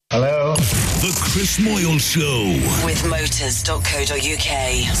The Chris Moyles Show. With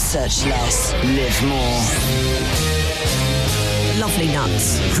motors.co.uk. Search less, live more. Lovely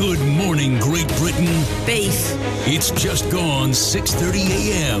nuts. Good morning, Great Britain. Beef. It's just gone 6:30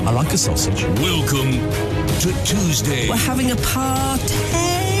 a.m. I like a sausage. Welcome to Tuesday. We're having a party.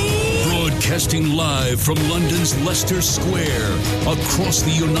 Broadcasting live from London's Leicester Square, across the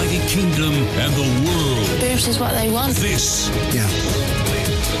United Kingdom and the world. Beers is what they want. This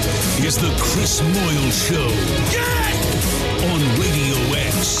is the Chris Moyles Show. On Radio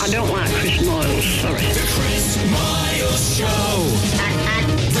X. I don't like Chris Moyles, sorry. The Chris Moyles Show.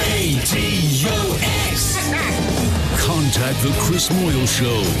 Radio X. Contact the Chris Moyles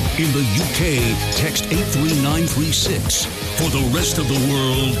Show. In the UK, text 83936. For the rest of the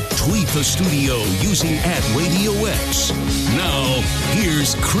world, tweet the studio using @Radio X. Now,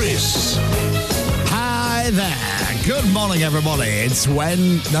 here's Chris. Hi there. Good morning, everybody. It's No,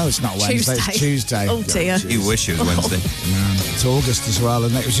 it's not Wednesday. It's Tuesday. Oh, dear. You wish it was Wednesday. It's August as well,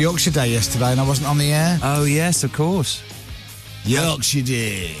 and it was Yorkshire Day yesterday, and I wasn't on the air. Oh, yes, of course. Yorkshire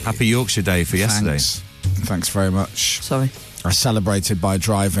Day. Happy Yorkshire Day for yesterday. Thanks very much. Sorry. I celebrated by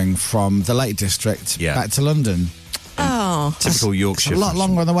driving from the Lake District back to London. Oh. Typical Yorkshire. It's a lot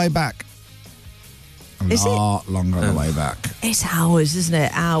longer on the way back. Is it? A lot longer on the way back. It's hours, isn't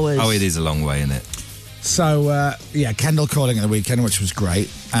it? Hours. Oh, it is a long way, isn't it? So, Kendall calling at the weekend, which was great.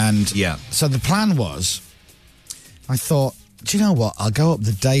 And so the plan was, I thought, do you know what? I'll go up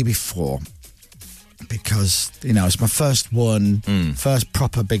the day before because, it's my first one, first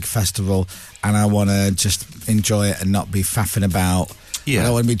proper big festival, and I want to just enjoy it and not be faffing about. Yeah. I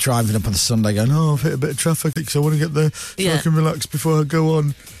don't want to be driving up on the Sunday going, I've hit a bit of traffic, so I want to get there so I can relax before I go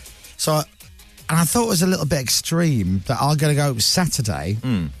on. So, I thought it was a little bit extreme that I'm going to go Saturday,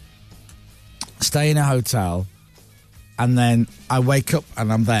 stay in a hotel, and then I wake up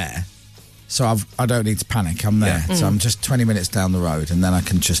and I'm there. So I don't need to panic. I'm there. So I'm just 20 minutes down the road, and then I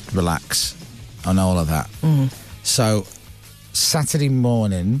can just relax on all of that. So Saturday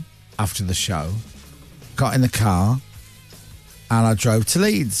morning after the show, got in the car, and I drove to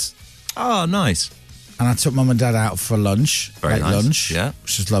Leeds. Oh, nice. And I took Mum and Dad out for lunch. Very nice. Lunch,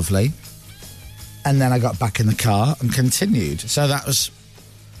 which was lovely. And then I got back in the car and continued. So that was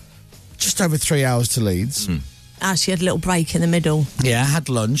just over 3 hours to Leeds. Ah, she had a little break in the middle. Yeah, I had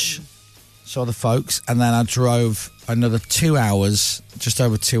lunch, saw the folks, and then I drove another 2 hours, just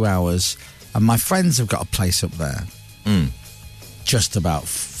over 2 hours. And my friends have got a place up there. Just about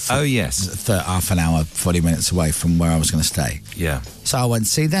half an hour, 40 minutes away from where I was going to stay. Yeah. So I went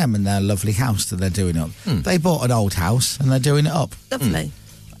to see them in their lovely house that they're doing up. They bought an old house and they're doing it up. Lovely.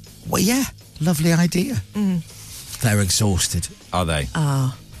 Well, yeah, lovely idea. They're exhausted. Are they?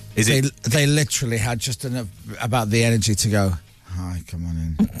 Oh. They literally had just enough about the energy to go, hi, come on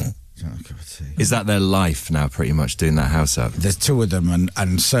in. A cup of tea. Is that their life now, pretty much, doing that house up? There's two of them,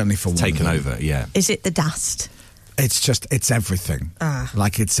 and certainly for one taken of them. over, yeah. Is it the dust? It's everything.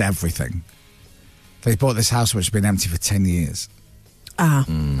 Like, it's everything. They bought this house which has been empty for 10 years.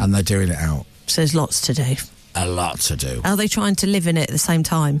 And they're doing it out. So there's lots to do. A lot to do. Are they trying to live in it at the same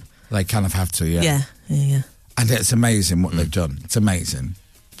time? They kind of have to, yeah. Yeah. And it's amazing what they've done. It's amazing.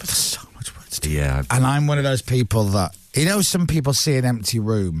 But there's so much work to do. Yeah. And I'm one of those people that, some people see an empty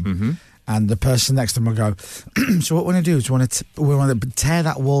room and the person next to them will go, so what we want to do is we want to tear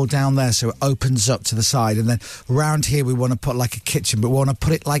that wall down there so it opens up to the side, and then around here we want to put like a kitchen, but we want to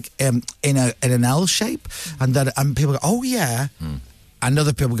put it like in an L shape, and people go, oh yeah, and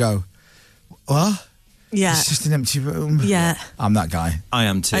other people go, what? Yeah. It's just an empty room. Yeah. I'm that guy. I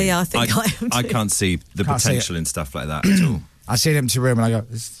am too. Oh, yeah, I think I am too. I can't see the potential in stuff like that at all. I see an empty room and I go,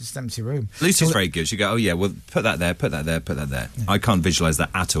 it's just an empty room. Lucy's very good. She go, oh yeah, well, put that there, put that there, put that there. Yeah. I can't visualise that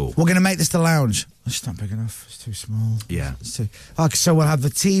at all. We're going to make this the lounge. It's not big enough. It's too small. Yeah. It's too... Okay, so we'll have the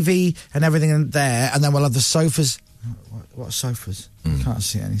TV and everything in there, and then we'll have the sofas. What sofas? Can't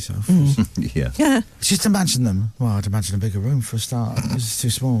see any sofas. Yeah. Just imagine them. Well, I'd imagine a bigger room for a start. It's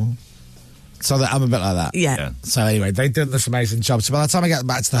too small. So I'm a bit like that. Yeah. So anyway, they did this amazing job. So by the time I get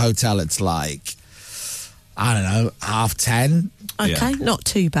back to the hotel, it's like, I don't know, 10:30. Okay, not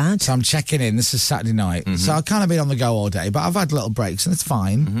too bad. So I'm checking in. This is Saturday night. So I've kind of been on the go all day, but I've had little breaks and it's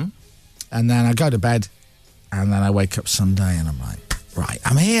fine. And then I go to bed and then I wake up Sunday and I'm like, right,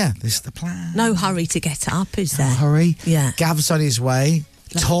 I'm here. This is the plan. No hurry to get up, is there? No hurry. Yeah. Gav's on his way.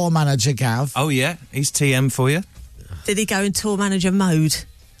 Tour manager Gav. Oh, yeah? He's TM for you? Did he go in tour manager mode?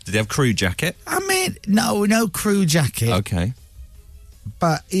 Did he have crew jacket? I mean, no crew jacket. Okay.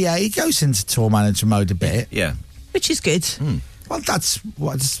 But, yeah, he goes into tour manager mode a bit. Yeah. Which is good. Well, that's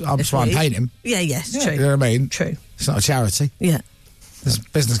why I'm paying him. Yeah, yes, Yeah, true. you know what I mean? True. It's not a charity. Yeah. There's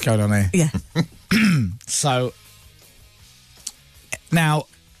business going on here. Yeah. So, now,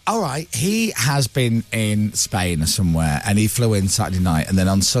 all right, he has been in Spain or somewhere, and he flew in Saturday night, and then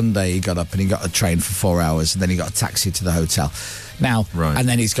on Sunday he got up and he got a train for 4 hours, and then he got a taxi to the hotel. Now, Right. and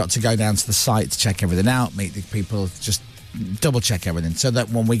then he's got to go down to the site to check everything out, meet the people, just double check everything, so that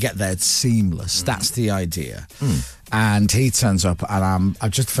when we get there, it's seamless. That's the idea. And he turns up, and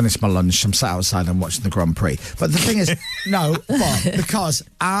I've just finished my lunch. I'm sat outside and watching the Grand Prix. But the thing is, no, but because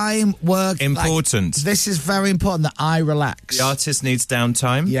I'm working. Important. This is very important that I relax. The artist needs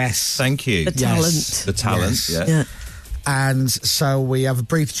downtime. Yes. Thank you. The talent. The talent. Yes. Yeah. Yeah. And so we have a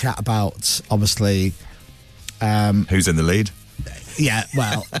brief chat about, obviously, Who's in the lead? yeah,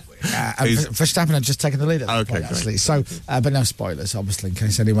 well, Verstappen had just taken the lead at that Okay, point, great. actually. So, but no spoilers, obviously, in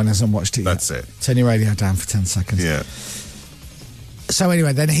case anyone hasn't watched it That's yet. it. Turn your radio down for 10 seconds. Yeah. So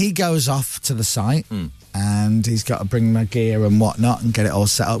anyway, then he goes off to the site and he's got to bring my gear and whatnot and get it all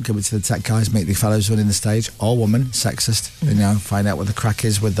set up, give it to the tech guys, meet the fellows running the stage, all woman, sexist, find out what the crack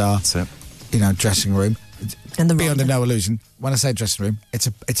is with our, That's it. dressing room. And the Be under rider. no illusion. When I say dressing room,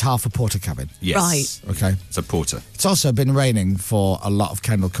 it's half a porter cabin. Yes. Right. Okay. It's a porter. It's also been raining for a lot of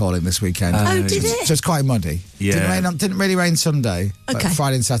Kendall calling this weekend. Oh, did it? So it's quite muddy. Yeah. Didn't really rain Sunday. But Okay.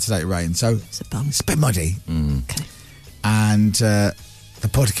 Friday and Saturday it rained. So It's a bum. it's a bit muddy. Okay. And the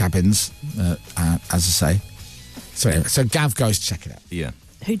porter cabins, as I say. So anyway, so Gav goes to check it out. Yeah.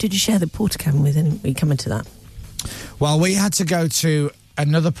 Who did you share the porter cabin with? And we come into that. Well, we had to go to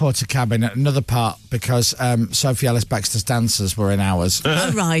another porter cabin at another part because Sophie Ellis Baxter's dancers were in ours.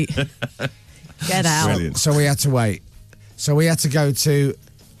 Oh, right. Get out. Brilliant. So we had to wait. So we had to go to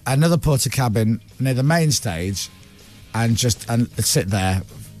another porter cabin near the main stage and sit there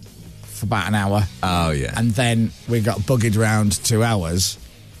for about an hour. Oh, yeah. And then we got buggied round 2 hours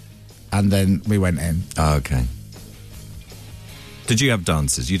and then we went in. Oh, okay. Did you have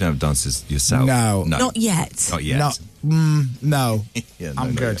dances? You don't have dances yourself? No. Not yet. Not yet. No, Yeah,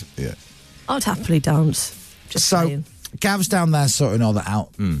 I'm good. Yeah. I'd happily dance. Just So saying. Gav's down there sorting all that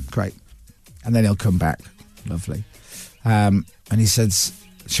out. Great. And then he'll come back. Lovely. And he says,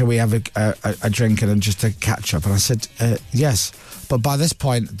 shall we have a drink and just a catch up? And I said, yes. But by this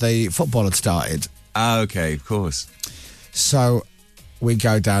point, the football had started. Oh, okay, of course. So we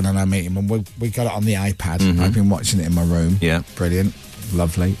go down and I meet him and we got it on the iPad. I've been watching it in my room. Yeah. Brilliant.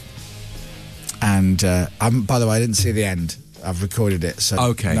 Lovely. And by the way, I didn't see the end. I've recorded it, so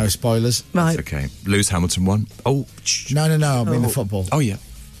Okay. no spoilers. Right. Okay. Lewis Hamilton won. Oh. No, I mean the football. Oh, yeah.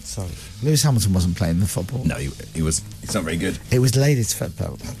 Sorry. Lewis Hamilton wasn't playing the football. No, he was. He's not very good. It was ladies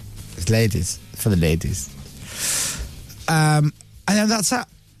football. It's ladies. For the ladies. And then that's it.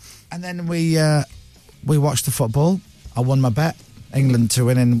 And then we watched the football. I won my bet. England to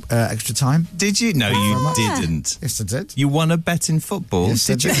win in extra time. Did you? No, you didn't. Yes, I did. You won a bet in football. Yes,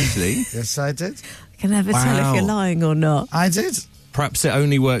 I did you did. actually? Yes, I did. I can never tell if Wow. you're lying or not. I did. Perhaps it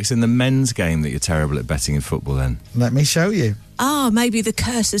only works in the men's game that you're terrible at betting in football then. Let me show you. Maybe the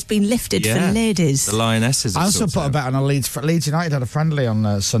curse has been lifted for ladies. The Lionesses. I also put a bet on a Leeds United had a friendly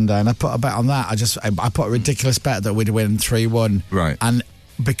on Sunday, and I put a bet on that. I put a ridiculous bet that we'd win 3-1. Right. And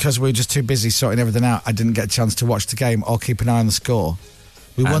because we were just too busy sorting everything out, I didn't get a chance to watch the game or keep an eye on the score.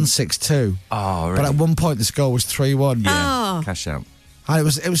 We won 6-2. Oh, really? But at one point the score was 3-1. Yeah. Cash out. And it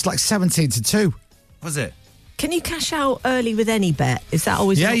was like 17-2. Was it? Can you cash out early with any bet? Is that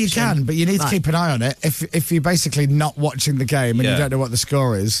always an Yeah, you option? can, but you need to Right. keep an eye on it. If you're basically not watching the game and Yeah. you don't know what the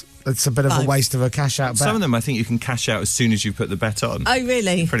score is, it's a bit of a Right. waste of a cash out bet. Some of them, I think you can cash out as soon as you put the bet on. Oh,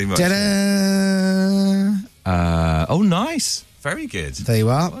 really? Pretty much. Ta-da! Oh, nice. Very good. There you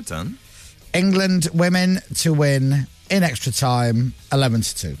are. Well done. England women to win in extra time,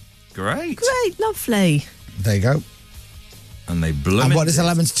 11-2. Great. Great, lovely. There you go. And they blew And what does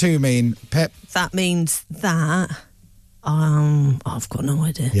 11-2 mean, Pip? That means that. I've got no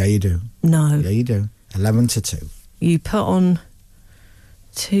idea. Yeah, you do. No. Yeah, you do. 11-2. You put on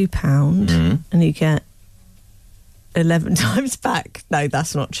 £2 and you get 11 times back. No,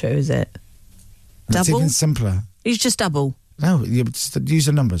 that's not true, is it? It's Double? even simpler. It's just double. No, you just use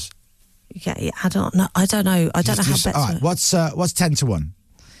the numbers. You get. I don't know. I don't know how bets all right, work. what's 10-1?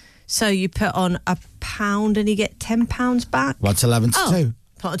 So you put on £1 and you get £10 back. What's 11-2? Oh,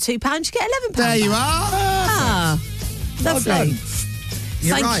 put on £2, you get £11. There you are. Ah, Well lovely. done.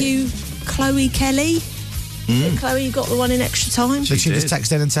 You're Thank right. you, Chloe Kelly. Chloe, you got the one in extra time. Did she just did.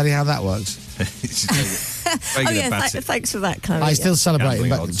 text in and tell you how that works? Very Oh good yeah, at batting. thanks for that, Chloe. I still celebrate, Gambling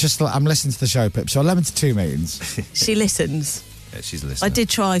but odds. just I'm listening to the show, Pip. So 11-2 means She listens. Yeah, she's listening. I did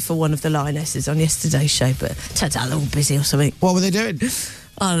try for one of the Lionesses on yesterday's show, but turns out they're all busy or something. what were they doing?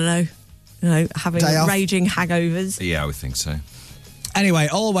 I don't know. Having Day off? raging hangovers. Yeah, I would think so. Anyway,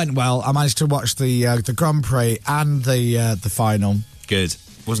 all went well. I managed to watch the Grand Prix and the final. Good.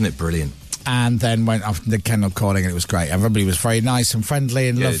 Wasn't it brilliant? And then went off to the Kendall Calling, and it was great. Everybody was very nice and friendly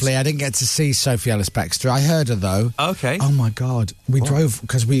and Good. lovely. I didn't get to see Sophie Ellis-Bextor. I heard her, though. Okay. Oh, my God. We drove,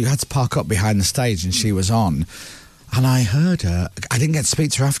 because we had to park up behind the stage, and she was on. And I heard her. I didn't get to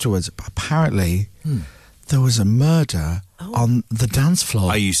speak to her afterwards, but apparently there was a murder on the dance floor.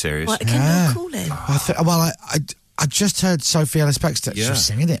 Are you serious? What, Kendall Calling? I just heard Sophie Ellis-Bextor. She was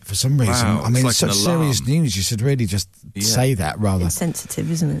singing it for some reason. Wow, I mean, it's it's like such an alarm. serious news. You should really just say that rather. It's sensitive,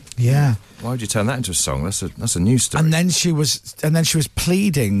 isn't it? Yeah. Why would you turn that into a song? That's a news story. And then she was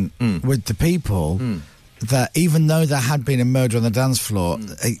pleading with the people that even though there had been a murder on the dance floor,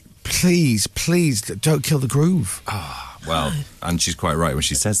 please don't kill the groove. Well, and she's quite right when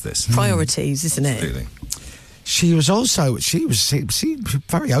she says this. Priorities, isn't it? Absolutely. She was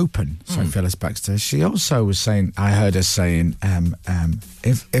very open, Sophie Ellis-Bextor. She also was saying, I heard her saying,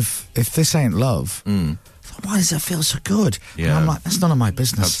 if this ain't love, why does it feel so good? Yeah. And I'm like, that's none of my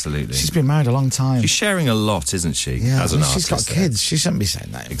business. Absolutely. She's been married a long time. She's sharing a lot, isn't she? Yeah, as an she's got artist kids. She shouldn't be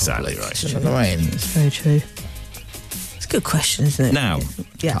saying that. in Exactly public. right. You know what I mean? It's very true. It's a good question, isn't it? Now,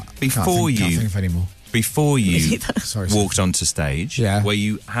 Yeah. before Can't think of any more. Before you Sorry. walked onto stage,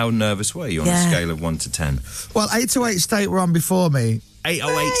 how nervous were you on a scale of 1 to 10? Well, 808 State were on before me.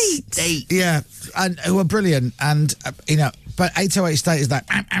 808 State. Yeah, and who were brilliant. And, but 808 State is like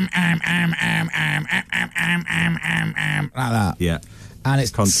that. Yeah. And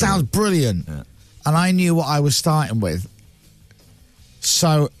it Consonant. sounds brilliant. Yeah. And I knew what I was starting with.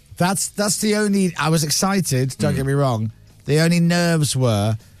 So that's the only... I was excited, don't get me wrong. The only nerves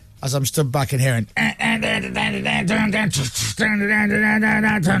were... as I'm stood back and hearing...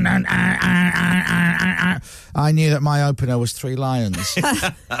 I knew that my opener was Three Lions.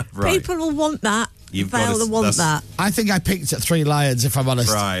 Right. People will want that. You've They'll got to- want that's- that. I think I picked at Three Lions, if I'm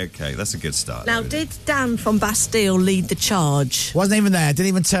honest. Right, okay. That's a good start. Now, though, isn't did Dan from Bastille lead the charge? Wasn't even there, didn't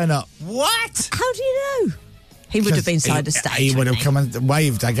even turn up. it? What? How do you know? He would have been side of stage. He would have wouldn't come and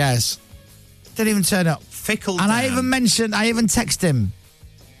waved, I guess. Didn't even turn up. Fickle And Dan. I even text him.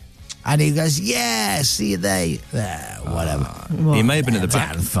 And he goes, yeah, see you there. Whatever. He may have been at the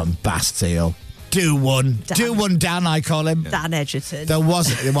back. Dan from Bastille. Do one. Dan. Do one, Dan, I call him. Dan Edgerton. There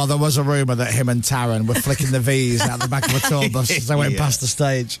was a rumour that him and Taron were flicking the V's out the back of a tour bus as they went past the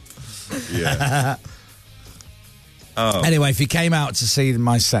stage. Yeah. Anyway, if you came out to see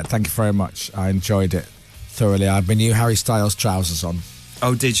my set, thank you very much. I enjoyed it thoroughly. I have my new Harry Styles trousers on.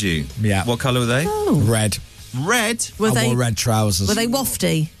 Oh, did you? Yeah. What colour were they? Oh. Red. Red. Were I they wore red trousers. Were they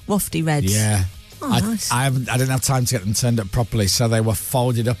wafty? Wafty reds? Yeah. Oh, nice. I didn't have time to get them turned up properly, so they were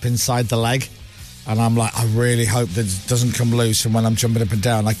folded up inside the leg. And I'm like, I really hope that it doesn't come loose, and when I'm jumping up and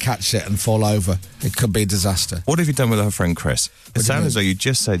down, I catch it and fall over. It could be a disaster. What have you done with our friend Chris? It sounded as though you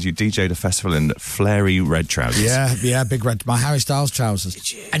just said you DJ'd a festival in flary red trousers. Yeah, big red. My Harry Styles trousers.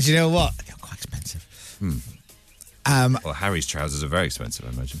 And do you know what? They're quite expensive. Well, Harry's trousers are very expensive, I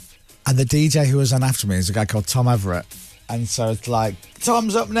imagine. And the DJ who was on after me is a guy called Tom Everett. And so it's like,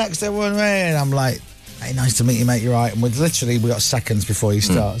 Tom's up next, everyone. And I'm like, hey, nice to meet you, mate. You're right. And we got seconds before he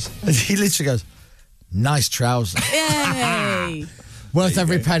starts. And he literally goes, nice trousers. Yay! Worth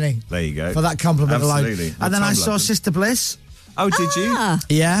every penny. There you go. For that compliment Absolutely. alone. And then I saw Sister Bliss. Oh, did you?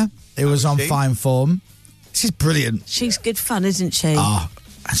 Yeah. It was on she? fine form. She's brilliant. She's good fun, isn't she? Oh,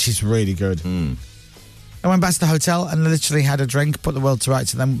 and she's really good. I went back to the hotel and literally had a drink, put the world to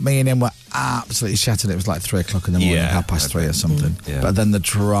rights, and then me and him were absolutely shattered. It was like 3 o'clock in the morning, Yeah, 3:30 or something. Yeah. But then the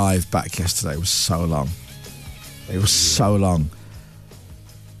drive back yesterday was so long. It was so long.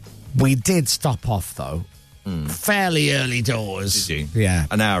 We did stop off, though. Fairly early doors. Did you? Yeah.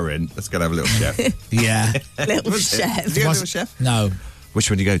 An hour in. Let's go and have a little chef. Yeah. Little Was it? chef. Did you go to Was- a chef? No.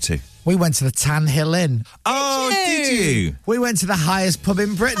 Which one did you go to? We went to the Tan Hill Inn. Oh, did you? We went to the highest pub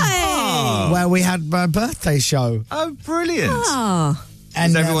in Britain. Where we had my birthday show. Oh, brilliant. Ah.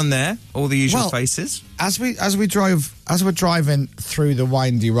 And Is everyone there? All the usual well, faces? As we're driving through the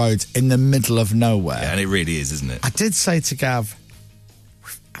windy roads in the middle of nowhere, Yeah, and it really is, isn't it? I did say to Gav,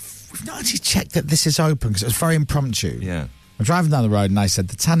 we've not actually checked that this is open because it was very impromptu. Yeah. I'm driving down the road and I said,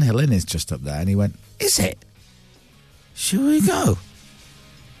 the Tan Hill Inn is just up there. And he went, is it? Should we go?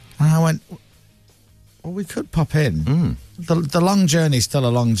 And I went, well, we could pop in. The long journey's still a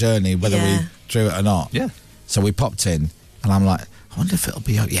long journey, whether we do it or not. Yeah. So we popped in and I'm like, I wonder if it'll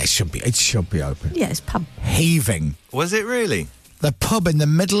be open. Yeah, it should be. It should be open. Yeah, it's pub. Heaving. Was it really? The pub in the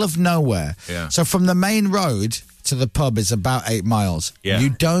middle of nowhere. Yeah. So from the main road to the pub is about 8 miles. Yeah. You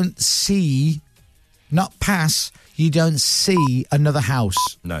don't see, not pass, you don't see another house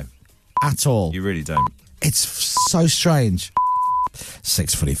No, at all. you really don't. It's so strange.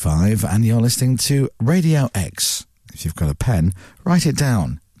 6:45, and you're listening to Radio X. If you've got a pen, write it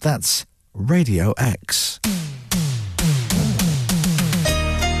down. That's Radio X.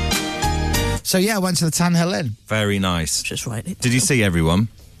 So yeah, I went to the Tan Hill Inn. Very nice. Just write it. Did you see everyone?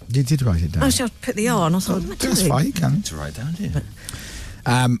 You did write it down. I just put the R on. I thought, That's fine, you can. To write down,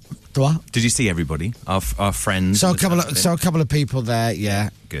 yeah. What? Did you see everybody? Our friends? So a couple of people there, yeah.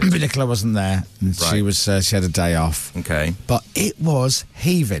 Good. Nicola wasn't there. And She was. She had a day off. Okay. But it was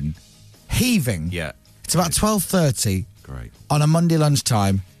heaving. Yeah. It's about 12:30 Great. on a Monday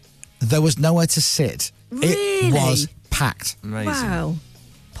lunchtime. There was nowhere to sit. Really? It was packed. Amazing. wow.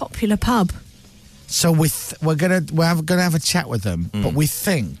 Popular pub. So we're gonna have a chat with them, but we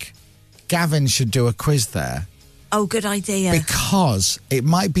think Gavin should do a quiz there Oh, good idea. because it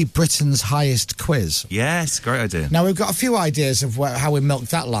might be Britain's highest quiz. Yes, great idea. Now we've got a few ideas of how we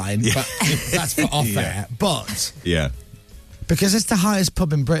milked that line, but that's for off air. But Yeah. because it's the highest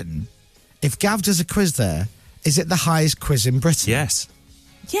pub in Britain, if Gav does a quiz there, is it the highest quiz in Britain? Yes.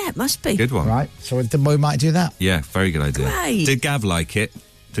 Yeah, it must be. Good one. Right. So we might do that. Yeah, very good idea. Great. Did Gav like it?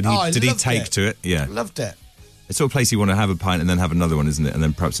 Did he loved take it. to it? Yeah. Loved it. It's sort of place you want to have a pint and then have another one, isn't it? And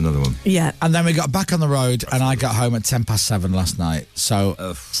then perhaps another one. Yeah. And then we got back on the road, and I got home at 7:10 last night. So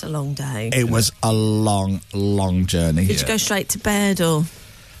It's a long day. it was a long, long journey. Did you go straight to bed or?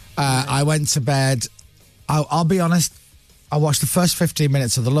 I went to bed. I'll be honest. I watched the first 15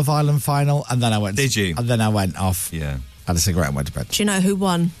 minutes of the Love Island final, and then I went. Did you? And then I went off. Yeah. Had a cigarette and went to bed. Do you know who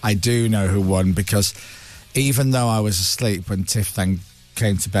won? I do know who won because even though I was asleep when Tiff then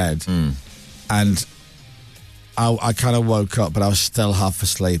came to bed, and I kind of woke up, but I was still half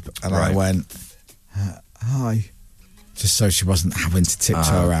asleep, and I Right. went, hi, just so she wasn't having to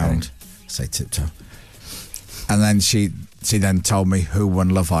tiptoe around. Say tiptoe. And then she then told me who won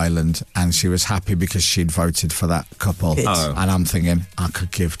Love Island, and she was happy because she'd voted for that couple. Good. Oh. And I'm thinking, I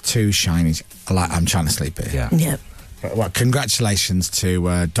could give two shinies. I'm trying to sleep here. Yeah. Yeah. Well, congratulations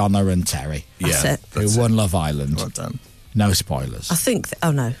to Donna and Terry, That's it. who won Love Island. Well done. No spoilers. I think.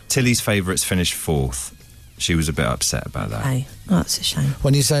 Oh no. Tilly's favourites finished 4th. She was a bit upset about that. Hey, oh, that's a shame.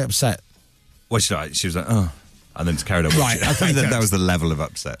 When you say upset, Well, she was like, oh. And then carried on. Right, watching it. okay, that good. was the level of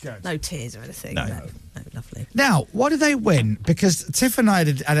upset. No tears or anything. No. No, lovely. now, what did they win? Because Tiff and I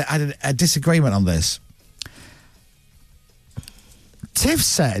had a disagreement on this. Tiff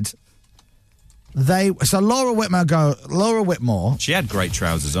said Laura Whitmore. She had great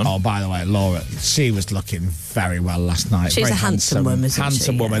trousers on. Oh, by the way, Laura, she was looking very well last night. She's Very a handsome woman, isn't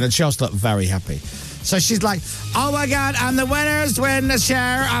handsome she? woman, Yeah. and she also looked very happy. So she's like, "Oh my God!" And the winners win a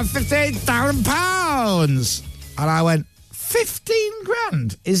share of £15,000. And I went, 15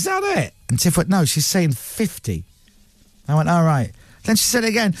 grand? Is that it? And Tiff went, no, she's saying 50. I went, all right. Then she said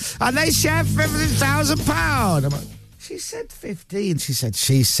again, and they share £50,000. I'm like, she said 15. She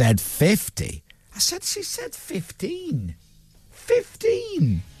said 50. I said, she said 15.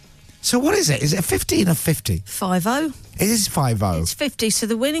 15. So what is it? Is it 15 or 50? 50. It is 50. It's 50. So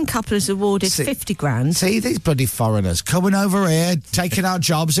the winning couple is awarded See- 50 grand. See, these bloody foreigners coming over here, taking our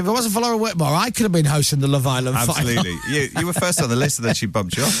jobs. If it wasn't for Laura Whitmore, I could have been hosting the Love Island Absolutely. final. You were first on the list and then she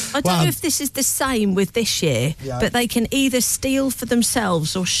bumped you off. I don't know if this is the same with this year, but they can either steal for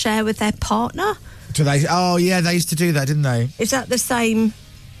themselves or share with their partner. Do they? Oh, yeah, they used to do that, didn't they? Is that the same?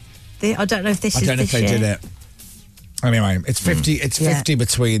 I don't know if this I is don't know if this they year. did it. Anyway, it's 50. It's 50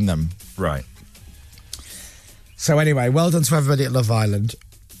 between them. Right. So anyway, well done to everybody at Love Island.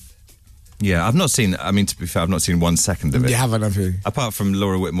 Yeah, I've not seen, I mean, to be fair, I've not seen 1 second of it. You haven't, have you? Apart from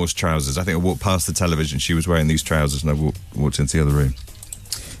Laura Whitmore's trousers. I think I walked past the television, she was wearing these trousers and I walked into the other room.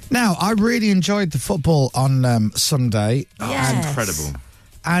 Now, I really enjoyed the football on Sunday. Yes. Incredible.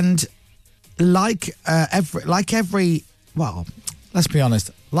 And like every, well, let's be honest,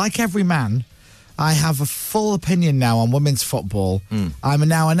 like every man, I have a full opinion now on women's football. I'm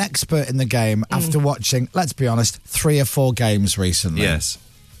now an expert in the game after watching, let's be honest, 3 or 4 games recently. Yes.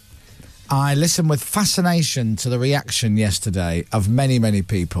 I listened with fascination to the reaction yesterday of many, many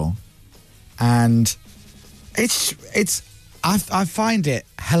people. And I find it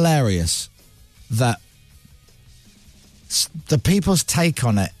hilarious that the people's take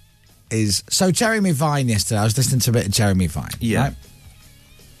on it is... So Jeremy Vine yesterday, I was listening to a bit of Jeremy Vine. Yeah. Right?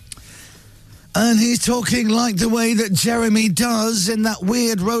 And he's talking like the way that Jeremy does in that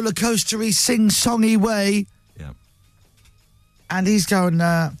weird roller coastery, sing-songy way. Yeah. And he's going,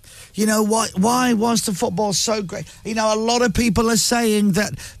 You know, why was the football so great? You know, a lot of people are saying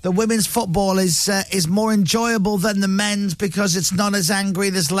that the women's football is more enjoyable than the men's because it's not as angry,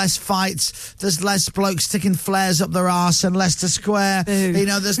 there's less fights, there's less blokes sticking flares up their arse and Leicester Square. Boo. You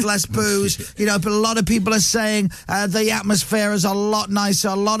know, there's less booze. You know, but a lot of people are saying the atmosphere is a lot nicer.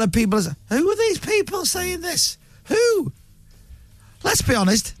 A lot of people who are these people saying this? Who? Let's be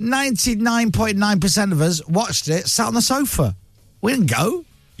honest, 99.9% of us watched it, sat on the sofa. We didn't go.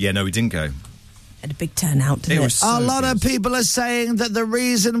 Yeah, no, we didn't go. Had a big turnout, didn't it? was so A lot good. of people are saying that the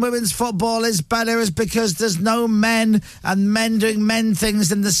reason women's football is better is because there's no men and men doing men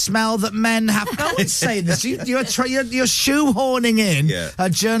things and the smell that men have. No one's saying this. You're shoehorning in a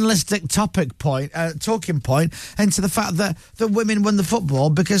journalistic talking point into the fact that the women won the football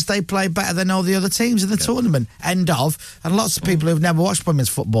because they play better than all the other teams in the tournament. End of. And lots of people who've never watched women's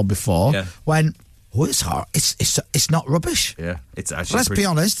football before went, oh, it's hard. It's not rubbish. Yeah, it's actually. Let's be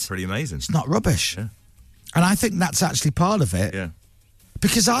honest. Pretty amazing. It's not rubbish. Yeah. And I think that's actually part of it. Yeah.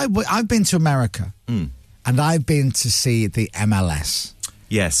 Because I've been to America and I've been to see the MLS.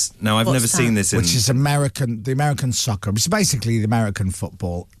 Yes. No, I've What's never that? seen this. Which is the American soccer. It's basically the American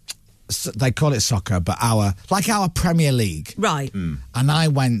football. They call it soccer, but our Premier League. Right. And I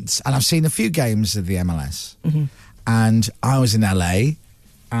went, and I've seen a few games of the MLS. And I was in LA,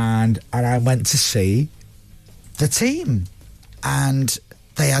 and I went to see the team. And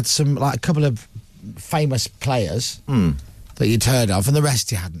they had a couple of famous players that you'd heard of, and the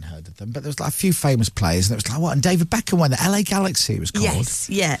rest you hadn't heard of them. But there was a few famous players, and it was like, what? And David Beckham went. The LA Galaxy, it was called. Yes,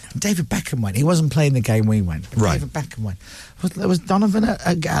 yeah. And David Beckham went. He wasn't playing the game we went. Right. David Beckham went. There was Donovan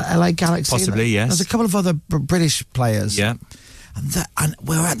at LA Galaxy. Possibly, yes. There was a couple of other British players. Yeah. And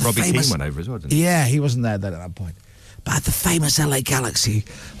we were at the Robbie famous... Keane went over as well, didn't he? Yeah, he wasn't there then at that point. But at the famous LA Galaxy,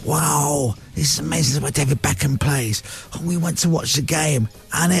 wow, this is amazing. This is where David Beckham plays. And we went to watch the game,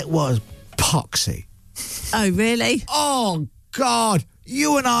 and it was poxy. Oh, really? Oh, God.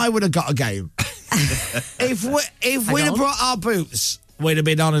 You and I would have got a game. if we'd have brought our boots, we'd have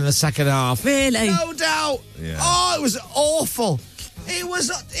been on in the second half. Really? No doubt. Yeah. Oh, it was awful. They were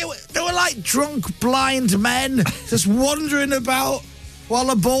like drunk, blind men just wandering about while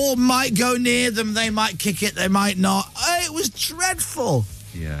the ball might go near them. They might kick it, they might not. It was dreadful.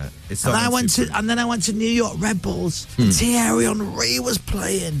 Yeah. It's And not then I went to New York Red Bulls. Thierry Henry was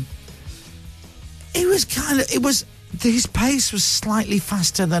playing. His pace was slightly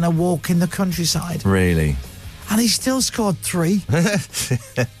faster than a walk in the countryside. Really? And he still scored 3.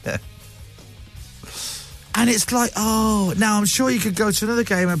 And it's like, oh, now I'm sure you could go to another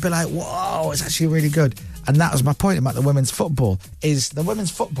game and be like, whoa, it's actually really good. And that was my point about the women's football, is the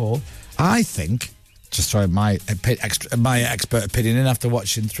women's football, I think, just throwing my expert opinion in after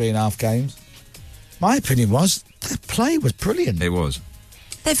watching 3.5 games, my opinion was the play was brilliant. It was.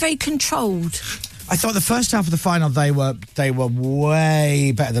 They're very controlled. I thought the first half of the final they were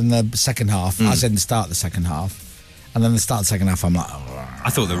way better than the second half, as in the start of the second half. And then the start of the second half, I'm like, I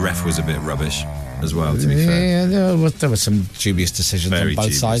thought the ref was a bit rubbish as well, to be fair. Yeah, there were some dubious decisions Very on both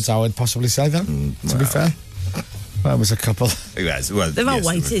dubious. sides, I would possibly say that, to be fair. There was a couple. Yes, well, There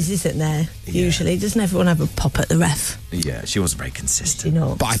always isn't there? Usually. Doesn't everyone have a pop at the ref? Yeah, she wasn't very consistent. You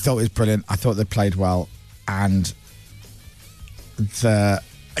know. But I thought it was brilliant. I thought they played well. And the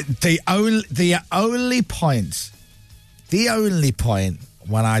only point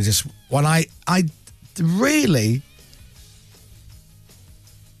when I really,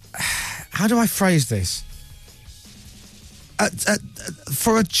 how do I phrase this?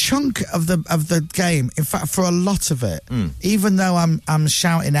 For a chunk of the game, in fact, for a lot of it, even though I'm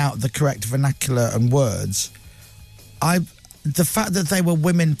shouting out the correct vernacular and words, the fact that they were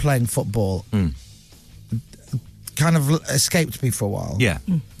women playing football kind of escaped me for a while. Yeah,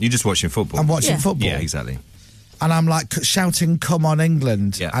 you're just watching football. I'm watching football. Yeah, exactly. And I'm like shouting, "Come on,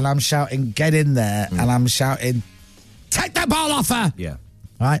 England!" Yeah. And I'm shouting, "Get in there!" And I'm shouting, "Take the ball off her!" Yeah.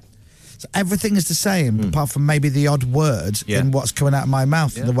 Right. So everything is the same, apart from maybe the odd word in what's coming out of my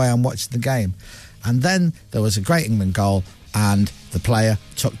mouth and the way I'm watching the game. And then there was a great England goal, and the player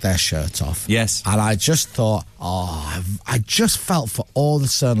took their shirt off. Yes. And I just thought, I just felt for all the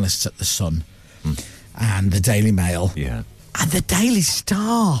journalists at The Sun and the Daily Mail and the Daily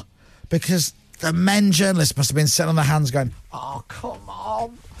Star, because the men journalists must have been sitting on their hands going, oh, come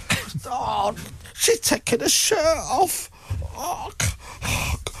on. Oh, she's taking her shirt off.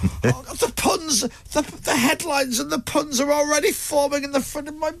 The puns, the headlines and the puns are already forming in the front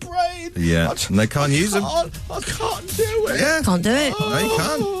of my brain. Yeah, and they can't use them. I can't do it. Yeah. Can't do it. No, you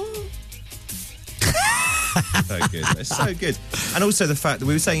can't. So good. It's so good. And also the fact that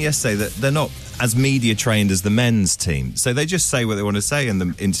we were saying yesterday that they're not as media trained as the men's team. So they just say what they want to say in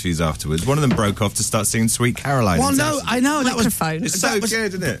the interviews afterwards. One of them broke off to start singing Sweet Caroline. Well, no, I know. That was, Microphone. It's so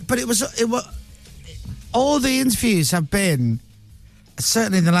good, isn't it? But it was all the interviews have been,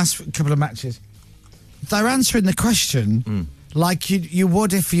 certainly in the last couple of matches, they're answering the question like you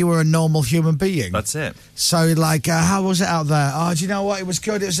would if you were a normal human being. That's it. So, like, how was it out there? Oh, do you know what? It was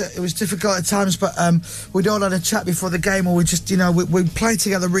good. It was difficult at times, but we'd all had a chat before the game, or we just, we played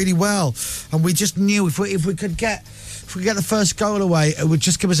together really well, and we just knew if we could get the first goal away, it would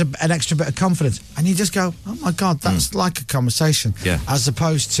just give us an extra bit of confidence. And you just go, oh my God, that's like a conversation. Yeah. As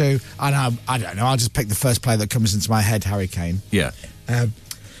opposed to, I don't know, I'll just pick the first player that comes into my head, Harry Kane. Yeah.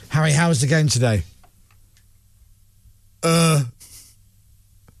 Harry, how was the game today? Huh?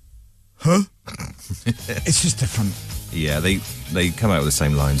 It's just different. Yeah, they come out with the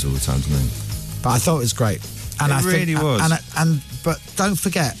same lines all the time, don't they? But I thought it was great. And It really was. But don't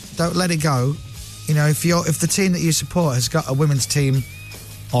forget, don't let it go. If the team that you support has got a women's team,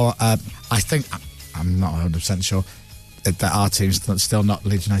 or I think I'm not 100% sure that our team's still not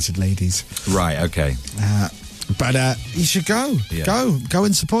Leeds United ladies. Right. Okay. But you should go. Yeah. Go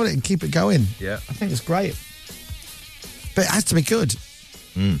and support it and keep it going. Yeah. I think it's great. But it has to be good.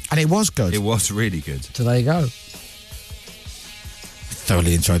 And it was good. It was really good. So there you go.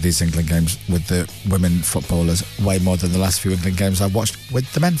 Thoroughly enjoyed these England games with the women footballers way more than the last few England games I've watched with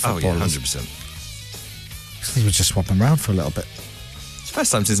the men footballers. Oh, yeah, 100%. They were just swapping around for a little bit. It's the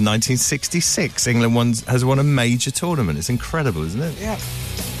first time since 1966 England has won a major tournament. It's incredible, isn't it? Yeah.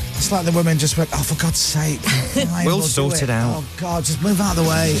 It's like the women just went, oh, for God's sake. Fine, We'll sort do it out. Oh, God, just move out of the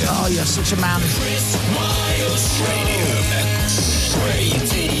way. Yeah. Oh, you're such a man. Chris Moyles Radio X.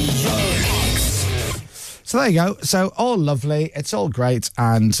 So there you go. So all lovely. It's all great.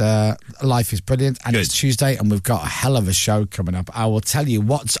 And life is brilliant. And Good. It's Tuesday and we've got a hell of a show coming up. I will tell you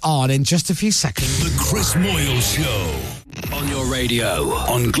what's on in just a few seconds. The Chris Moyles Show. On your radio,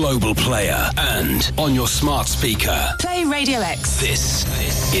 on Global Player, and on your smart speaker. Play Radio X. This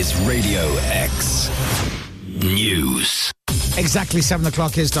is Radio X News. Exactly 7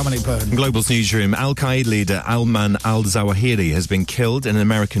 o'clock is Dominic Byrne. Global's newsroom. Al-Qaeda leader Ayman al-Zawahiri has been killed in an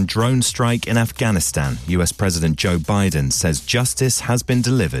American drone strike in Afghanistan. US President Joe Biden says justice has been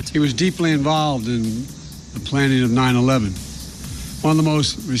delivered. He was deeply involved in the planning of 9/11. One of the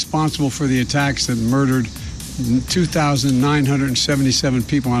most responsible for the attacks that murdered 2,977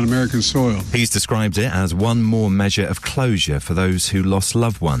 people on American soil. He's described it as one more measure of closure for those who lost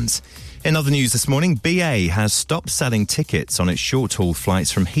loved ones. In other news this morning, BA has stopped selling tickets on its short-haul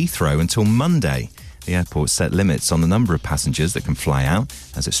flights from Heathrow until Monday. The airport set limits on the number of passengers that can fly out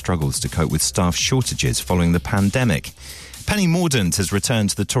as it struggles to cope with staff shortages following the pandemic. Penny Mordaunt has returned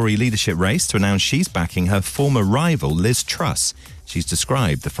to the Tory leadership race to announce she's backing her former rival, Liz Truss. She's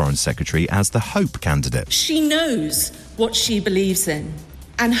described the Foreign Secretary as the Hope candidate. She knows what she believes in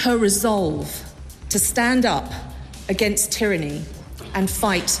and her resolve to stand up against tyranny and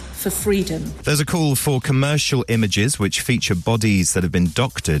fight for freedom. There's a call for commercial images which feature bodies that have been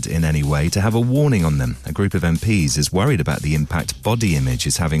doctored in any way to have a warning on them. A group of MPs is worried about the impact body image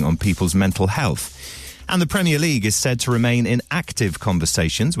is having on people's mental health. And the Premier League is said to remain in active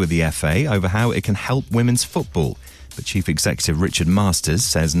conversations with the FA over how it can help women's football. But Chief Executive Richard Masters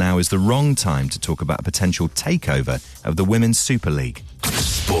says now is the wrong time to talk about a potential takeover of the Women's Super League.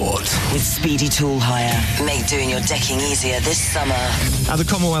 Sport. With Speedy Tool Hire. Make doing your decking easier this summer. At the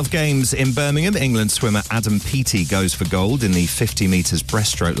Commonwealth Games in Birmingham, England swimmer Adam Peaty goes for gold in the 50 metres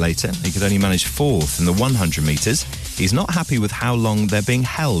breaststroke later. He could only manage fourth in the 100 metres. He's not happy with how long they're being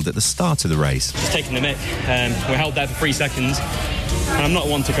held at the start of the race. It's taking the mick. We're held there for 3 seconds. And I'm not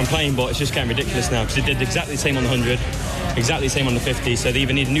one to complain, but it's just getting ridiculous now because it did exactly the same on the 100, exactly the same on the 50, so they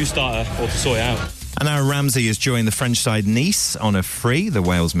either need a new starter or to sort it out. And now Ramsey has joined the French side Nice on a free. The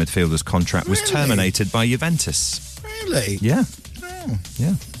Wales midfielder's contract was terminated by Juventus. Really? Yeah. Oh.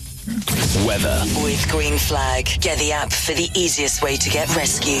 Yeah. Weather. With Green Flag. Get the app for the easiest way to get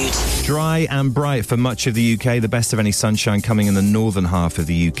rescued. Dry and bright for much of the UK. The best of any sunshine coming in the northern half of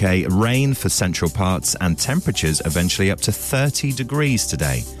the UK. Rain for central parts and temperatures eventually up to 30 degrees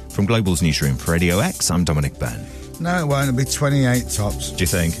today. From Global's newsroom for Radio X, I'm Dominic Byrne. No, it won't. It'll be 28 tops. Do you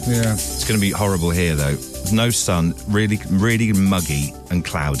think? Yeah. It's going to be horrible here, though. There's no sun, really, really muggy and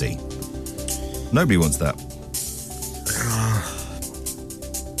cloudy. Nobody wants that.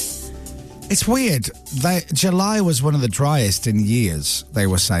 It's weird. July was one of the driest in years, they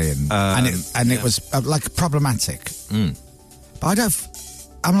were saying. It was like problematic. But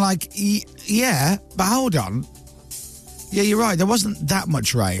I'm like, yeah, but hold on. Yeah, you're right. There wasn't that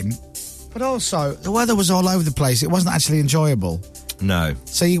much rain. But also, the weather was all over the place. It wasn't actually enjoyable. No.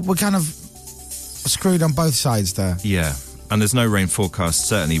 So you were kind of screwed on both sides there. Yeah. And there's no rain forecast,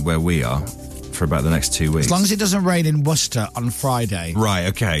 certainly where we are, for about the next 2 weeks. As long as it doesn't rain in Worcester on Friday. Right,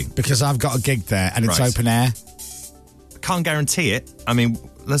 okay. Because I've got a gig there and it's open air. Can't guarantee it. I mean,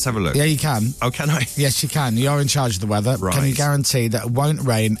 let's have a look. Yeah, you can. Oh, can I? Yes, you can. You're in charge of the weather. Right. Can you guarantee that it won't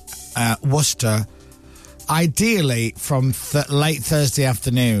rain Worcester, ideally from late Thursday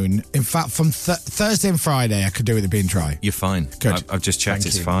afternoon? In fact, from Thursday and Friday, I could do with it being dry. You're fine. Good. I've just checked. Thank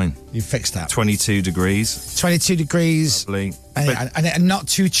It's you. fine. You fixed that. 22 degrees. 22 degrees. Lovely. And not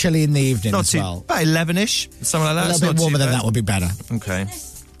too chilly in the evening Not as too, well. about 11-ish, something like that. A It's little bit not warmer too than bad. that would be better. Okay.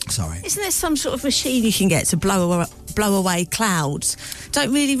 Sorry. Isn't there some sort of machine you can get to blow away clouds?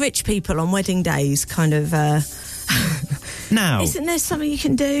 Don't really rich people on wedding days kind of... Now... Isn't there something you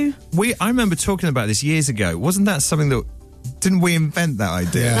can do? I remember talking about this years ago. Wasn't that something that... Didn't we invent that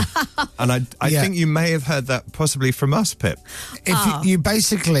idea? Yeah. And I think you may have heard that possibly from us, Pip. If you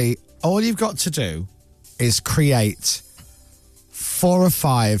basically... All you've got to do is create 4 or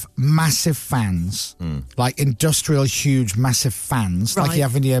 5 massive fans, like industrial, huge, massive fans, like you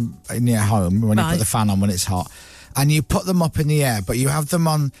have in your home when you put the fan on when it's hot. And you put them up in the air, but you have them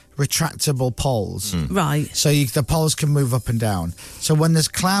on retractable poles. Right. So the poles can move up and down. So when there's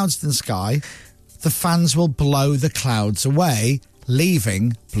clouds in the sky, the fans will blow the clouds away,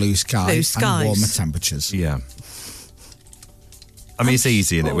 leaving blue sky and warmer temperatures. Yeah. I mean, it's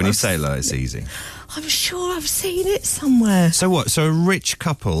easy, isn't it? When you say it like it's easy. I'm sure I've seen it somewhere. So what? So a rich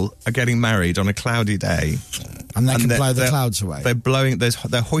couple are getting married on a cloudy day. And they can blow the clouds away.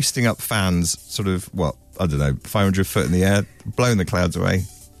 They're hoisting up fans, sort of, I don't know, 500 foot in the air, blowing the clouds away.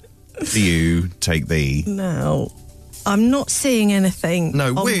 You take the... No, I'm not seeing anything.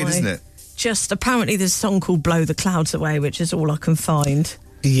 No, weird, isn't it? Just apparently there's a song called Blow the Clouds Away, which is all I can find.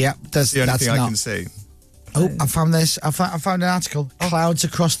 Yep. That's the only thing I can see. Oh, I found this. I found an article. Clouds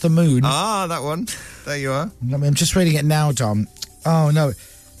Across the Moon. Ah, that one. There you are. I'm just reading it now, Dom. Oh, no.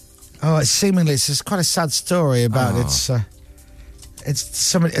 Oh, it's quite a sad story about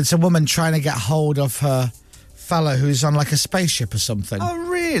it's a woman trying to get hold of her fella who's on like a spaceship or something. Oh,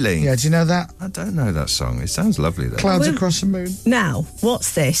 really? Yeah, do you know that? I don't know that song. It sounds lovely, though. Clouds Across the Moon. Now,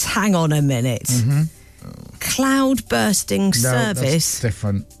 what's this? Hang on a minute. Cloud bursting service. That's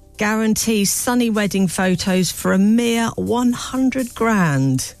different. Guarantees sunny wedding photos for a mere 100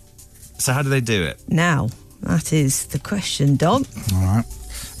 grand. So how do they do it? Now, that is the question, Dom. All right.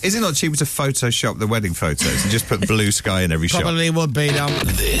 Is it not cheaper to Photoshop the wedding photos and just put blue sky in every shot? Probably would be, Dom.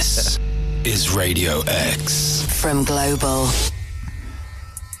 This is Radio X. From Global.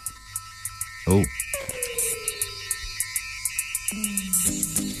 Oh.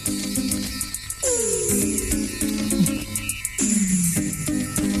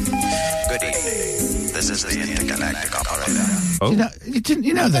 Good evening. This is the intergalactic operator. Oh. You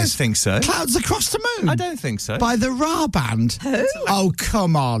know this? I don't think so. Clouds Across the Moon. I don't think so. By the Ra Band. Who? Oh,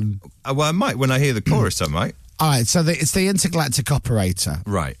 come on. Well, I might. When I hear the chorus, I might. All right, so it's the intergalactic operator.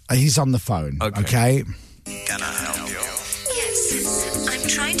 Right. He's on the phone. Okay. Can I help you? Yes, I'm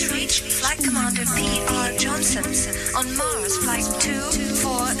trying to reach Flight Commander P.R. Johnson on Mars Flight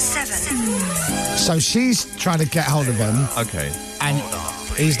 247. So she's trying to get hold of him. Okay. And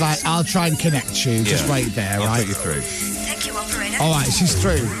he's like, I'll try and connect you. Just wait there, I'll right? put you through. Thank you, operator. All right, she's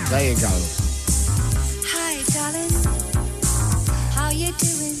through. There you go. Hi, darling. How you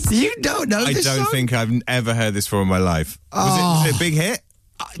doing? You don't know I this don't song? think I've ever heard this before in my life. Was it a big hit?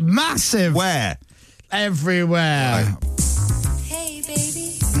 Massive. Where? Everywhere. Hey,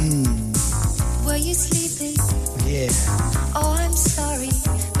 baby. Were you sleeping? Yeah. Oh, I'm sorry,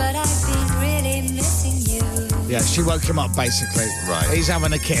 but I've been really missing you. Yeah, she woke him up, basically. Right. He's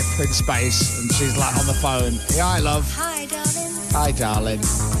having a kip in space, and she's like on the phone. Yeah, hi, love. Hi, darling. Hi, darling.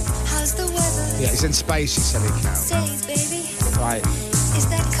 How's the weather? Yeah, he's in space, she said he can. Say, baby, Right. is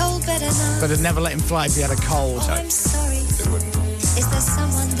that cold better now? But I'd never let him fly if he had a cold. Oh, I'm sorry. Is there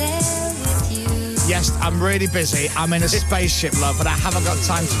someone there with you? Yes, I'm really busy. I'm in a spaceship, love, but I haven't got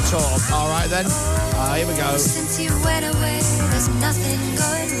time to talk. All right, then. Here we go. Since you went away, there's nothing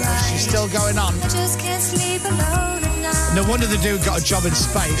going right. She's still going on. I just can't sleep alone at night. No wonder the dude got a job in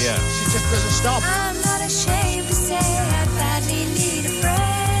space. Yeah. She just doesn't stop. I'm not ashamed to say I badly need a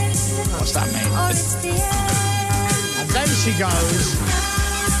friend. What's that mean? Or it's the end. And then she goes.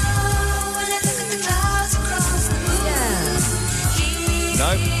 When I look at the clouds across the moon.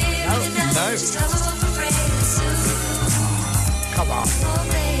 No. Come on.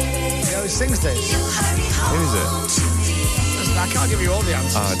 You know who sings this? Who is it? Listen, I can't give you all the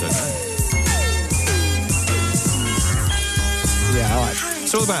answers. I don't know. Yeah, all right.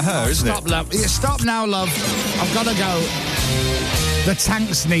 It's all about her, isn't Stop, it? love. Yeah, stop now, love. I've got to go. The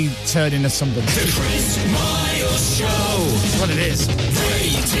tanks need turning or something. The Chris Miles Show. That's what it is.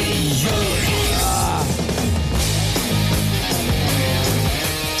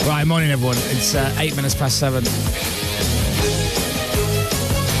 Right, morning, everyone. It's 8 minutes past 7.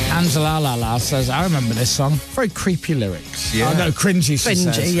 Angela La La says, I remember this song. Very creepy lyrics. Yeah. Oh, no, cringy, she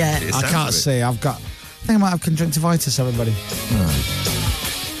Cringy, says. yeah. It I sounds can't a bit- see. I think I might have conjunctivitis, everybody.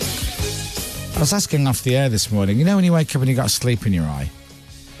 I was asking off the air this morning, you know when you wake up and you got sleep in your eye?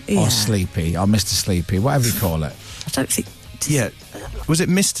 Yeah. Or sleepy, or Mr. Sleepy, whatever you call it. I don't think. Yeah. Was it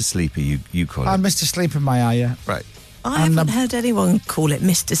Mr. Sleepy you call it? I Mr. Sleep in my eye, yeah. Right. I haven't heard anyone call it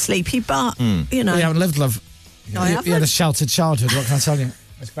Mr. Sleepy, but, you know. We haven't lived, love. No, I You had a haven't. sheltered childhood, what can I tell you?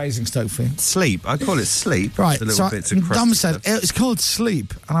 It's Basingstoke for you. Sleep. I call it sleep. Right, The little so bits of crusty Dom said, stuff. it's called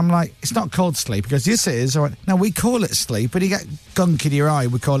sleep. And I'm like, it's not called sleep. He goes, yes, it is. I went, no, we call it sleep. But you get gunk in your eye,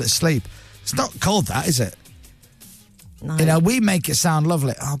 we call it sleep. It's not called that, is it? No. You know, we make it sound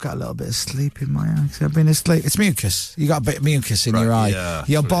lovely. Oh, I've got a little bit of sleep in my eye. So I've been asleep. It's mucus. You got a bit of mucus in your eye. yeah,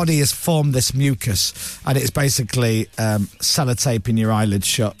 Your absolutely. body has formed this mucus, and it's basically sellotaping your eyelids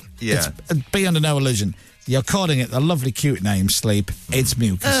shut. Yeah. Be under no illusion. You're calling it the lovely, cute name, sleep. It's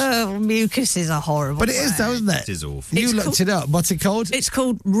mucus. Oh, mucus is a horrible But it is, though, isn't it? It is awful. You It's looked it up. What's it called? It's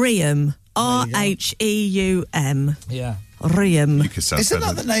called Rheum. Rheum. Yeah. Rheum. Mucus sounds Isn't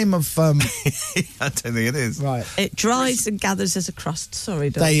that better. the name of... I don't think it is. right. It dries and gathers as a crust.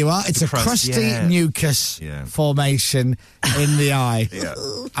 Sorry, Dom. There you are. It's a crust, crusty yeah. mucus Yeah. formation in the eye. Yeah.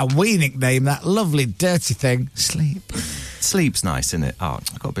 And we nickname that lovely, dirty thing sleep. Sleep's nice, isn't it? Oh,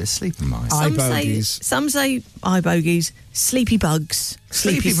 I've got a bit of sleep in my eyes. Eye bogies. Some say eye bogies. Sleepy bugs.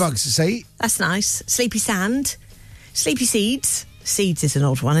 Sleepy bugs, see? That's nice. Sleepy sand. Sleepy seeds. Seeds is an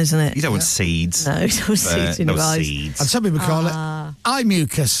odd one, isn't it? You don't want seeds. No, no seeds in no your eyes. seeds. And some people call it eye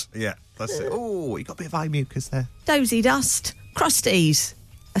mucus. Yeah, that's it. Oh, you got a bit of eye mucus there. Dozy dust. Crusties.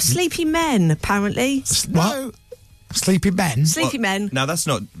 Sleepy men, apparently. What? Sleepy men? Sleepy men. Now, that's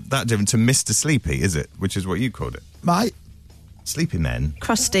not that different to Mr. Sleepy, is it? Which is what you called it. Mate, Sleepy men.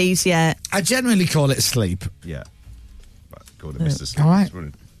 Crusties, yeah. I generally call it sleep. Yeah. Right, called it Mr. Sleepy. All right.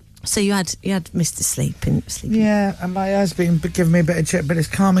 So you had Mr. Sleep in Sleepy. Yeah, and my eye's been giving me a bit of chip, but it's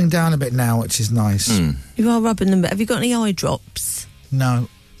calming down a bit now, which is nice. You are rubbing them. Have you got any eye drops? No.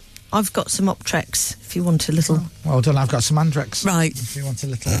 I've got some Optrex if you want a little. Well done, I've got some Andrex. Right. If you want a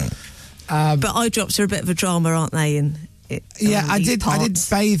little. But eye drops are a bit of a drama, aren't they? Yeah, I did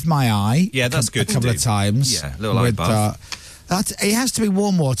bathe my eye. Yeah, that's good A to couple do. of times. Yeah, a little eye bath. It has to be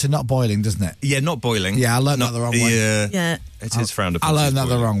warm water, not boiling, doesn't it? Yeah, not boiling. Yeah, I learned that the wrong way. Yeah. Yeah. It is frowned upon. I learned that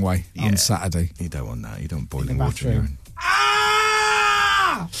the boiling. wrong way on Yeah. Saturday. You don't want that. You don't boil the water in your bathroom.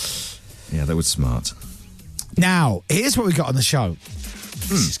 Yeah, that was smart. Now, here's what we got on the show.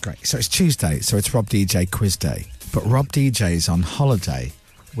 This is great. So it's Tuesday, so it's Rob DJ quiz day. But Rob DJ's on holiday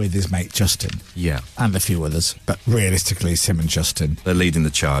with his mate Justin. Yeah. And a few others. But realistically, it's him and Justin. They're leading the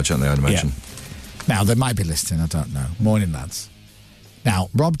charge, aren't they, I'd imagine? Now, they might be listening, I don't know. Morning, lads. Now,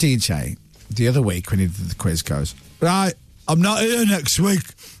 Rob DJ, the other week when he did the quiz, goes, right, I'm not here next week.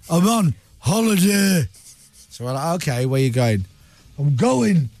 I'm on holiday. So we're like, okay, where you going? I'm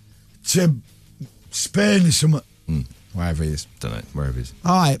going to Spain or something. Wherever he is. Don't know, wherever he is.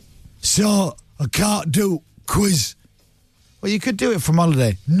 All right, so I can't do quiz. Well, you could do it from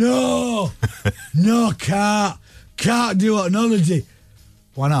holiday. No, no, can't do it on holiday.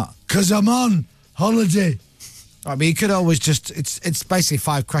 Why not? Because I'm on holiday. I mean, you could always just, it's basically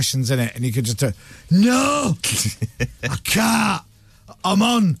 5 questions in it, and you could just do, no, I can't. I'm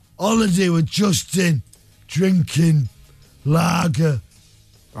on holiday with Justin, drinking lager.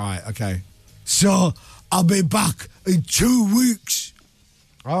 Right, okay. So, I'll be back in 2 weeks.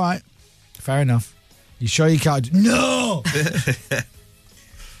 All right, fair enough. You sure you can't? No!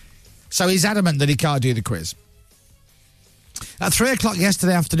 So he's adamant that he can't do the quiz. At 3 o'clock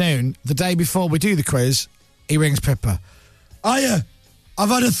yesterday afternoon, the day before we do the quiz, he rings Pippa. Hiya, I've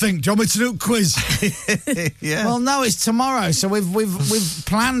had a think. Do you want me to do a quiz? Yeah. Well, no, it's tomorrow, so we've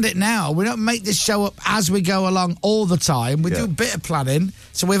planned it now. We don't make this show up as we go along all the time. We do a bit of planning,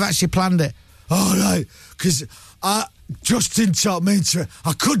 so we've actually planned it. All right, because Justin taught me to.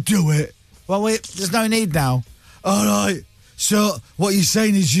 I could do it. Well, there's no need now. All right. So what you're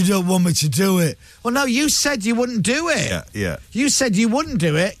saying is you don't want me to do it. Well, no, you said you wouldn't do it. Yeah. You said you wouldn't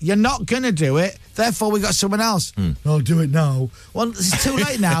do it. You're not going to do it. Therefore, we got someone else. I'll do it now. Well, it's too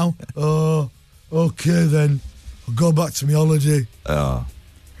late now. Oh, okay then. I'll go back to my holiday. Oh.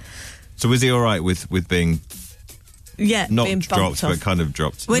 So was he all right with being Yeah, Not being bumped dropped, off. but kind of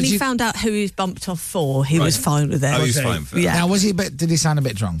dropped. When he found out who he was bumped off for, he was fine with it. Oh, he was fine for that. Yeah. Now, did he sound a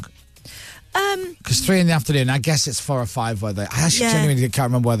bit drunk? Because 3 PM, I guess it's 4 or 5 where they... I actually genuinely can't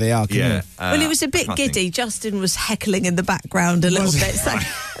remember where they are. Can you? Well, he was a bit giddy. Justin was heckling in the background a little bit. So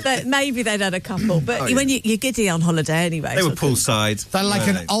maybe they'd had a couple. But when you're giddy on holiday anyway. They were poolside. They're like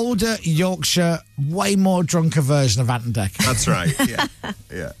an older Yorkshire, way more drunker version of Ant and Dec. That's right,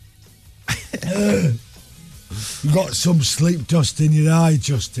 yeah. You got some sleep dust in your eye,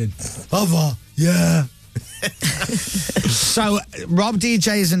 Justin. Have I? Yeah. So, Rob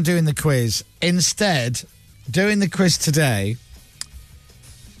DJ isn't doing the quiz. Instead, doing the quiz today,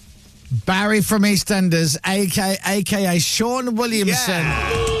 Barry from EastEnders, a.k.a. Sean Williamson.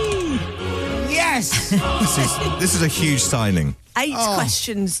 Yes! This is a huge signing. 8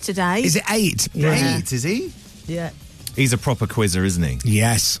 questions today. Is it 8? Yeah. 8, is he? Yeah. He's a proper quizzer, isn't he?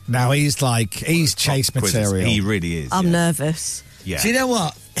 Yes. Now, he's chase material. He really is. I'm nervous. Yeah. Do you know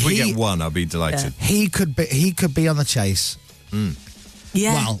what? If we get 1, I'll be delighted. He could be on the chase.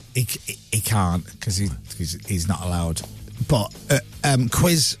 Yeah. Well, he can't because he's not allowed. But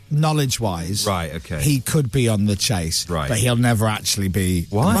quiz knowledge-wise, right? Okay, he could be on the chase, right? But he'll never actually be.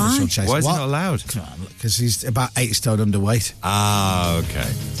 Why? On the chase. Why is he not allowed? Because he's about 8 stone underweight. Ah, okay.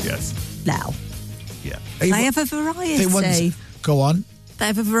 Yes. Now. Yeah. They have a variety. Go on. They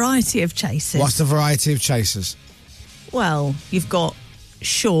have a variety of chases. What's the variety of chasers? Well, you've got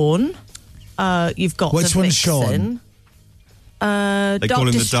Sean. You've got which the one's Vixen, Sean? They call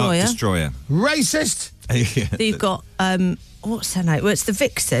him the Dark Destroyer. Racist. So you've got what's her name? Well, it's the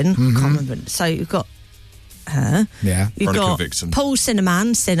Vixen. Mm-hmm. Can't remember. So you've got her. Yeah. You've Veronica got Vixen. Paul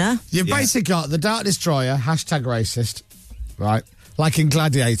Sinner. You've basically got the Dark Destroyer, #racist, right? Like in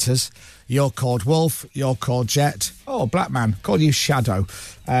Gladiators, you're called Wolf, you're called Jet. Oh, Black Man, call you Shadow.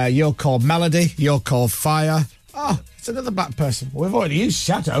 You're called Melody, you're called Fire. Oh, it's another black person. We've already used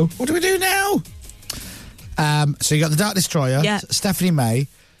Shadow. What do we do now? So you got the Dark Destroyer, Stephanie May.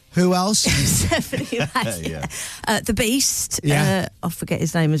 Who else? Stephanie May. The Beast. Yeah. I forget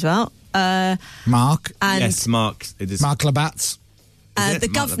his name as well. Mark. And yes, Mark. It is Mark Labatz. The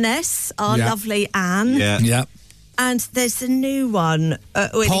governess, our lovely Anne. Yeah. And there's the new one.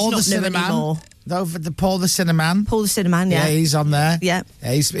 Paul the he's not new anymore. Paul the Cinnamon. Paul the Cinnamon, yeah. Yeah, he's on there. Yeah.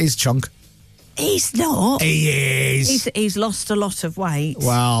 He's chunk. He's not. He is. He's lost a lot of weight.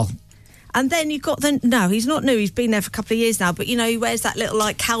 Well. And then you've got no, he's not new. He's been there for a couple of years now. But, he wears that little,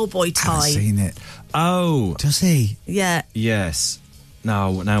 cowboy tie. I've seen it. Oh. Does he? Yeah. Yes.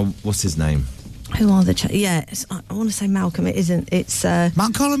 Now, what's his name? Who are the... I want to say Malcolm. It isn't. It's...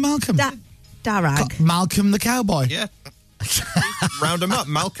 Call him Malcolm. Darag. Malcolm the cowboy. Yeah. Round him up,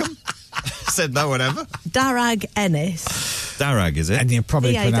 Malcolm. Said no one ever. Darag Ennis. Darag, is it? And you're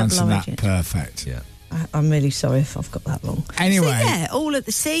probably pronouncing that D-A-R-R-A-G. perfect. Yeah. I'm really sorry if I've got that wrong. Anyway. So, all at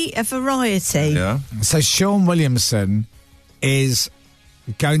a variety. Yeah. So Sean Williamson is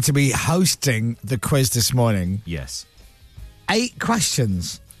going to be hosting the quiz this morning. Yes. 8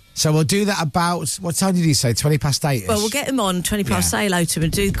 questions. So we'll do that about, what time did you say, 8:20? Well, we'll get him on 20 past, say hello to him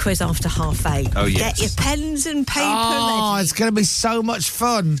and do the quiz after 8:30. Oh, yes. Get your pens and paper Oh, ready. it's going to be so much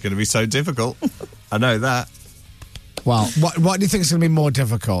fun. It's going to be so difficult. I know that. Well, what do you think is going to be more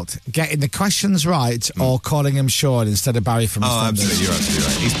difficult? Getting the questions right or calling him Sean instead of Barry from EastEnders? Absolutely. You're absolutely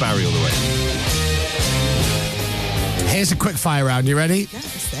right. He's Barry all the way. Here's a quick fire round. You ready? Yeah,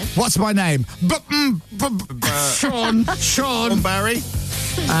 it's there. What's my name? Sean. Sean Barry.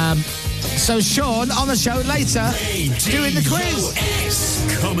 So Sean on the show later doing the quiz.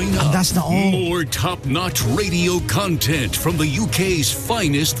 Coming up, And that's not all. More top-notch radio content from the UK's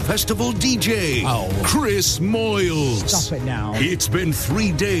finest festival DJ, Chris Moyles. Stop it now. It's been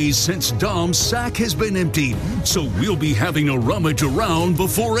 3 days since Dom's sack has been emptied, so we'll be having a rummage around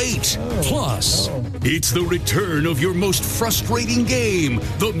before 8. Plus, it's the return of your most frustrating game,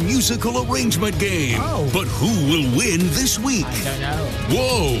 the musical arrangement game. But who will win this week? I don't know.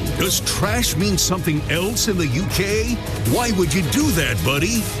 Whoa, does trash mean something else in the UK? Why would you do that,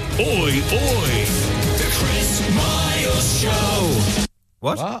 buddy? Oi, oi. The Chris Miles Show.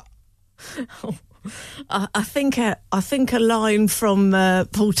 What? I think a line from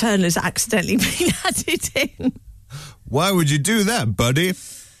Paul Turner's accidentally been added in. Why would you do that, buddy?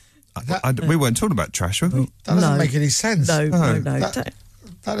 We weren't talking about trash, were we? That doesn't make any sense. No.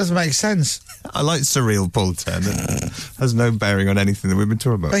 That doesn't make sense. I like surreal Paul Turner. Has no bearing on anything that we've been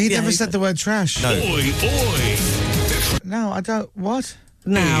talking about. But he never said the word trash. No. Oi, oi. No, I don't. What?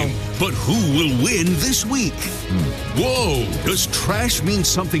 Now. But who will win this week? Whoa! Does trash mean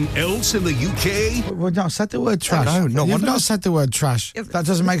something else in the UK? We've not said the word trash. No, You've one not does. said the word trash. That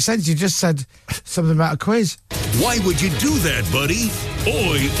doesn't make sense. You just said something about a quiz. Why would you do that, buddy?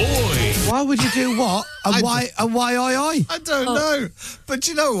 Oi, oi! Why would you do what? And why, oi? I don't know. But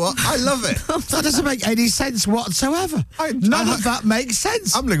you know what? I love it. That doesn't make any sense whatsoever. None of that makes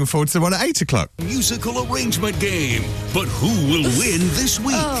sense. I'm looking forward to the one at 8 o'clock. Musical arrangement game. But who will win this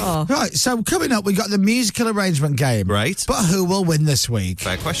week? Right, so coming up, we've got the musical arrangement game. Right. But who will win this week?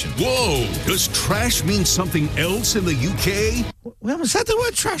 Fair question. Whoa! Does trash mean something else in the UK? We haven't said the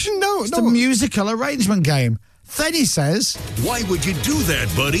word trash. No, it's the musical arrangement game. Then he says... Why would you do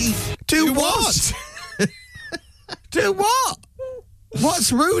that, buddy? Do what? Do what?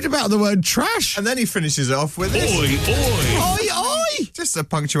 What's rude about the word trash? And then he finishes it off with this. Oi, oi! Oi! Just a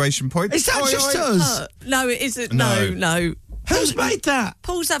punctuation point. Is that Oi, just oi. us? No, it isn't. No. No. Who's made that?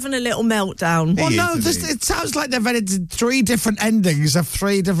 Paul's having a little meltdown. Well, He no, is, isn't he? it sounds like they've edited 3 different endings of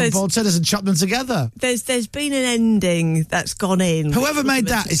 3 different Paul Tinners and chopped them together. There's been an ending that's gone in. Whoever made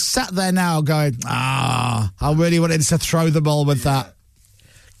that is sat there now going, I really wanted to throw the ball with that.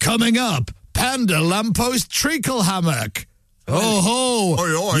 Coming up, Panda Lamppost Treacle Hammock. Oh ho!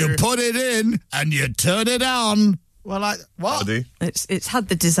 Oi, oi. You put it in and you turn it on. Well, what? It's had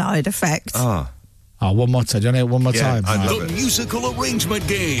the desired effect. Oh, one more time. Do you want to hear it one more time? I'd love The it. musical arrangement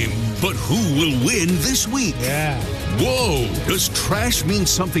game. But who will win this week? Yeah. Whoa! Does trash mean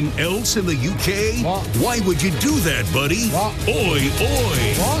something else in the UK? What? Why would you do that, buddy? What? Oi,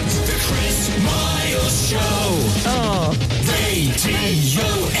 oi! What? The Chris Moyles Show. Radio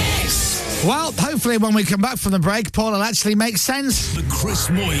X. Well, hopefully when we come back from the break, Paul will actually make sense. The Chris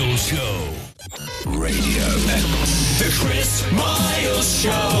Moyles Show. Radio X. The Chris Moyles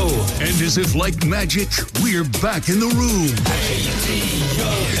Show. And as if like magic, we're back in the room.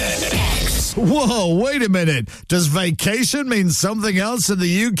 Whoa, wait a minute. Does vacation mean something else in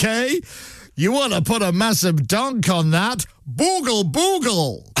the UK? You want to put a massive donk on that? Boogle,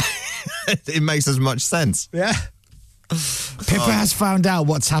 boogle. It makes as much sense. Yeah. Pippa has found out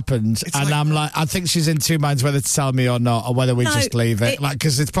what's happened, and I'm like, I think she's in 2 minds whether to tell me or not, or whether we just leave it,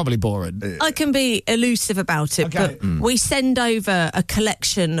 because it's probably boring. I can be elusive about it, Okay. but we send over a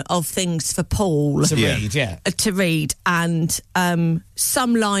collection of things for Paul To read, yeah. to read, and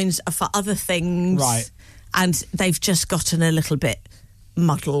some lines are for other things, Right. And they've just gotten a little bit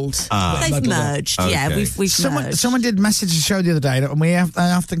muddled. They've Muddled up. merged, yeah. Okay. We've merged. Someone did message the show the other day, and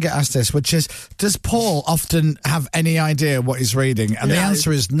I often get asked this, which is, does Paul often have any idea what he's reading? And the No.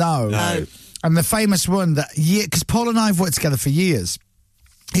 answer is no. And the famous one that, because Paul and I have worked together for years.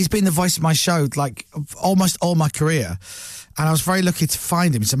 He's been the voice of my show, like, almost all my career. And I was very lucky to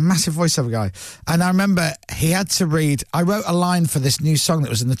find him. He's a massive voiceover guy. And I remember he had to read... I wrote a line for this new song that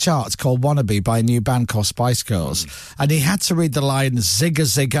was in the charts called Wannabe by a new band called Spice Girls. And he had to read the line Zigga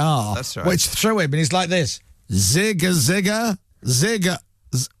Ziggar. That's right. Which threw him. And he's like this. Zigga Zigga Zigga.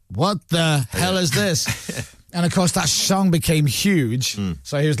 What the hell is this? And of course that song became huge.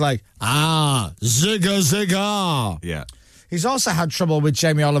 So he was like, Zigga Ziggar. Yeah. He's also had trouble with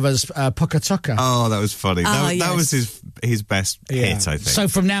Jamie Oliver's Pucka Tucka. Oh, that was funny. That yes. was his best hit, I think. So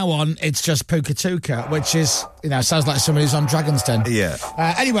from now on, it's just Puka Tuka, which is, sounds like somebody who's on Dragon's Den. Yeah.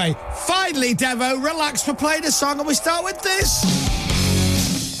 Anyway, finally, Devo, relax, we're playing a song and we start with this.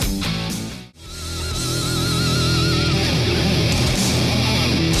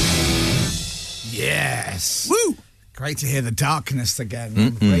 Yes. Woo! Great to hear the darkness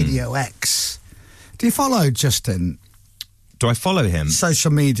again on Radio X. Do you follow Justin? Do I follow him?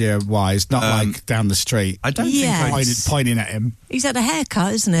 Social media-wise, not like down the street. I don't Yes. think I... Pointing at him. He's had a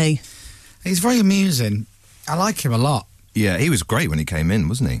haircut, isn't he? He's very amusing. I like him a lot. Yeah, he was great when he came in,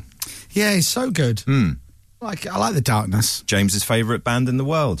 wasn't he? Yeah, he's so good. I like the darkness. James's favourite band in the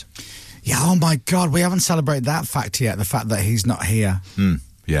world. Yeah, oh my God, we haven't celebrated that fact yet, the fact that he's not here.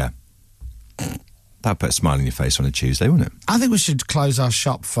 Yeah. That'd put a smile on your face on a Tuesday, wouldn't it? I think we should close our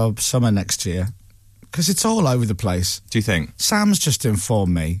shop for summer next year, because it's all over the place. Do you think? Sam's just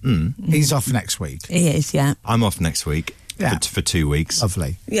informed me. He's off next week. He is, yeah. I'm off next week for 2 weeks.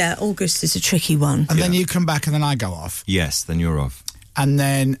 Lovely. Yeah, August is a tricky one. And then you come back and then I go off. Yes, then you're off. And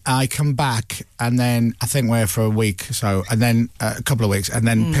then I come back and then I think we're for a week, so, and then a couple of weeks, and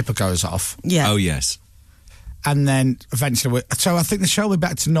then Pippa goes off. Yeah. Oh, yes. And then eventually, so I think the show will be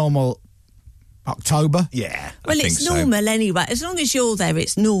back to normal October. Yeah. Well, I think it's so. normal anyway. As long as you're there,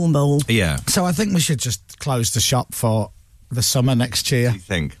 it's normal. Yeah. So I think we should just close the shop for the summer next year. You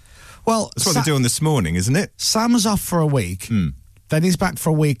think? Well, That's what they're doing this morning, isn't it? Sam's off for a week. Then he's back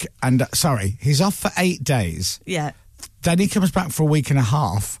for a week, and he's off for 8 days. Yeah. Then he comes back for a week and a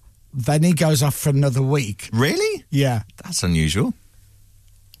half. Then he goes off for another week. Really? Yeah. That's unusual.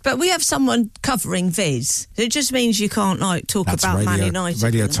 But we have someone covering Viz. It just means you can't talk That's about radio, Man United.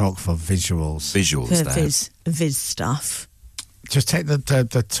 Radio talk for visuals. For Viz stuff. Just take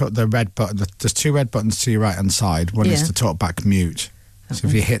the red button. There's 2 red buttons to your right hand side. One is to talk back mute. So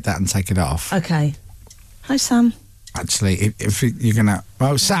if you hit that and take it off. Okay. Hi, Sam. Actually, if you're going to...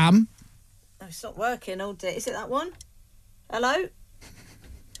 Oh, Sam? No, it's not working all day. Is it that one? Hello?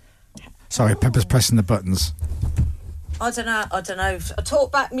 Sorry, Pepper's pressing the buttons. I don't know. A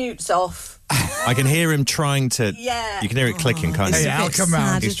talk back mute's off. I can hear him trying to... Yeah. You can hear it clicking, can't you? Hey, I'll come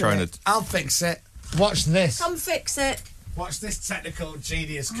round. He's trying to... I'll fix it. Watch this. Come fix it. Watch this technical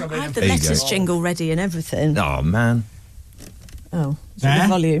genius come in. I had the letters jingle ready and everything. Oh, man. Oh, is it the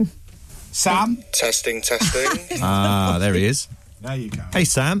volume? Sam? Testing. Ah, there he is. There you go. Hey,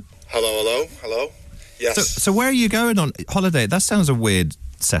 Sam. Hello. Yes. So where are you going on holiday? That sounds a weird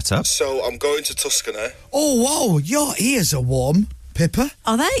setup. So I'm going to Tuscany. Oh, whoa, your ears are warm, Pippa.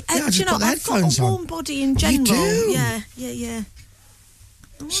 Are they? Yeah, Do you know, I've got a warm body in general. You do? Yeah.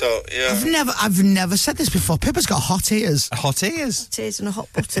 So, yeah. I've never said this before. Pippa's got hot ears. Hot ears? Hot ears and a hot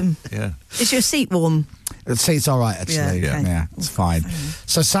bottom. Yeah. Is your seat warm? The seat's all right, actually. Yeah, it's fine.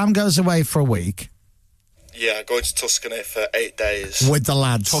 So Sam goes away for a week. Yeah, going to Tuscany for 8 days. With the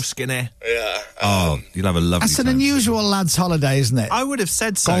lads. Tuscany. Yeah. You'll have a lovely That's an time. unusual lads' holiday, isn't it? I would have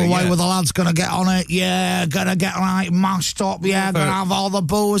said so. Go away with the lads, gonna get on it. Yeah, gonna get mashed up. Yeah, gonna have all the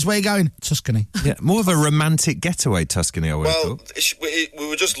booze. Where you going? Tuscany. Yeah, more of a romantic getaway, Tuscany, I would have thought. We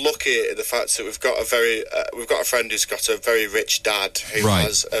were just lucky in the fact that we've got a friend who's got a very rich dad who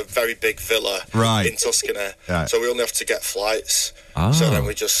has a very big villa in Tuscany. Right. So we only have to get flights. So then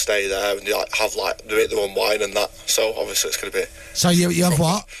we just stay there and have make their own wine and that. So obviously it's going to be. So you have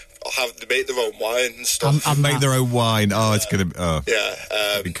what? They make their own wine and stuff. And make their own wine. It's going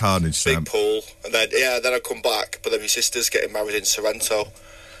to be carnage. Sam. Big pool, and then I come back. But then my sister's getting married in Sorrento,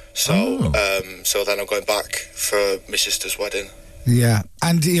 so so then I'm going back for my sister's wedding. Yeah,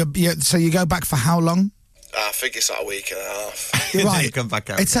 and so you go back for how long? I think it's like a week and a half. You're right. You come back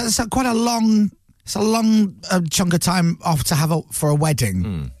out. It's quite a long. It's a long chunk of time off to have for a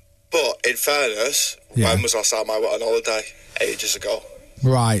wedding. But in fairness, when was last time I went on holiday? Ages ago.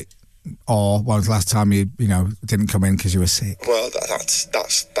 Right. Or when was the last time you didn't come in because you were sick? Well, that's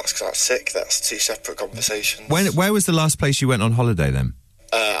because I was sick. That's 2 separate conversations. Where was the last place you went on holiday then?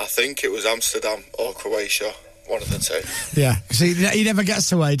 I think it was Amsterdam or Croatia, one of the two. Yeah. So he never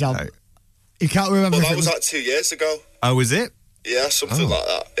gets away, Dom. No. You can't remember. Well, that was like 2 years ago. Oh, was it? Yeah, something like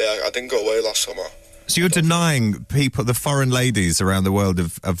that. Yeah, I didn't go away last summer. So you're denying people, the foreign ladies around the world,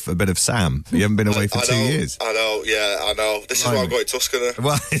 of a bit of Sam? You haven't been away for 2 years. I know. This is why I'm going to Tuscany.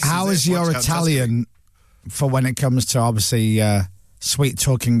 Well, how is your Italian for when it comes to obviously sweet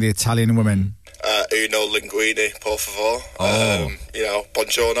talking the Italian women? Uno linguini, por favor.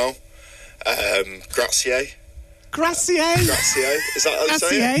 Buongiorno. Grazie. Grazie. Is that how you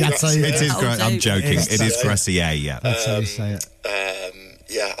say it? That's how you it is. I'm joking. It is grazie. Yeah. That's how you say it.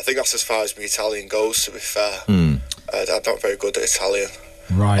 Yeah, I think that's as far as my Italian goes, to be fair. I'm not very good at Italian.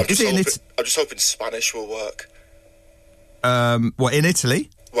 Right. I'm just hoping Spanish will work. What, in Italy?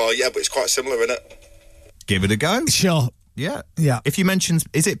 Well, yeah, but it's quite similar, isn't it? Give it a go. Sure. Yeah. Yeah. If you mention...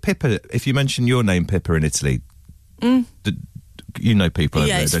 Is it Pippa? If you mention your name, Pippa, in Italy, you know people over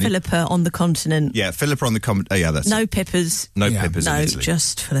there, it's don't you? Philippa on the continent. Yeah, Philippa on the continent. Oh, yeah, that's No it. Pippas. No Pippas in Italy. No,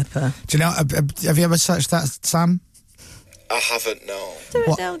 just Philippa. Do you know, have you ever searched that, Sam? I haven't, no. Do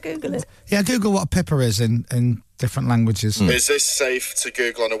it now, Google it. Yeah, Google what Pippa is in different languages. Is this safe to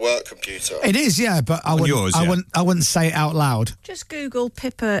Google on a work computer? It is, yeah, but I wouldn't say it out loud. Just Google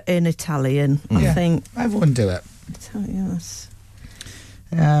Pippa in Italian, I think. Everyone do it. Yes.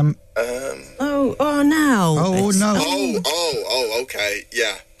 Now. Oh, no. Oh, okay.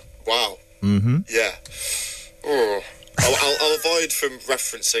 Yeah. Wow. Mm-hmm. Yeah. Oh. I'll avoid from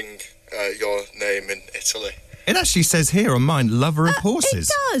referencing your name in Italy. It actually says here on mine, lover of horses.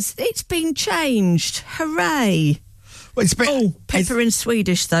 It does. It's been changed. Hooray. Well, Pippa in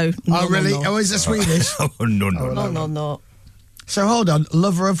Swedish, though. Oh, really? Oh, is it Swedish? No. So hold on,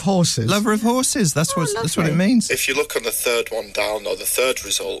 lover of horses. Lover of horses. That's what it means. If you look on the third one down, or the third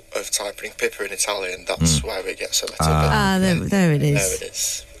result of typing Pippa in Italian, that's where it gets a little bit. There it is. There it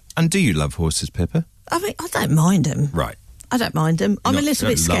is. And do you love horses, Pippa? I mean, I don't mind them. Right. I don't mind them. I'm a little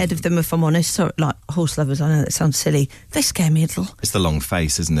bit scared of them, if I'm honest. So, like horse lovers, I know that sounds silly. They scare me a little. It's the long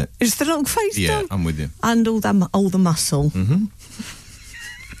face, isn't it? It's the long face, Yeah, Dom. I'm with you. And all the muscle. Mm-hmm.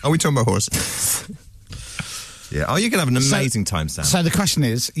 Are we talking about horses? Yeah. Oh, you're going to have an amazing time, Sam. So the question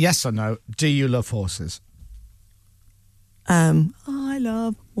is, yes or no, do you love horses? I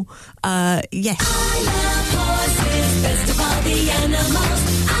love... yes. I love horses, best of all the animals.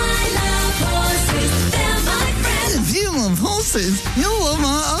 I love horses, they're my friends. If you love horses, you'll love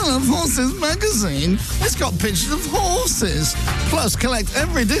our I Love Horses magazine. It's got pictures of horses. Plus, collect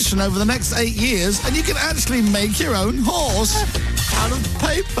every edition over the next 8 years, and you can actually make your own horse out of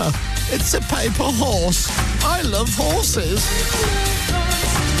paper. It's a paper horse. I love horses.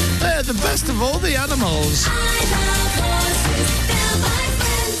 They're the best of all the animals. I love horses, they're my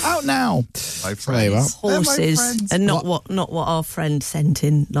friends. Out now. My There you are. Horses, and not what our friend sent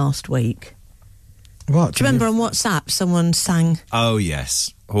in last week. What? Do you remember on WhatsApp someone sang? Oh,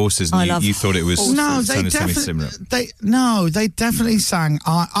 yes. Horses. I And love you thought it was No, they something similar. they definitely sang.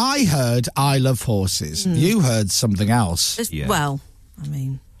 I heard "I Love Horses." You heard something else. Yeah. Well, I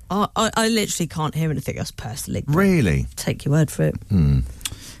mean, I literally can't hear anything else personally. Really? Take your word for it.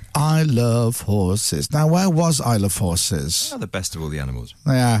 I love horses. Now, where was I Love Horses? Oh, the best of all the animals.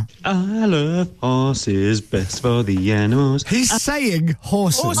 Yeah. I love horses, best for the animals. He's saying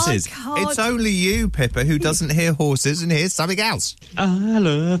horses. Horses. It's only you, Pippa, who doesn't hear horses and hears something else. I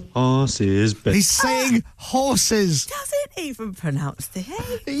love horses, best. He's saying horses. Doesn't even pronounce the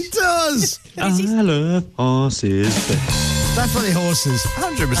H. He does. I love horses, best. Definitely horses.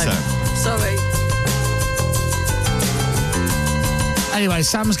 100%. Sorry. Anyway,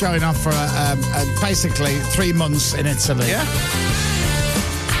 Sam's going off for basically 3 months in Italy. Yeah.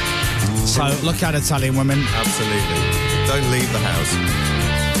 So look out, Italian women. Absolutely. Don't leave the house.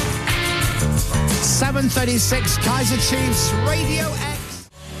 7:36, Kaiser Chiefs, Radio X.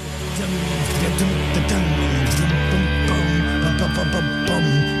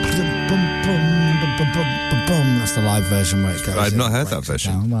 That's the live version where it goes. I've not heard that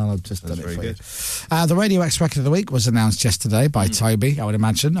version. Well, I've just done it very for good. you. The Radio X Record of the Week was announced yesterday by Toby, I would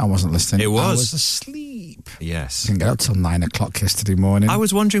imagine. I wasn't listening. It was. I was asleep. Yes. Didn't get up till 9 o'clock yesterday morning. I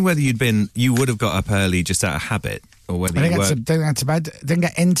was wondering whether you would have got up early just out of habit, or whether I you didn't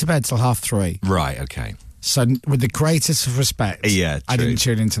get into bed till 3:30. Right, okay. So, with the greatest of respect, Yeah, I true. didn't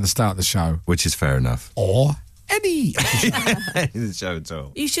tune into the start of the show. Which is fair enough. Or any. The show at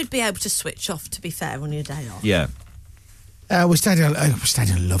all. You should be able to switch off, to be fair, on your day off. Yeah. We stayed in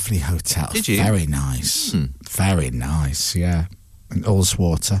a lovely hotel. Did you? Very nice. Very nice, yeah. In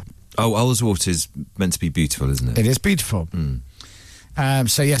Ullswater. Oh, Ullswater is meant to be beautiful, isn't it? It is beautiful.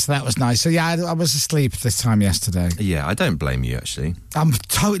 So, yes, that was nice. So, yeah, I was asleep this time yesterday. Yeah, I don't blame you, actually. I'm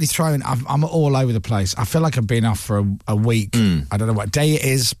totally thrown. I'm all over the place. I feel like I've been off for a week. I don't know what day it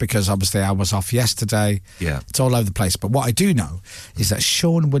is because, obviously, I was off yesterday. Yeah. It's all over the place. But what I do know is that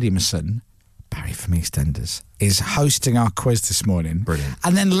Sean Williamson, Barry from EastEnders, is hosting our quiz this morning. Brilliant.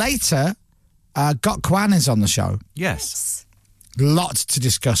 And then later, Gok Kwan is on the show. Yes. Lots to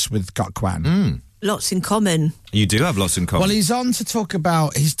discuss with Gok Kwan. Lots in common. You do have lots in common. Well, he's on to talk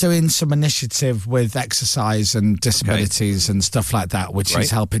about, he's doing some initiative with exercise and disabilities and stuff like that, which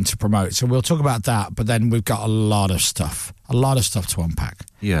he's helping to promote. So we'll talk about that, but then we've got a lot of stuff to unpack.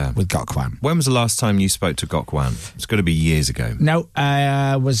 Yeah. With Gok Kwan. When was the last time you spoke to Gok Kwan? It's got to be years ago. No,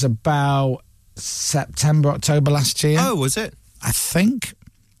 it was about September, October last year. Oh, was it? I think.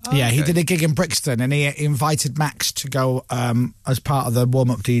 Oh, yeah, he okay. did a gig in Brixton and he invited Max to go as part of the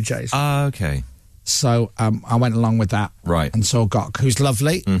warm-up DJs. Ah, okay. So I went along with that. Right. And saw Gok, who's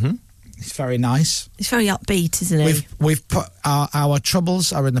lovely. Mm-hmm. He's very nice. He's very upbeat, isn't he? We've put our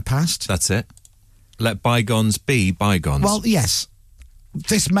troubles are in the past. That's it. Let bygones be bygones. Well, yes.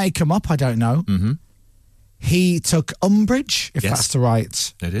 This may come up, I don't know. Mm-hmm. He took umbrage, if Yes. that's the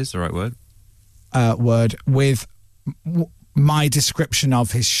right It is the right word. word, with my description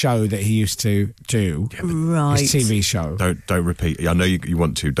of his show that he used to do. Right. His TV show. Don't repeat. I know you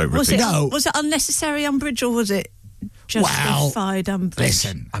want to. Don't repeat. Was it unnecessary umbrage or was it justified umbrage?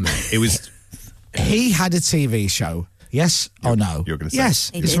 Listen, I mean, it was. He had a TV show. Yes or no? You're going to say yes.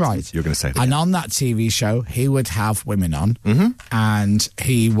 He It's did. right. You're going to say that. And on that TV show, he would have women on, and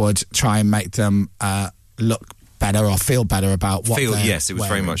he would try and make them look better or feel better about what they're Yes, it was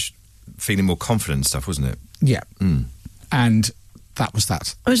very wearing. much feeling more confident and stuff, wasn't it? Yeah. And that was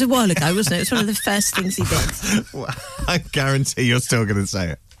that. It was a while ago, wasn't it? It was one of the first things he did. Well, I guarantee you're still going to say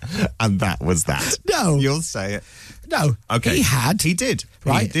it. And that was that. No. You'll say it. No. Okay. He did.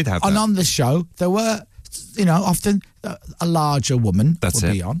 Right? He did have And that. on the show, there were, often a larger woman That's would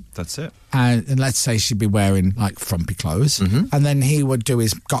it. be on. That's it. And let's say she'd be wearing like frumpy clothes. And then he would do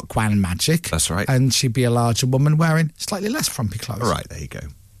his Gok Kwan magic. That's right. And she'd be a larger woman wearing slightly less frumpy clothes. All right, there you go.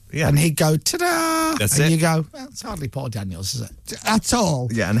 Yeah. And he'd go, ta-da! That's and it. you go, well, it's hardly Paul Daniels, is it? At all.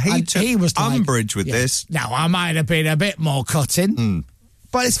 Yeah, and he took was like, umbrage with this. Now, I might have been a bit more cutting,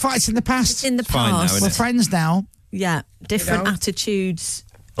 but it's in the past. It's in the fine now, past. isn't We're it? friends now. Yeah, different attitudes.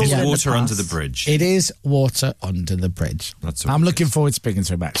 It's all in water the under past. the bridge. It is water under the bridge. That's what I'm it looking is. forward to speaking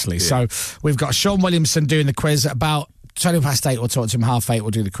to him, actually. Yeah. So we've got Sean Williamson doing the quiz about 8:20. We'll talk to him 8:30. We'll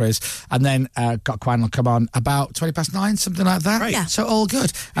do the quiz. And then got Kwan will come on about 9:20, something like that. Right. Yeah. So all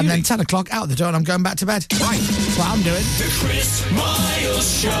good. And then 10 o'clock, out the door, and I'm going back to bed. Right. That's what I'm doing. The Chris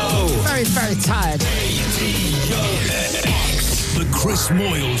Moyles Show. Very, very tired. The Chris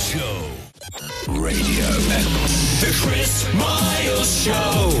Moyles Show. Radio. The Chris Moyles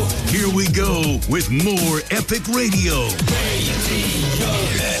Show. Here we go with more epic radio.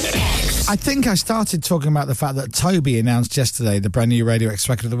 I think I started talking about the fact that Toby announced yesterday the brand new Radio X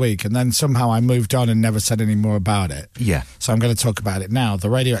Record of the Week, and then somehow I moved on and never said any more about it. Yeah. So I'm going to talk about it now. The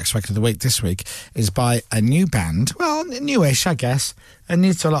Radio X Record of the Week this week is by a new band. Well, newish, I guess, and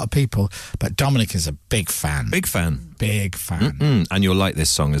new to a lot of people. But Dominic is a big fan. Big fan. Big fan. And you'll like this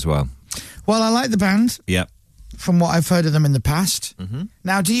song as well. Well, I like the band. Yep. From what I've heard of them in the past.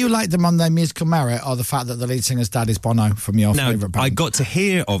 Now, do you like them on their musical merit or the fact that the lead singer's dad is Bono from your favourite band? I got to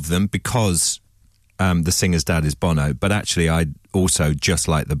hear of them because the singer's dad is Bono, but actually I also just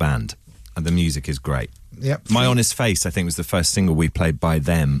like the band, and the music is great. Yep. My Honest Face, I think, was the first single we played by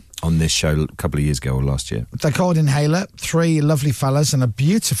them on this show a couple of years ago or last year. They're called Inhaler. 3 lovely fellas and a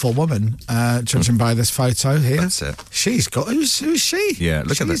beautiful woman, judging by this photo here. That's it. She's got... Who's she? Yeah,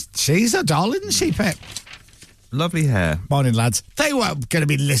 look at that. She's a doll, isn't she, Pip? Lovely hair. Morning, lads. They weren't going to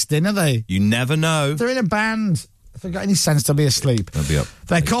be listening, are they? You never know. They're in a band. If they've got any sense, they'll be asleep. They'll be up.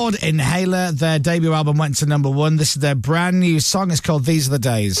 They're called Inhaler. Their debut album went to #1. This is their brand new song. It's called These Are the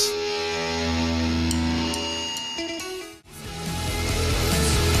Days.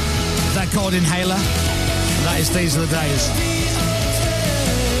 They're called Inhaler. That is These Are the Days.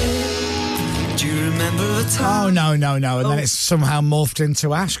 Do you remember the time? Oh, no. And then it's somehow morphed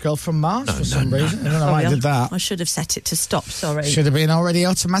into Ash, Girl from Mars for some reason. I don't know why I did that. I should have set it to stop, sorry. Should have been already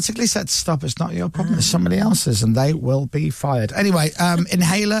automatically set to stop. It's not your problem, it's somebody else's, and they will be fired. Anyway,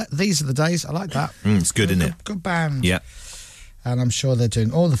 Inhaler, These Are the Days. I like that. It's good, isn't it? Good band. Yeah. And I'm sure they're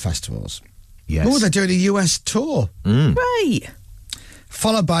doing all the festivals. Yes. Oh, they're doing a US tour. Right.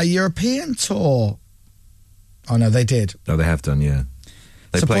 Followed by a European tour. Oh, no, they did. No, they have done, yeah.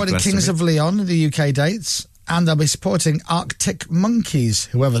 They supporting Kings of Leon, the UK dates, and they'll be supporting Arctic Monkeys,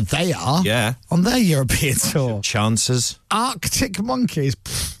 whoever they are, on their European tour. Chances. Arctic Monkeys.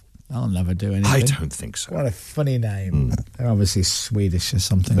 Pfft, I'll never do anything. I don't think so. What a funny name. They're obviously Swedish or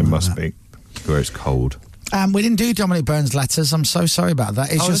something. There like must that. be, where it's cold. We didn't do Dominic Byrne's letters. I'm so sorry about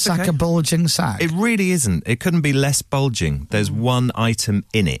that. Is your sack a bulging sack? It really isn't. It couldn't be less bulging. There's one item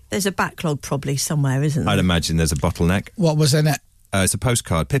in it. There's a backlog probably somewhere, isn't there? I'd imagine there's a bottleneck. What was in it? It's a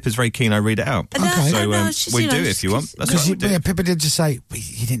postcard. Pippa's very keen I read it out. Okay. So just, we you know, do if you want. That's Because what we do. Pippa did just say,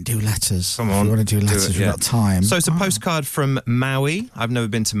 you didn't do letters. Come on. If you want to do letters, it, we've got time. So it's a postcard from Maui. I've never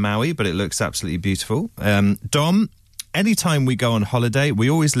been to Maui, but it looks absolutely beautiful. Dom, anytime we go on holiday, we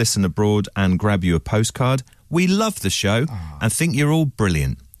always listen abroad and grab you a postcard. We love the show and think you're all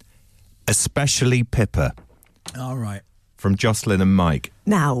brilliant. Especially Pippa. All right. From Jocelyn and Mike.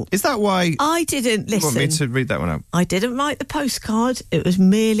 Now, is that why I didn't listen? You want me to read that one out? I didn't write the postcard. It was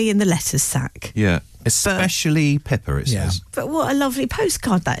merely in the letters sack. Yeah. Especially Pippa, it says. But what a lovely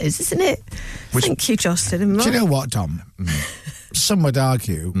postcard that is, isn't it? Thank you, Jocelyn and Mike. Do you know what, Dom? Some would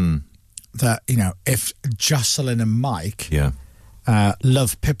argue that, you know, if Jocelyn and Mike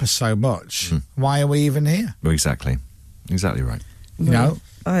love Pippa so much, why are we even here? Well, exactly. Exactly right. You know?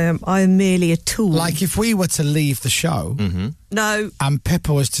 I am merely a tool. Like if we were to leave the show, no, and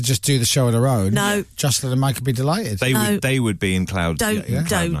Pippa was to just do the show on her own, no, Jocelyn and Mike would be delighted. They would be in cloud. Don't.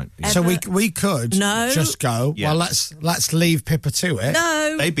 So we could just go. Yeah. Well, let's leave Pippa to it.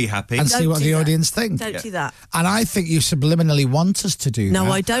 No, they'd be happy and see what the audience think. Don't do that. And I think you subliminally want us to do that.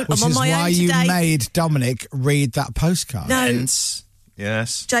 No, I don't. Which I'm on is my why own you today. made Dominic read that postcard. No,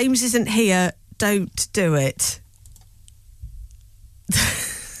 yes. James isn't here. Don't do it.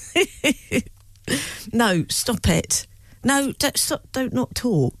 No, stop it. No, don't stop. Don't not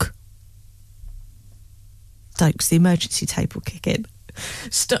talk. Don't, because the emergency tape will kick in.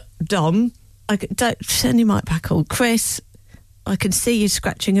 Stop, Dom. Don't turn your mic back on, Chris. I can see you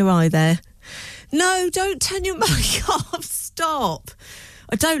scratching your eye there. No, don't turn your mic off. Stop.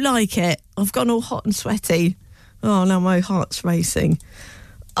 I don't like it. I've gone all hot and sweaty. Oh, now my heart's racing.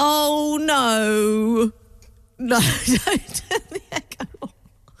 Oh no, don't turn the echo on.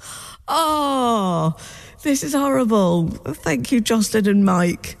 Oh, this is horrible. Thank you, Jocelyn and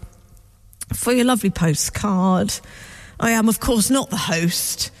Mike, for your lovely postcard. I am, of course, not the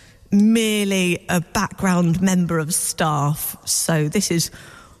host, merely a background member of staff. So this is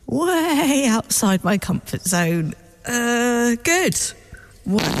way outside my comfort zone. Good.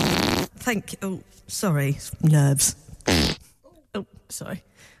 What? Thank you. Oh, sorry. Nerves. Oh, sorry.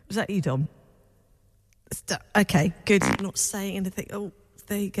 Was that you, Dom? Okay, good. Not saying anything. Oh,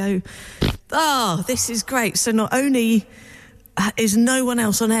 there you go. Oh, this is great. So not only is no one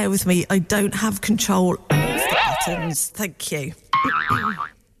else on air with me, I don't have control of the buttons. Thank you.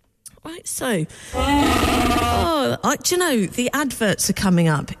 Right, so... do you know, the adverts are coming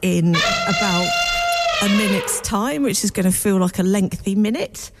up in about a minute's time, which is going to feel like a lengthy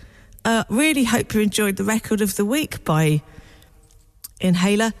minute. Really hope you enjoyed the record of the week by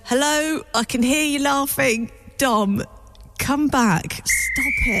Inhaler. Hello, I can hear you laughing. Dom, come back. Stop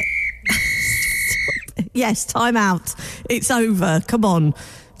it. Yes, time out. It's over. Come on.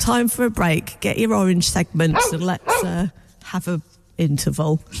 Time for a break. Get your orange segments and let's have a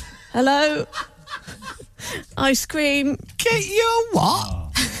interval. Hello? Ice cream. Get your what?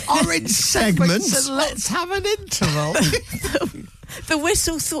 Orange segments and let's have an interval. The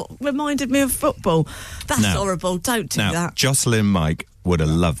whistle reminded me of football. That's horrible. Don't do that. Jocelyn and Mike would have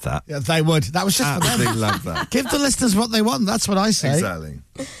loved that. Yeah, they would. That was just for them. They love that. Give the listeners what they want. That's what I say. Exactly.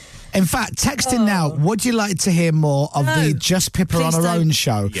 In fact, text in now. Would you like to hear more of the Just Pippa on her own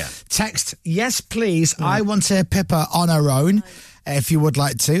show? Yeah. Text, yes, please. I want to hear Pippa on her own. If you would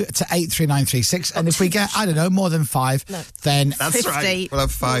like to 83936. And if we get, I don't know, more than 5, then... That's 50. right. We'll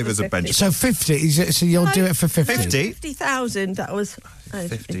have 5 as a benchmark. So 50. So you'll do it for 50? 50,000. That was... I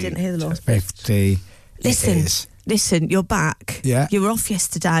 50. didn't hear the last bit. 50. Listen, you're back. Yeah. You were off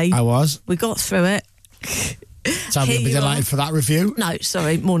yesterday. I was. We got through it. So I'm going to be delighted for that review. No,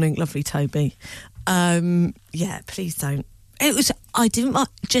 sorry. Morning, lovely Toby. Yeah, please don't. It was... I didn't...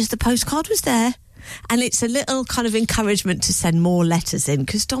 Just the postcard was there. And it's a little kind of encouragement to send more letters in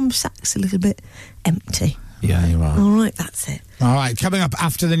because Dom's sack's a little bit empty. Yeah, you are. All right, that's it. All right, coming up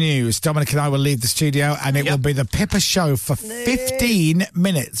after the news, Dominic and I will leave the studio and it will be the Pippa show for 15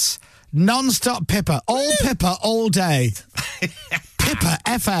 minutes. Non-stop Pippa. All Pippa, all day. Pippa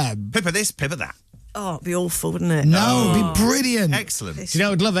FM. Pippa this, Pippa that. Oh, it'd be awful, wouldn't it? No, it'd be brilliant. Excellent. Do you know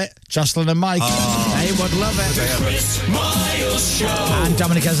who'd love it? Jocelyn and Mike. They would love it. The Chris Moyles Show. And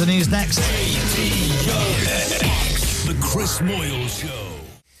Dominic has the news next. The Chris Moyles Show.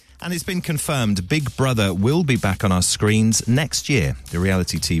 And it's been confirmed Big Brother will be back on our screens next year. The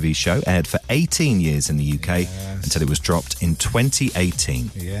reality TV show aired for 18 years in the UK until it was dropped in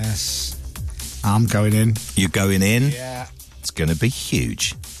 2018. Yes. I'm going in. You're going in? Yeah. It's going to be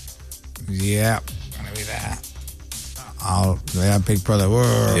huge. Yeah. Going to be there. Oh, yeah, Big Brother.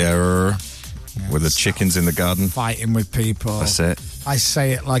 Whoa. Yeah. With the chickens in the garden. Fighting with people. That's it. I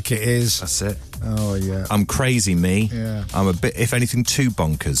say it like it is. That's it. Oh, yeah. I'm crazy, me. Yeah. I'm a bit, if anything, too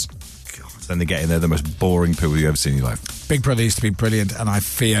bonkers. God, then they get in there, the most boring people you've ever seen in your life. Big Brother used to be brilliant, and I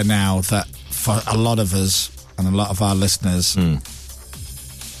fear now that for a lot of us and a lot of our listeners,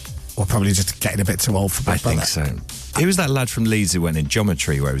 we're probably just getting a bit too old for Big Brother. I think so. Who was that lad from Leeds who went in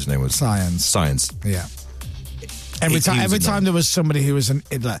geometry, where his name was? Science. Yeah. Every time there was somebody who was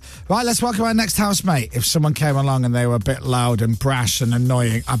right, let's welcome our next housemate. If someone came along and they were a bit loud and brash and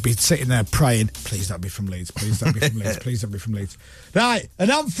annoying, I'd be sitting there praying, please don't be from Leeds, please don't be from Leeds, please don't be from Leeds. Right,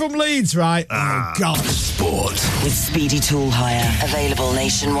 and I'm from Leeds, right? Oh, God. Sport. With Speedy Tool Hire. Available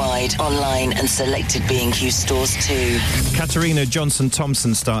nationwide, online and selected B&Q stores too. Katarina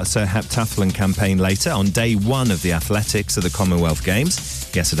Johnson-Thompson starts her heptathlon campaign later on day 1 of the athletics of the Commonwealth Games.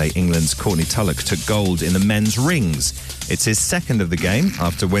 Yesterday, England's Courtney Tulloch took gold in the men's rings. It's his second of the game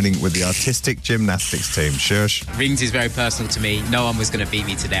after winning with the artistic gymnastics team. Shush. Rings is very personal to me. No one was going to beat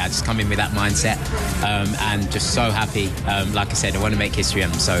me today. I just come in with that mindset and just so happy. Like I said, I want to make history.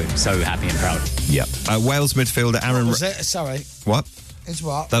 I'm so happy and proud. Yep. Wales midfielder Aaron... What was it? Sorry. What? It's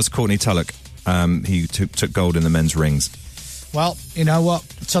what? That was Courtney Tulloch. He took gold in the men's rings. Well, you know what?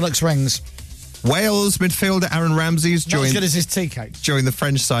 Tulloch's rings. Wales midfielder Aaron Ramsey has joined... Not as good as his tea cake. Joined the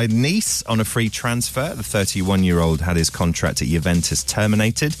French side Nice on a free transfer. The 31-year-old had his contract at Juventus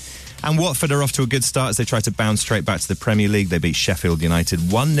terminated. And Watford are off to a good start as they try to bounce straight back to the Premier League. They beat Sheffield United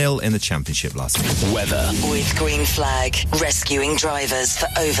 1-0 in the Championship last week. Weather. With Green Flag, rescuing drivers for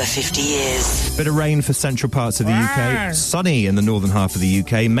over 50 years. Bit of rain for central parts of the UK. Sunny in the northern half of the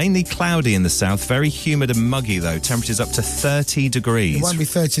UK. Mainly cloudy in the south. Very humid and muggy, though. Temperatures up to 30 degrees. It won't be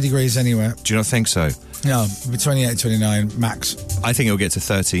 30 degrees anywhere. Do you not think so? No, it'll be 28, 29 max. I think it'll get to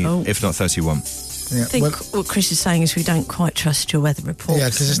 30, if not 31. Yeah. I think what Chris is saying is we don't quite trust your weather report. Yeah,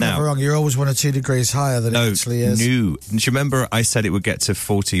 because it's never wrong. You're always 1 or 2 degrees higher than it actually is. No. Do you remember I said it would get to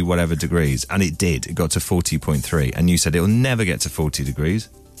 40 whatever degrees? And it did. It got to 40.3. And you said it'll never get to 40 degrees.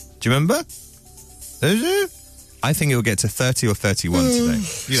 Do you remember? I think it'll get to 30 or 31 today. You don't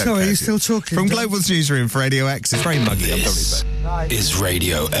Sorry, care, you're do still talking. From Global's newsroom for Radio X, it's very muggy. I'm This is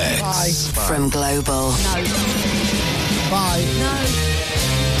Radio X. Bye. From Global. No. Bye. No.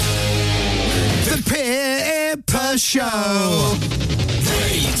 The Pippa Show.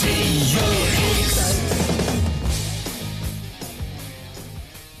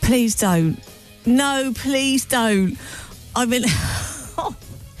 Please don't. No, please don't. I'm in.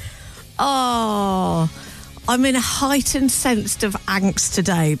 Oh, I'm in a heightened sense of angst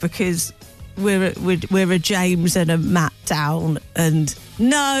today because we're a James and a Matt down. And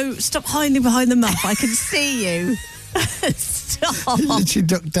no, stop hiding behind the muff. I can see you. Stop. You literally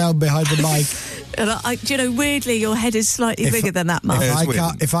ducked down behind the mic. And weirdly, your head is slightly bigger than that muff.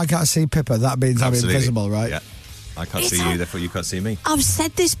 If I can't see Pippa, that means Absolutely. I'm invisible, right? Yeah. I can't see you, therefore you can't see me. I've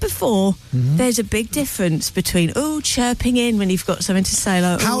said this before. Mm-hmm. There's a big difference between chirping in when you've got something to say.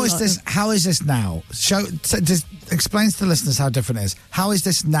 Like, How is this now? Just explain to the listeners how different it is. How is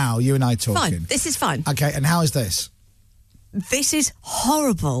this now? You and I talking. Fine. This is fine. Okay, and how is this? This is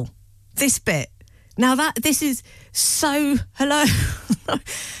horrible. This bit. Now this is so hello,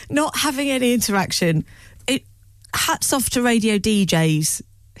 not having any interaction. Hats off to radio DJs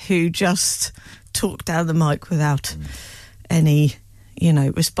who just talk down the mic without any,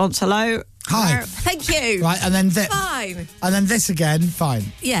 response. Hello. Hi. Thank you. Right, and then this. Fine. And then this again. Fine.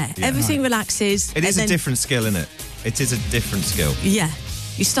 Yeah, everything relaxes. It is a different skill, isn't it? It is a different skill. Yeah.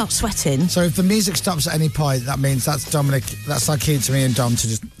 You start sweating. So if the music stops at any point, that means that's Dominic. That's like key to me and Dom to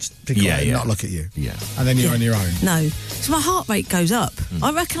just be quiet and not look at you. Yeah. And then you're on your own. No. So my heart rate goes up.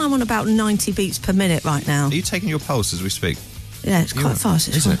 I reckon I'm on about 90 beats per minute right now. Are you taking your pulse as we speak? Yeah, it's quite fast.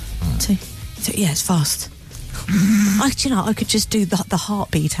 Is it? So, yeah, it's fast. I could just do the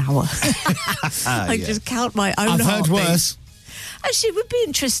heartbeat hour. I just count my own I've heartbeat. heard worse. Actually, it would be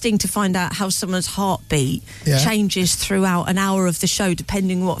interesting to find out how someone's heartbeat Yeah. changes throughout an hour of the show,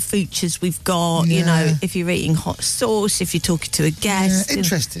 depending what features we've got. Yeah. If you're eating hot sauce, if you're talking to a guest. Yeah,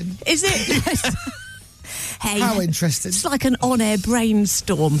 interesting. Is it? Hey, How interesting. It's like an on-air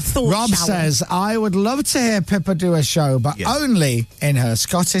brainstorm thought Rob shower. says, I would love to hear Pippa do a show, but only in her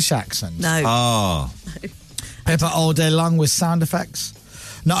Scottish accent. No. Oh. Pippa all day long with sound effects.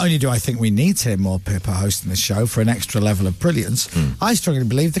 Not only do I think we need to hear more Pippa hosting the show for an extra level of brilliance, I strongly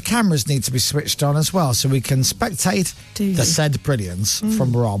believe the cameras need to be switched on as well so we can spectate the said brilliance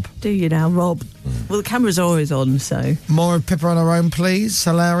from Rob. Do you now, Rob? Well, the camera's always on, so... More of Pippa on her own, please.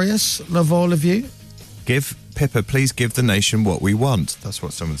 Hilarious. Love all of you. Please give the nation what we want. That's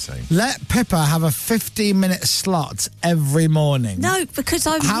what someone's saying. Let Pippa have a 15-minute slot every morning. No, because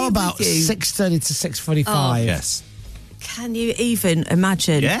I'm How here about with you. 6:30 to 6:45? Oh. Yes. Can you even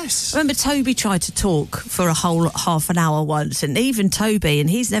imagine? Yes. Remember Toby tried to talk for a whole half an hour once, and even Toby, and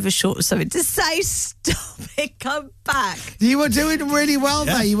he's never short of something to say. Stop it, come back. You were doing really well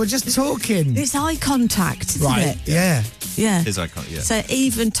there. You were just talking. It's eye contact, isn't Right, it? yeah. Yeah. It is iconic, yeah. So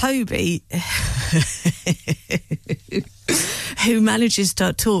even Toby, who manages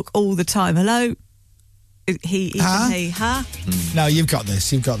to talk all the time, hello? No, you've got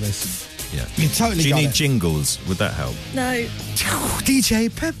this. You've got this. Yeah. You totally Do you got need it. jingles? Would that help? No. DJ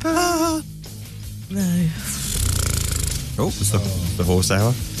Pippa. No. Oh, it's the horse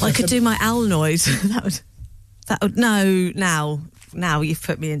hour. I could do my owl noise. that would no. Now you've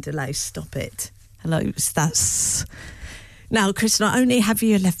put me in delay. Stop it. Hello. That's now, Chris. Not only have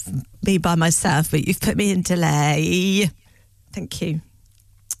you left me by myself, but you've put me in delay. Thank you.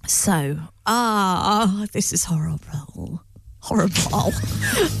 So, this is horrible. Horrible.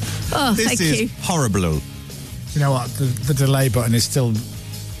 This thank is you. horrible. You know what? The delay button is still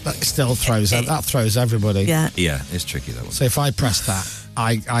throws that throws everybody. Yeah. Yeah, it's tricky though. So if I press that,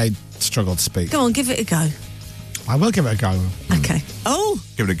 I struggle to speak. Go on, give it a go. I will give it a go. Okay. Oh,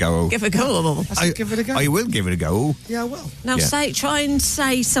 Give it a go. give it a go. I said give it a go. I will give it a go. Yeah, I will. Now try and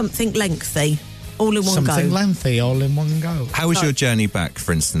say something lengthy, all in one go. Something lengthy, all in one go. How was your journey back,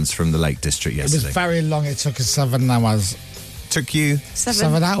 for instance, from the Lake District It was yesterday? very long. It took us 7 hours. Took you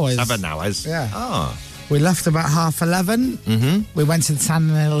 7 hours. 7 hours. Yeah. Ah. We left about 11:30. Mm-hmm. We went to the Tan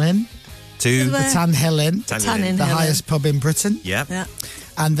Hill Inn. To The Tan Hill Inn. Tannin The Hill highest pub in Britain. Yeah. Yeah.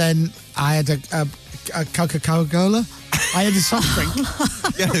 And then I had a Coca-Cola. I had a soft drink.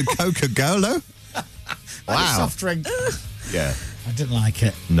 Yeah, Coca-Cola. I had a soft drink. Yeah. I didn't like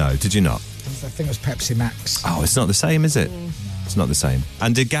it. No, did you not? I think it was Pepsi Max. Oh, it's not the same, is it? No. It's not the same.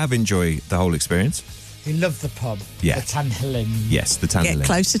 And did Gav enjoy the whole experience? He loved the pub. Yeah. The Tan Hill Inn. Yes, the Tan Hill Get Inn.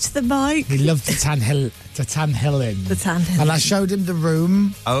 closer to the mic. He loved the Tan Hill Inn. The Tan Hill And I Inn. showed him the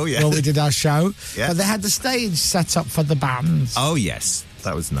room Oh, yeah. where we did our show. Yeah. But they had the stage set up for the bands. Oh, yes.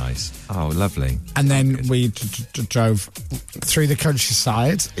 That was nice. Oh, lovely. And then we drove through the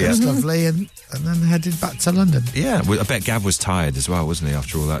countryside. It was lovely, and then headed back to London. Yeah, I bet Gav was tired as well, wasn't he,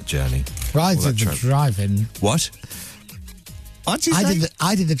 after all that journey? Well, I did the driving. What? What'd you say?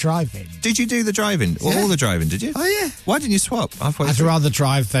 I did the driving. Did you do the driving? Yeah. All the driving, did you? Oh, yeah. Why didn't you swap? I'd rather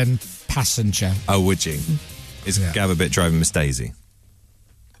drive than passenger. Oh, would you? Is Gav a bit driving Miss Daisy?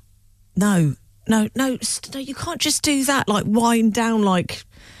 No, you can't just do that, like wind down like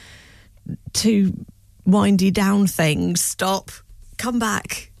two windy down things. Stop. Come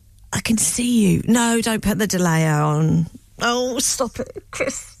back. I can see you. No, don't put the delay on. Oh, stop it,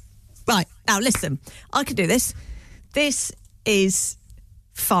 Chris. Right, now listen, I can do this. This is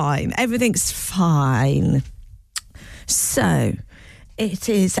fine. Everything's fine. So, it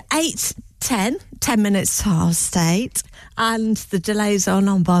is 8:10, 10 minutes past 8, and the delay's on.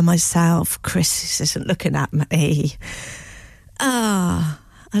 I'm by myself. Chris isn't looking at me.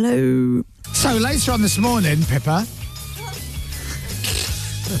 Hello. So, later on this morning, Pippa.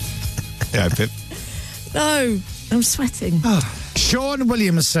 Yeah, Pip. No, I'm sweating. Sean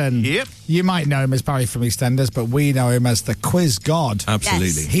Williamson. Yep. You might know him as Barry from EastEnders, but we know him as the Quiz God. Absolutely.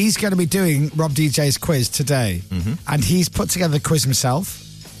 Yes. He's going to be doing Rob DJ's quiz today, and he's put together the quiz himself.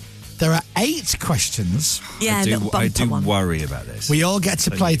 There are 8 questions. Yeah, I do worry about this. We all get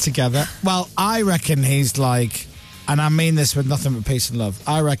to play together. Well, I reckon he's like, and I mean this with nothing but peace and love,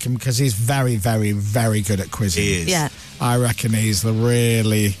 I reckon because he's very, very, very good at quizzing. He is. Yeah. I reckon he's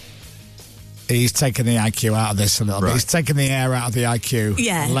he's taken the IQ out of this a little bit. He's taken the air out of the IQ.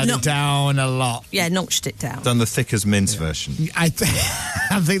 Yeah. Let it down a lot. Yeah, notched it down. Done the thick as mince version. I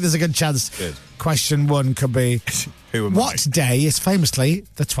think there's a good chance. Good. Question 1 could be, Who am what day is famously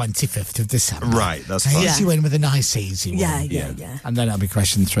the 25th of December? Right, that's fine. Easy win with a nice easy one. Yeah. And then it'll be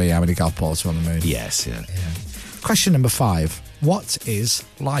question 3, how many golf balls are on the moon? Yes, yeah. Question number 5, what is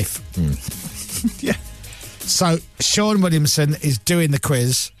life? Yeah. So, Sean Williamson is doing the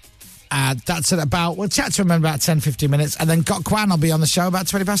quiz. That's at about, we'll chat to him in about 10-15 minutes, and then Got Kwan will be on the show about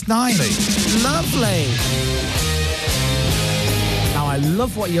 20 past 9. Lovely. Now, I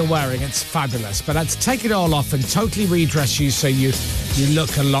love what you're wearing. It's fabulous. But I had to take it all off and totally redress you so you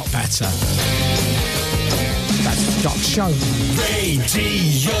look a lot better. That's Doc's show.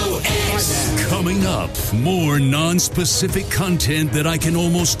 Radio X. Coming up, more non-specific content that I can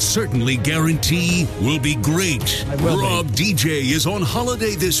almost certainly guarantee will be great. Rob DJ is on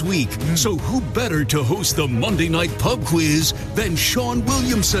holiday this week, so who better to host the Monday Night Pub Quiz than Sean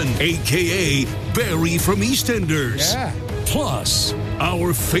Williamson, a.k.a. Barry from EastEnders. Yeah. Plus,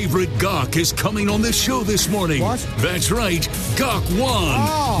 our favorite Gawk is coming on the show this morning. What? That's right, Gawk One.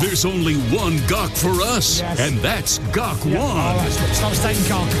 Oh. There's only one Gawk for us, Yes. and that's Gawk All One. right, stop staying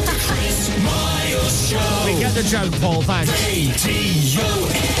cock. Miles Show. We get the joke, Paul. Thanks. Radio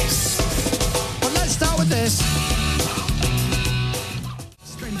X. Well, let's start with this.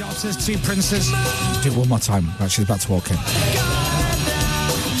 String daughters, 2 princes. Do it one more time. Right, she's about to walk in.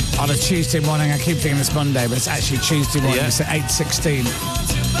 On a Tuesday morning, I keep thinking it's Monday, but it's actually Tuesday morning. Yeah. It's at 8:16.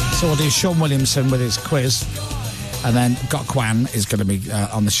 So we'll do Sean Williamson with his quiz, and then Got Kwan is going to be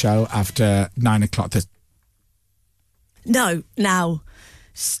on the show after 9 o'clock. No, now.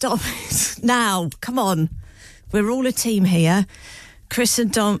 Stop it. Now, come on. We're all a team here. Chris and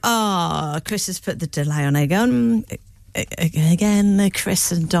Dom. Chris has put the delay on again.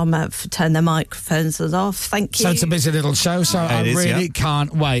 Chris and Dom have turned their microphones off. Thank you. So it's a busy little show, so I really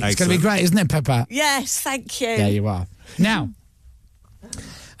can't wait. It's going to be great, isn't it, Pepper? Yes, thank you. There you are. Now,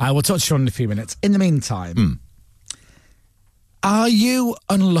 I will talk to Sean in a few minutes. In the meantime, are you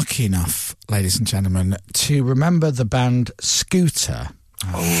unlucky enough, ladies and gentlemen, to remember the band Scooter?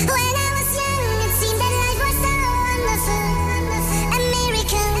 When I was young, it seemed that life was so wonderful, a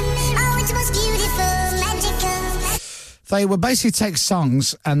miracle. Oh, it was beautiful, magical. They would basically take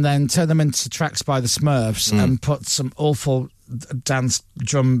songs and then turn them into tracks by the Smurfs and put some awful dance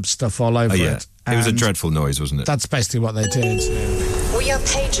drum stuff all over it. It was a And dreadful noise, wasn't it? That's basically what they did. We are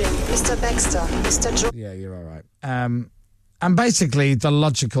paging Mr. Baxter, Mr. Joe. Yeah, you're all right. And basically, the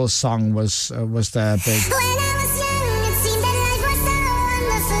logical song was their big. When I was young, it seemed that life was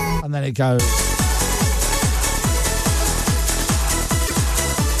so wonderful. And then it goes.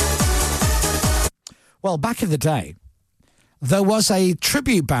 Well, back in the day, there was a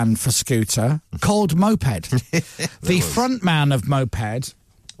tribute band for Scooter called Moped. The front man of Moped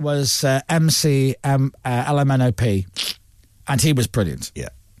was MC LMNOP, and he was brilliant. Yeah.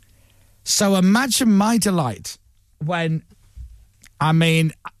 So imagine my delight when, I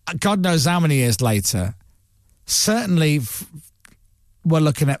mean, God knows how many years later, certainly we're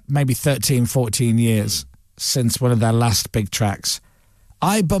looking at maybe 13, 14 years since one of their last big tracks.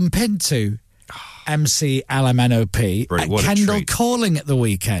 I bump into MC LMNOP Brilliant. What at a Kendall treat. Calling at the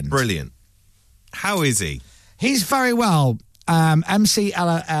weekend. Brilliant. How is he? He's very well. MC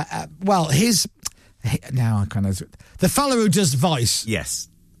now I kind of the fellow who does voice. Yes.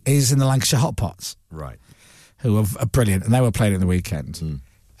 Is in the Lancashire Hot Pots. Right. Who are brilliant, and they were playing at the weekend.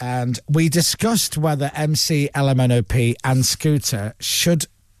 And we discussed whether MC LMNOP and Scooter should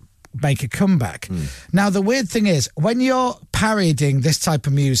make a comeback. Now, the weird thing is, when you're parodying this type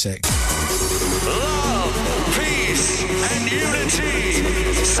of music... Love, peace, and unity.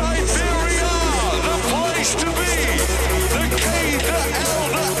 Siberia, the place to be. The K, the L,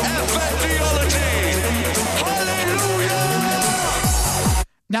 the F, and theology. Hallelujah!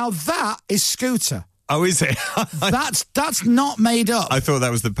 Now, that is Scooter. Oh, is it? That's not made up. I thought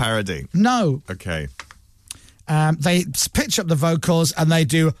that was the parody. No. Okay. They pitch up the vocals and they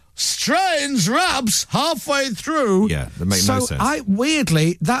do strange raps halfway through. Yeah, that makes no sense.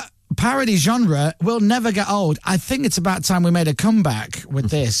 Weirdly, that parody genre will never get old. I think it's about time we made a comeback with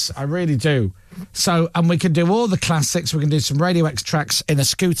this. I really do. So, and we can do all the classics. We can do some Radio X tracks in a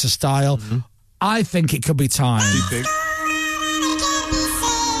Scooter style. I think it could be time. Do you think?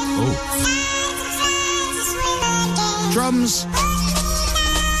 Oh. Drums.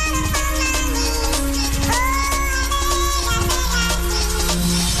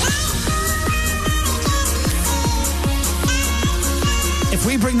 If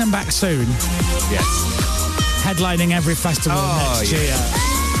we bring them back soon, yes, headlining every festival next year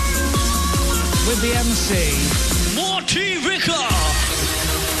with the MC Morty Vicker.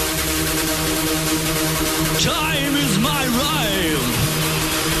 Time is my rhyme.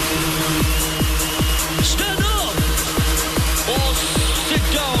 Stand up or sit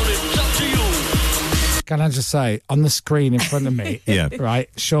down. It's up to you. Can I just say, on the screen in front of me, Yeah. right,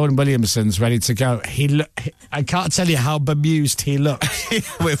 Sean Williamson's ready to go. I can't tell you how bemused he looks.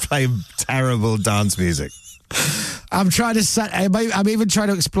 We're playing terrible dance music. I'm even trying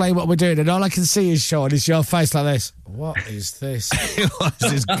to explain what we're doing, and all I can see is, Sean, is your face like this. What is this? What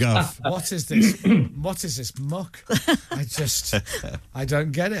is this guff? What is this? What is this muck? I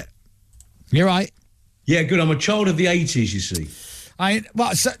don't get it. You're right. Yeah, good. I'm a child of the 80s, you see.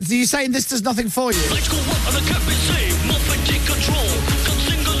 So are you saying this does nothing for you? Let's go up and I can't be saved. Muppet take control. Come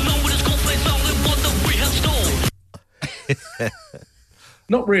sing along with this complex sound and what that we have stole.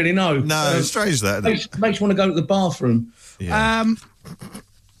 Not really, no. No, it's strange that. Makes you want to go to the bathroom. Yeah.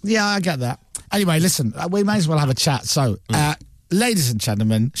 Yeah, I get that. Anyway, listen, we may as well have a chat. So, ladies and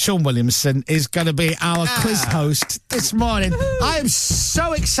gentlemen, Sean Williamson is going to be our quiz host this morning. I am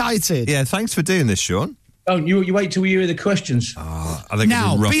so excited. Yeah, thanks for doing this, Sean. Oh, you wait till we hear the questions. Oh, I think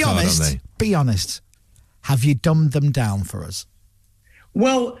Now, rock be hard, honest. aren't they? Be honest. Have you dumbed them down for us?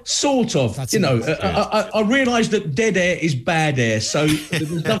 Well, sort of. That's I realise that dead air is bad air, so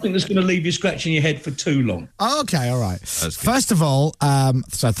there's nothing that's going to leave you scratching your head for too long. Okay, all right. First of all,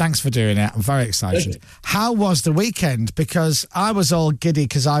 so thanks for doing it. I'm very excited. Pleasure. How was the weekend? Because I was all giddy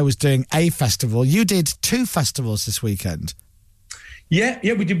because I was doing a festival. You did 2 festivals this weekend. Yeah,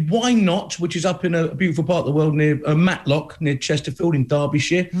 we did Why Not, which is up in a beautiful part of the world near Matlock, near Chesterfield in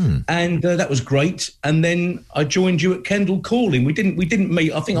Derbyshire, and that was great. And then I joined you at Kendall Calling. We didn't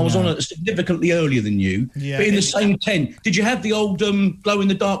meet. I think I was on it significantly earlier than you, but in the same tent. Did you have the old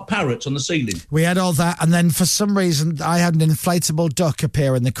glow-in-the-dark parrots on the ceiling? We had all that, and then for some reason I had an inflatable duck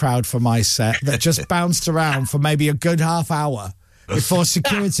appear in the crowd for my set that just bounced around for maybe a good half hour before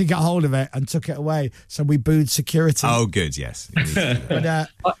security got hold of it and took it away. So we booed security. Oh, good, yes. But,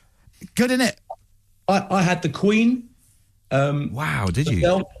 good, innit? I had the Queen. Wow, did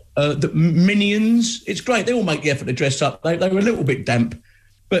you? The Minions. It's great. They all make the effort to dress up. They were a little bit damp.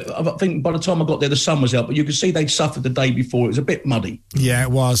 But I think by the time I got there, the sun was out. But you could see they'd suffered the day before. It was a bit muddy. Yeah,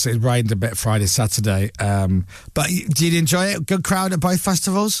 it was. It rained a bit Friday, Saturday. But did you enjoy it? Good crowd at both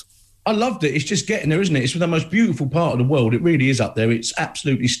festivals? I loved it. It's just getting there, isn't it? It's the most beautiful part of the world. It really is up there. It's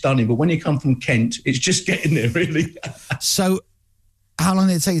absolutely stunning. But when you come from Kent, it's just getting there, really. So, how long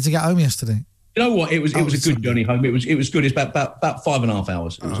did it take you to get home yesterday? You know what? It was a good journey home. It was good. It's about 5.5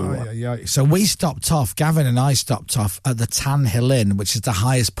 hours. It was all right. Yeah. So we stopped off. Gavin and I stopped off at the Tan Hill Inn, which is the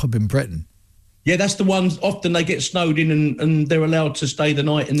highest pub in Britain. Yeah, that's the ones. Often they get snowed in and they're allowed to stay the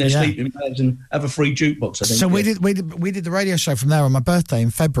night in their sleeping bags and have a free jukebox. I think. So we did the radio show from there on my birthday in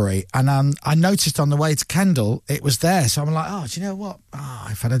February, and I noticed on the way to Kendall it was there. So I'm like, oh, do you know what? Oh,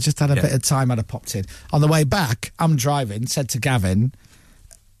 if I'd just had a bit of time, I'd have popped in. On the way back, I'm driving. Said to Gavin,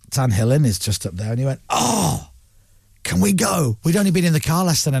 Tan Hill Inn is just up there, and he went, oh, can we go? We'd only been in the car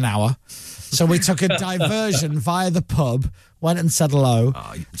less than an hour. So we took a diversion via the pub, went and said hello.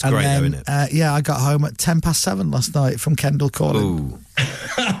 Oh, it's great, though, isn't it? I got home at 7:10 last night from Kendal calling. Ooh.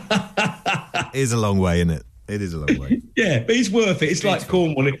 It is a long way, isn't it? It is a long way. Yeah, but it's worth it. It's like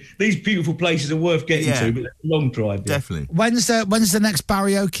Cornwall. These beautiful places are worth getting to, but it's a long drive. Yeah. Definitely. When's the next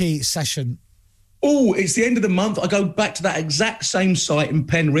karaoke session? Oh, it's the end of the month. I go back to that exact same site in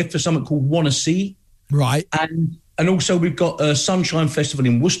Penrith for something called Wanna See. Right. And also we've got a Sunshine Festival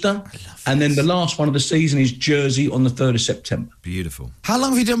in Worcester. And then the last one of the season is Jersey on the 3rd of September. Beautiful. How long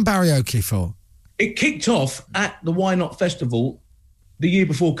have you done karaoke for? It kicked off at the Why Not Festival the year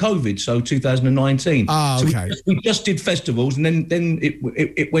before COVID, so 2019. Oh, okay. So we just did festivals, and then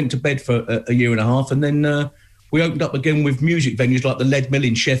it went to bed for a year and a half, and then we opened up again with music venues like the Lead Mill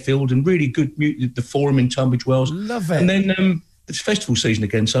in Sheffield and really good the Forum in Tunbridge Wells. Love it. And then it's festival season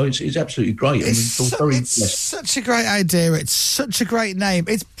again, so it's absolutely great. It's such a great idea. It's such a great name.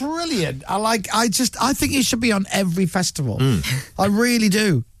 It's brilliant. I think you should be on every festival. I really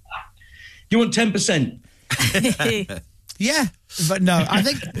do. You want 10%? Yeah, but no, I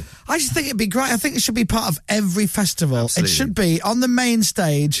just think it'd be great. I think it should be part of every festival. Absolutely. It should be on the main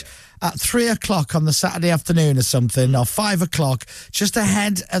stage at 3:00 on the Saturday afternoon or something, or 5:00, just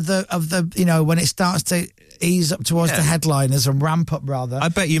ahead of the when it starts to ease up towards the headliners and ramp up rather. I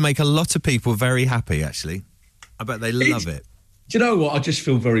bet you make a lot of people very happy, actually. I bet they love it. Do you know what? I just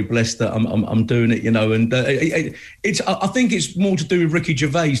feel very blessed that I'm doing it, and it's. I think it's more to do with Ricky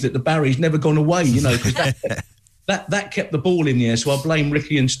Gervais that the Barry's never gone away, because that kept the ball in the air. So I blame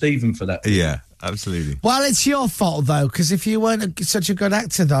Ricky and Stephen for that. Yeah, absolutely. Well, it's your fault though, because if you weren't such a good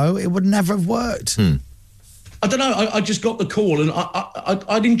actor though, it would never have worked. I don't know. I just got the call, and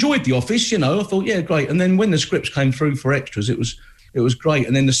I'd enjoyed The Office. I thought, yeah, great. And then when the scripts came through for extras, it was great.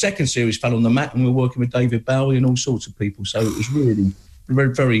 And then the second series fell on the mat, and we were working with David Bowie and all sorts of people. So it was really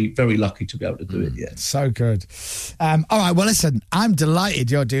very, very, very lucky to be able to do it. Yeah, so good. All right. Well, listen, I'm delighted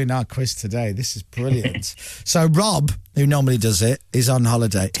you're doing our quiz today. This is brilliant. So Rob, who normally does it, is on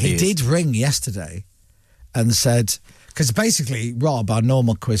holiday. He did ring yesterday and said, because basically Rob, our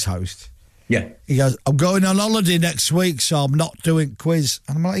normal quiz host. Yeah. He goes, I'm going on holiday next week, so I'm not doing quiz.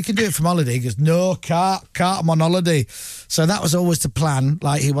 And I'm like, you can do it from holiday. He goes, no, can't, I'm on holiday. So that was always the plan,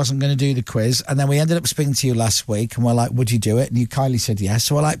 like he wasn't going to do the quiz. And then we ended up speaking to you last week, and we're like, would you do it? And you kindly said yes.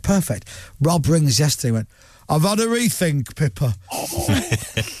 So we're like, perfect. Rob rings yesterday and went, I've had a rethink, Pippa.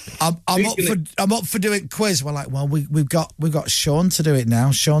 I'm up for doing quiz. We're like, well, we've got Sean to do it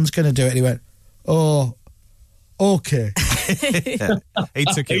now. Sean's going to do it. And he went, oh, okay. He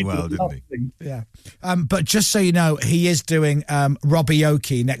took it well, didn't he? Yeah. But just so you know, he is doing Robbie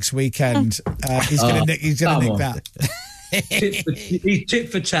Oki next weekend. He's going to nick that. He's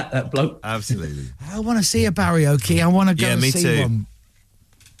tit for tat, that bloke. Absolutely. I want to see a Barry Oki. I want to go and me see too. one.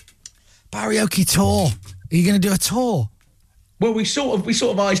 Barry Oki tour. Are you going to do a tour? Well, we sort of.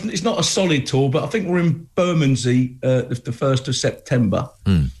 It's not a solid tour, but I think we're in Bermondsey the 1st of September.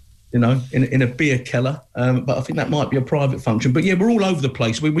 In a beer keller. But I think that might be a private function. But yeah, we're all over the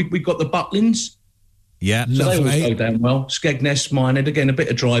place. We've got the Butlins. Yeah, so they always go down well. Skegness, Minehead, again, a bit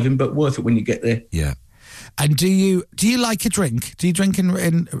of driving, but worth it when you get there. Yeah. And do you like a drink? Do you drink in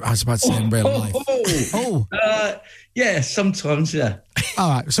I was about to say in real life. Yeah, sometimes, yeah. All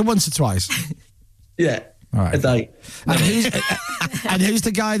right, so once or twice. Yeah. All right. A day. And who's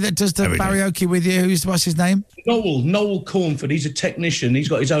the guy that does the karaoke with you? What's his name? Noel Cornford. He's a technician. He's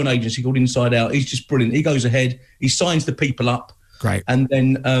got his own agency called Inside Out. He's just brilliant. He goes ahead. He signs the people up. Great. And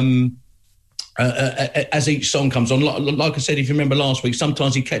then as each song comes on, like I said, if you remember last week,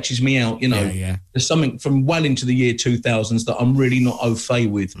 sometimes he catches me out. Yeah. There's something from well into the year 2000s that I'm really not au fait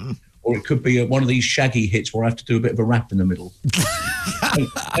with. Or it could be one of these Shaggy hits where I have to do a bit of a rap in the middle.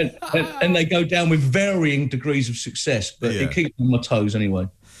 and they go down with varying degrees of success, but it keeps me on my toes anyway.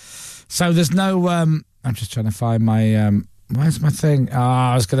 So there's no... I'm just trying to find my... where's my thing?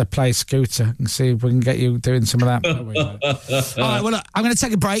 I was going to play Scooter and see if we can get you doing some of that. All right, well, look, I'm going to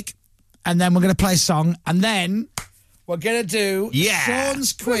take a break, and then we're going to play a song, and then we're going to do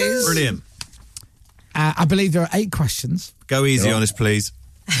Sean's quiz. Brilliant. I believe there are 8 questions. Go easy on us, please.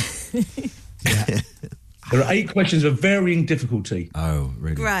 There are 8 questions of varying difficulty. Oh,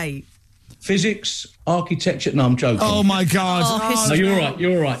 really? Great. Physics, architecture. No, I'm joking. Oh my God! No,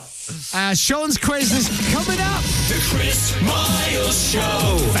 you're all right. Sean's quiz is coming up. The Chris Moyles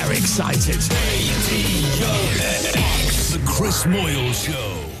Show. Very excited. The Chris Moyles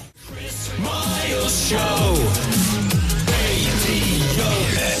Show. Chris Moyles Show.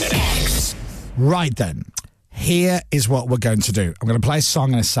 Right then, here is what we're going to do. I'm going to play a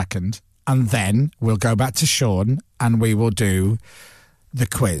song in a second, and then we'll go back to Sean and we will do the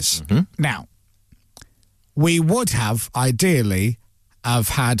quiz. Now, we would have, ideally, have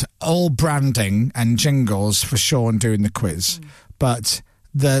had all branding and jingles for Sean doing the quiz, but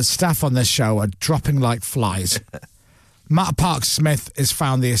the staff on this show are dropping like flies. Matt Park-Smith has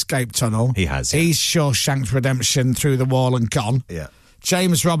found the escape tunnel. He has, yeah. He's Shawshank's redemption through the wall and gone. Yeah.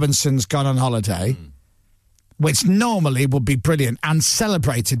 James Robinson's gone on holiday, which normally would be brilliant and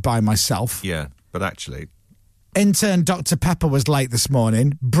celebrated by myself. Yeah, but actually... Intern Dr. Pepper was late this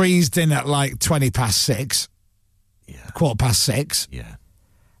morning, breezed in at like 6:20. Yeah. 6:15. Yeah.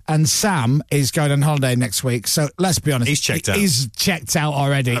 And Sam is going on holiday next week, so let's be honest. He's checked out. He's checked out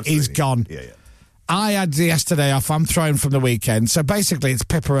already. Absolutely. He's gone. Yeah. I had yesterday off. I'm throwing from the weekend. So basically, it's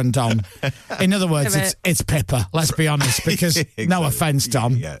Pippa and Dom. In other words, it's Pippa. Let's be honest, because exactly. No offence,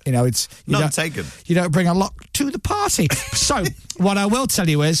 Dom. Yeah. You know, it's not taken. You don't bring a lot to the party. So what I will tell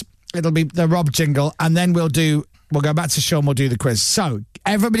you is, it'll be the Rob jingle, and then we'll go back to Sean. We'll do the quiz. So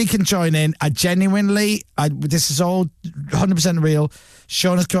everybody can join in. This is all 100% real.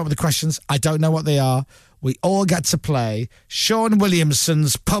 Sean has come up with the questions. I don't know what they are. We all get to play Sean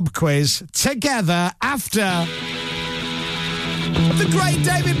Williamson's pub quiz together after the great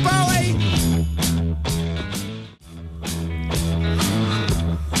David Bowie.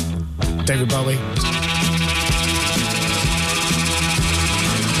 David Bowie.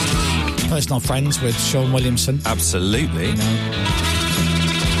 Personal friends with Sean Williamson. Absolutely. You know.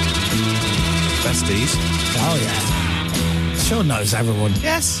 Besties. Oh, yeah. Sean knows everyone.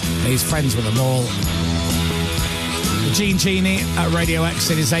 Yes. He's friends with them all. Gene Genie at Radio X.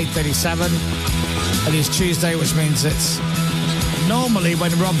 It is 8:37. It is Tuesday, which means it's normally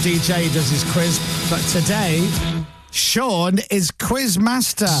when Rob DJ does his quiz, but today, Sean is quiz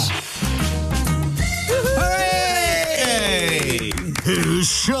master. Hooray! Here's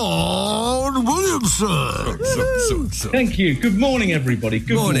Sean Williamson. Thank you. Good morning, everybody.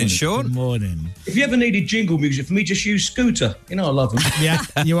 Good morning, Sean. Good morning. If you ever needed jingle music for me, just use Scooter. You know I love them. Yeah,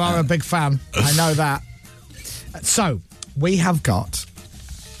 you are a big fan. I know that. So, we have got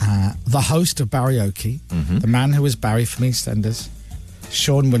the host of Barrioke, the man who was Barry from EastEnders,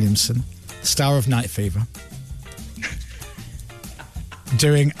 Sean Williamson, star of Night Fever,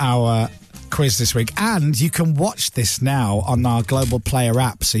 doing our quiz this week. And you can watch this now on our Global Player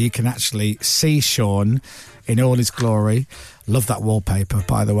app, so you can actually see Sean in all his glory. Love that wallpaper,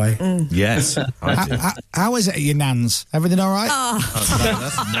 by the way. Yes. How is it at your nan's? Everything all right? Oh,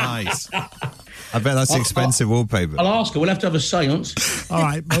 that's nice. I bet that's expensive wallpaper. I'll ask her. We'll have to have a seance. All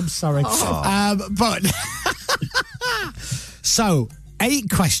right, I'm sorry. But so 8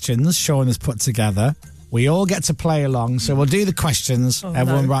 questions Sean has put together. We all get to play along. So we'll do the questions.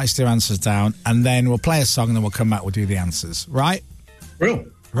 Everyone writes their answers down, and then we'll play a song, and then we'll come back. We'll do the answers. Right? Real.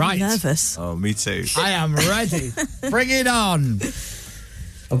 Right. I'm nervous. Oh, me too. I am ready. Bring it on.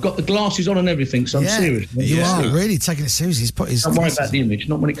 I've got the glasses on and everything, so I'm serious. You are really taking it seriously. He's put his. Don't worry about the image,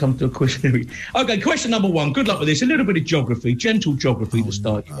 not when it comes to a question. Okay, question number 1. Good luck with this. A little bit of geography, gentle geography to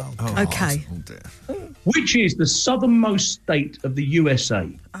start. Okay. Which is the southernmost state of the USA?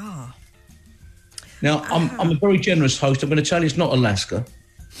 Now, I'm a very generous host. I'm going to tell you it's not Alaska.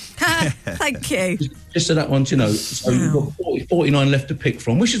 Thank you. Just so that one to know. So you've got 49 left to pick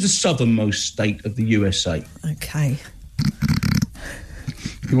from. Which is the southernmost state of the USA? Okay.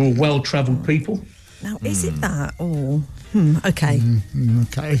 You're all well-travelled people. Now, is it that or... okay.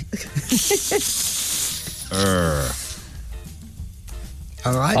 Okay.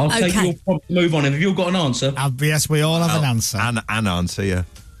 All right. I'll take your prompt to move on. Have you all got an answer? Yes, we all have an answer. An answer, yeah.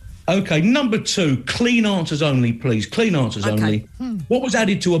 Okay, number 2. Clean answers only, please. Clean answers only. What was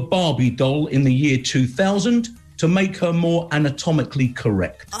added to a Barbie doll in the year 2000 to make her more anatomically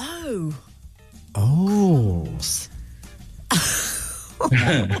correct? Oh.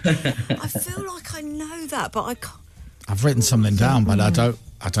 I feel like I know that, but I can't. I've written something down, but I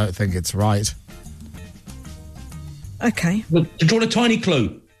don't think it's right. Okay. Well, do you want a tiny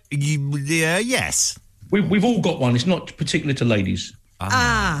clue? Yes. We've all got one. It's not particular to ladies.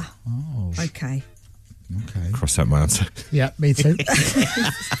 Okay. Cross out my answer. Yeah, me too.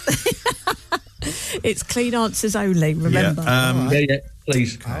 It's clean answers only, remember. Yeah,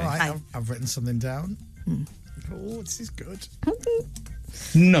 please. All right, I've written something down. Oh, this is good.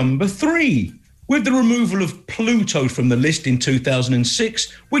 Number 3. With the removal of Pluto from the list in 2006,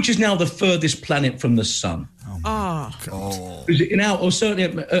 which is now the furthest planet from the sun? God. In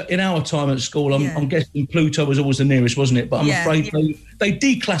our time at school, I'm guessing Pluto was always the nearest, wasn't it? But I'm afraid they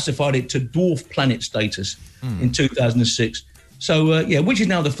declassified it to dwarf planet status in 2006. So, which is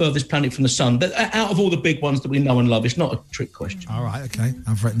now the furthest planet from the sun? But out of all the big ones that we know and love, it's not a trick question. All right, okay.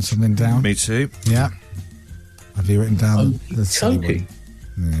 I've written something down. Me too. Yeah. Have you written down the Turkey?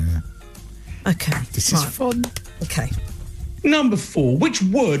 Yeah. Okay. This is fun. Okay. Number 4. Which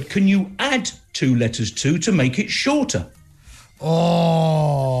word can you add 2 letters to make it shorter?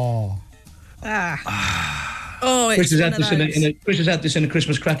 Oh. Oh, Chris it's has, one had of this those. Chris has had this in a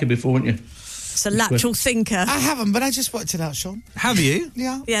Christmas cracker before, haven't you? It's a lateral thinker. I haven't, but I just worked it out, Sean. Have you?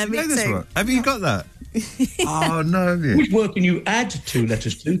 Yeah. Yeah, me You know this too. one? Have you got that? Oh, no, have you? Which word can you add 2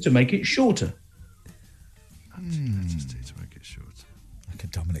 letters to make it shorter? To make it short. Look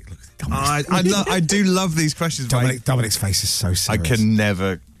at Dominic. Look at I do love these questions. Dominic's face is so serious.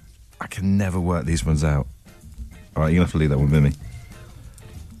 I can never work these ones out. All right, you're going to have to leave that one with me.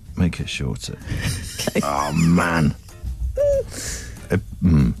 Make it shorter. Okay. Oh, man.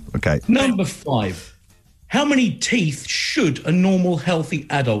 Okay. Number 5. How many teeth should a normal, healthy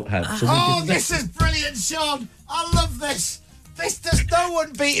adult have? This is brilliant, Sean. I love this. There's no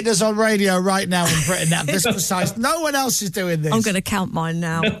one beating us on radio right now in Britain at this precise. No one else is doing this. I'm going to count mine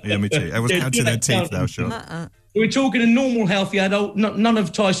now. Yeah, me too. Everyone's counting their teeth now, Sean. We're talking a normal, healthy adult, none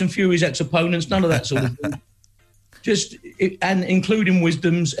of Tyson Fury's ex-opponents, none of that sort of thing. And including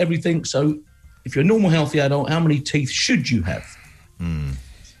wisdoms, everything. So if you're a normal, healthy adult, how many teeth should you have? No,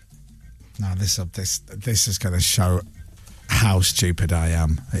 this is going to show how stupid I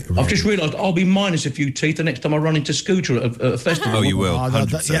am. I've just realised I'll be minus a few teeth the next time I run into Scooter at a festival. Oh, you will.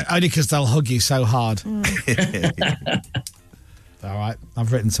 Yeah, only because they'll hug you so hard. All right,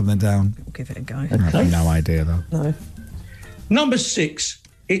 I've written something down. We'll give it a go. I have no idea, though. No. Number 6.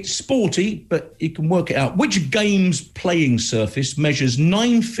 It's sporty, but you can work it out. Which game's playing surface measures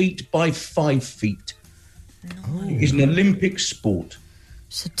 9 feet by 5 feet? It is an Olympic sport.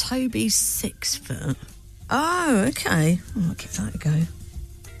 So Toby's 6 foot. Oh, okay. I'll give that a go.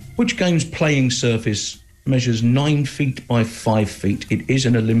 Which game's playing surface measures 9 feet by 5 feet? It is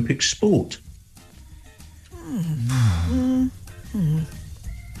an Olympic sport.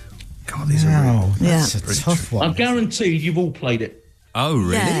 God, these are that's a tough one. I guarantee you've all played it. Oh,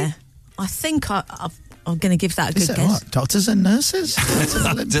 really? Yeah. I think I'm going to give that a good guess. What, doctors and nurses? Do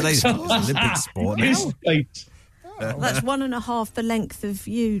they Olympic sport now? That's 1.5 the length of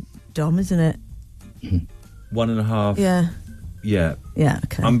you, Dom, isn't it? 1.5. Yeah. Yeah. Yeah,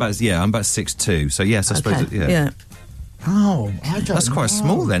 okay. I'm about 6'2", so yes, I suppose. Yeah. Oh, I don't That's quite know.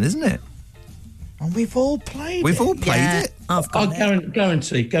 small then, isn't it? And we've all played We've it. all played it. I've got it.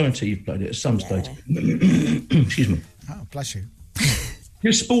 Guarantee you've played it at some stage. Excuse me. Oh, bless you.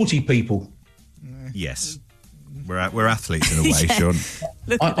 You're sporty people. Yes. We're athletes in a way, Sean.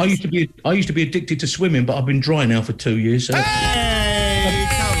 I used to be addicted to swimming, but I've been dry now for 2 years. So. Hey,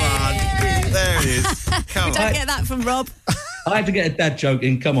 come on. There it is. Come We don't get that from Rob. I had to get a dad joke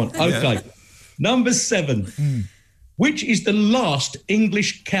in. Come on. Okay. Yeah. Number 7. Which is the last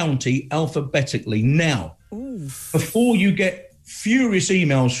English county alphabetically? Now, before you get furious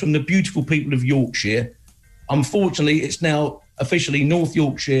emails from the beautiful people of Yorkshire, unfortunately, it's now officially North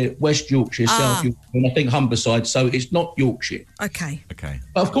Yorkshire, West Yorkshire, South Yorkshire, and I think Humberside, so it's not Yorkshire. Okay.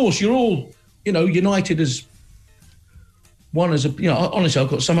 But of course, you're all, united as one as a, honestly, I've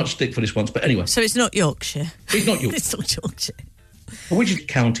got so much stick for this once, but anyway. So it's not Yorkshire. It's not Yorkshire. It's not Yorkshire. Which is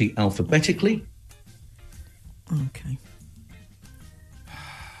county alphabetically? Okay.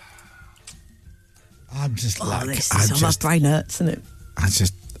 I'm just like... This is on my brain hurts, isn't it?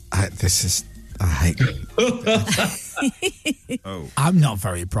 I hate I'm not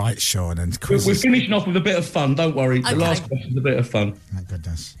very bright, Sean, and We're finishing off with a bit of fun, don't worry. Okay. The last question's a bit of fun. Thank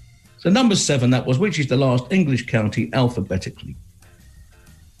goodness. So number 7, that was, which is the last English county alphabetically?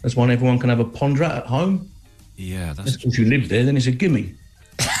 That's one everyone can have a ponder at home. Yeah, that's If you live there, then it's a gimme.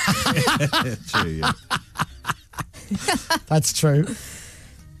 true. Yeah. That's true.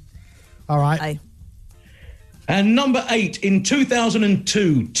 All right. Hey. And number 8, in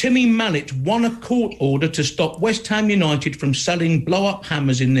 2002, Timmy Mallet won a court order to stop West Ham United from selling blow-up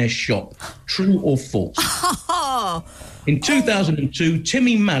hammers in their shop. True or false? In 2002,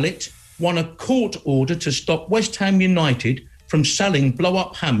 Timmy Mallet won a court order to stop West Ham United from selling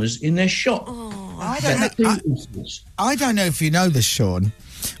blow-up hammers in their shop. I don't know if you know this, Sean,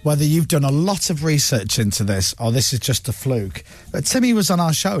 whether you've done a lot of research into this or this is just a fluke, but Timmy was on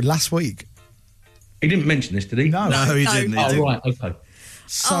our show last week. He didn't mention this, did he? No, he didn't. Oh, right, okay.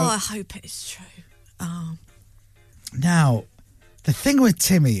 So, I hope it's true. Oh. now, the thing with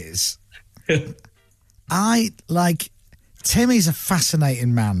Timmy is, Timmy's a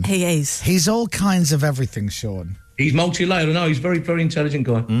fascinating man. He is. He's all kinds of everything, Sean. He's multi-layered. I know, he's a very, very intelligent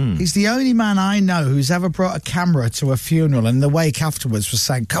guy. He's the only man I know who's ever brought a camera to a funeral and in the wake afterwards was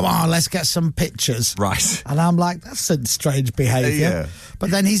saying, come on, let's get some pictures. Right. And I'm like, that's a strange behaviour. Yeah.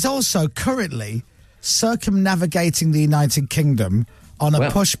 But then he's also currently circumnavigating the United Kingdom on a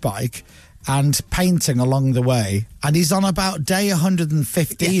push bike and painting along the way, and he's on about day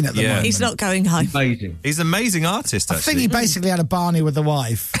 115 at the moment. He's not going home. Amazing. He's an amazing artist, I actually. think he basically had a Barney with the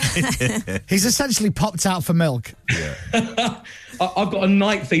wife. He's essentially popped out for milk. I've got a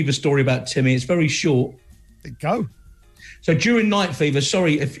night fever story about Timmy. It's very short. Go. So during Night Fever,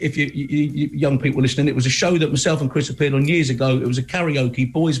 sorry if you young people listening, it was a show that myself and Chris appeared on years ago. It was a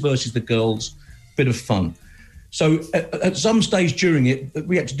karaoke, boys versus the girls, bit of fun. So at some stage during it,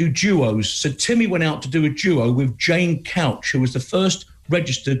 we had to do duos. So Timmy went out to do a duo with Jane Couch, who was the first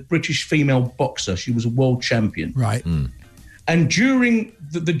registered British female boxer. She was a world champion. Right. And during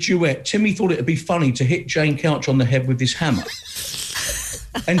the duet, Timmy thought it'd be funny to hit Jane Couch on the head with this hammer.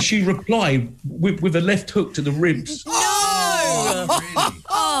 And she replied with a left hook to the ribs. Oh,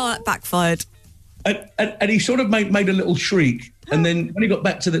 that backfired. And he sort of made a little shriek. And then when he got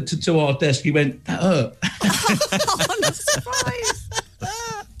back to our desk, he went, "That hurt." I'm not surprised.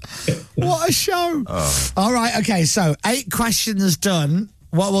 What a show. All right, okay, so 8 questions done.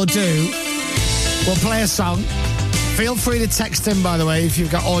 What we'll do, we'll play a song. Feel free to text in, by the way, if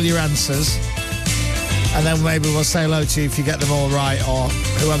you've got all your answers. And then maybe we'll say hello to you if you get them all right, or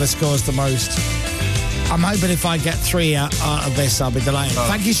whoever scores the most. I'm hoping if I get 3 out of this, I'll be delighted.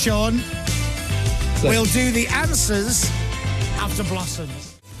 Thank you, Sean. We'll do the answers after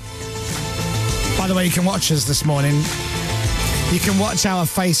Blossoms. By the way, you can watch us this morning. You can watch our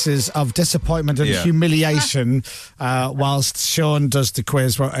faces of disappointment and humiliation whilst Sean does the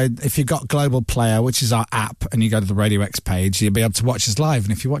quiz. If you've got Global Player, which is our app, and you go to the Radio X page, you'll be able to watch us live.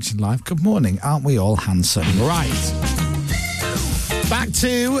 And if you're watching live, good morning. Aren't we all handsome? Right. Back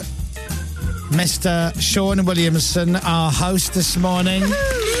to Mr. Sean Williamson, our host this morning. Look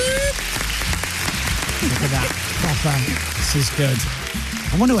at that. Proper. This is good.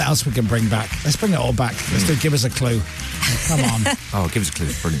 I wonder what else we can bring back. Let's bring it all back. Let's do Give Us a Clue. Come on. Oh, give us a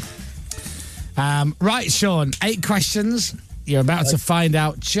clue. Brilliant. Right, Sean. 8 questions. You're about to find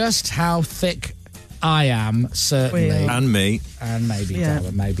out just how thick I am, certainly. And me. And maybe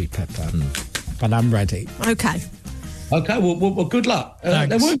Dara, maybe Pippa. But I'm ready. Okay. Okay, well good luck.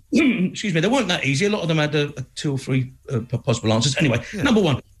 They weren't, they weren't that easy. A lot of them had 2 or 3 possible answers. Anyway, number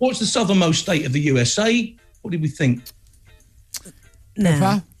 1. What's the southernmost state of the USA? What did we think? No.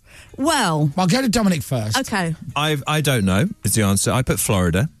 Pippa? Well, I'll go to Dominic first. Okay. I don't know is the answer. I put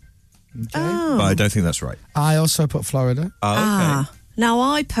Florida. Okay. But I don't think that's right. I also put Florida. Oh, okay. Now,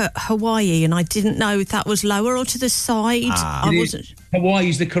 I put Hawaii, and I didn't know if that was lower or to the side. I wasn't.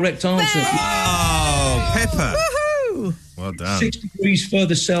 Hawaii's the correct answer. Oh, Pippa. Woohoo! Well done. 6 degrees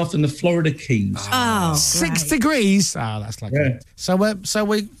further south than the Florida Keys. Oh, 6 degrees. Oh, that's like it. So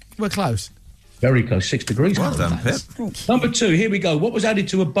we're close. Very close. 6 degrees. Well done, Pip. Number 2. Here we go. What was added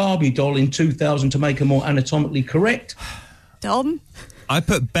to a Barbie doll in 2000 to make her more anatomically correct? Dom? I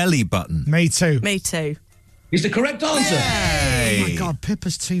put belly button. Me too. Me too. Is the correct answer. Oh my God,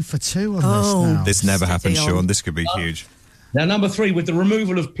 Pippa's 2 for 2 on this now. This never happened, Steady on. Sean. This could be huge. Now, number 3, with the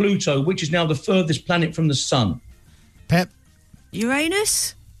removal of Pluto, which is now the furthest planet from the sun? Pip.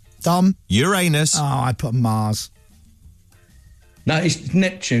 Uranus? Dom. Uranus. Oh, I put Mars. No, it's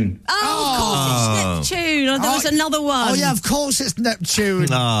Neptune. Oh, of course, it's Neptune. Oh, there was another one. Oh, yeah, of course it's Neptune.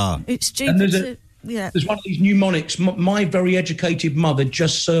 It's And Jupiter. there's one of these mnemonics. My very educated mother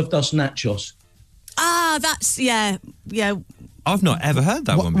just served us nachos. Ah, that's, yeah. I've not ever heard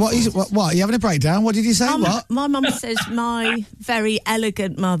that one before. What is it? What? Are you having a breakdown? What did you say? What? My mum says my very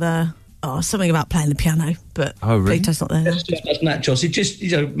elegant mother. Oh, something about playing the piano, but Pluto's not there. That's nachos. It's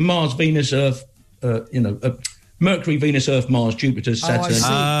just, Mars, Venus, Earth, Mercury, Venus, Earth, Mars, Jupiter, Saturn.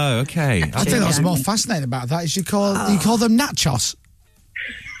 Oh, okay. I think what's more fascinating about that is you call them nachos.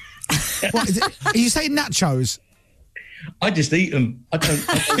 What is it? Are you saying nachos? I just eat them. I don't.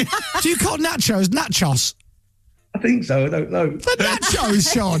 Do you call nachos? I think so. I don't know. The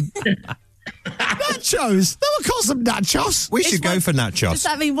nachos, Sean. Nachos. No one calls them nachos. We should go for nachos. Does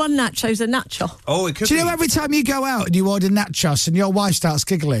that mean one nacho's a nacho? Oh, it could Do be. you know every time you go out and you order nachos and your wife starts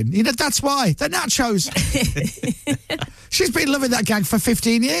giggling? You know, that's why. They're nachos. She's been loving that gag for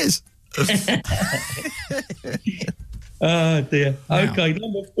 15 years. Oh, dear. Now. Okay,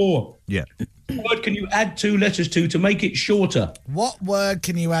 number 4. Yeah. What word can you add 2 letters to make it shorter? What word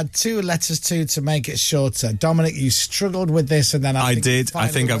can you add 2 letters to make it shorter? Dominic, you struggled with this and then I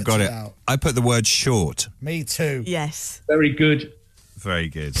think I've got it. Out. I put the word short. Me too. Yes. Very good. Very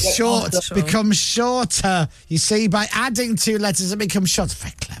good. Short becomes shorter. You see, by adding 2 letters, it becomes shorter.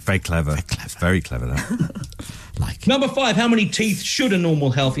 Very clever. Very clever, that. Like Number 5, how many teeth should a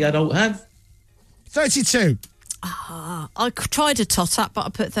normal healthy adult have? 32. I tried to tot up, but I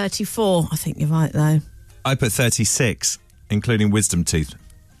put 34. I think you're right, though. I put 36, including wisdom teeth.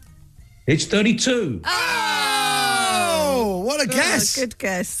 It's 32. Oh, what a guess. Good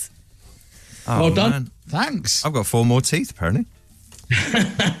guess. Oh, Well done. man. Thanks. I've got 4 more teeth, apparently.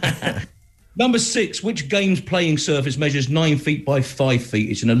 Number 6, which game's playing surface measures 9 feet by 5 feet?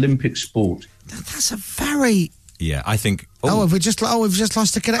 It's an Olympic sport. That's a very... Yeah, I think... we've just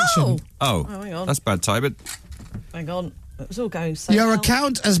lost a connection. Oh, hang on. that's bad timing. Hang on. It was all going so Your well.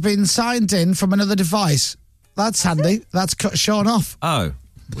 account has been signed in from another device. That's handy. That's cut Sean off. Oh,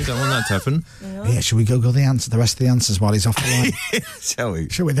 we don't want that to happen. Yeah, should we Google the rest of the answers while he's off the line? Shall we?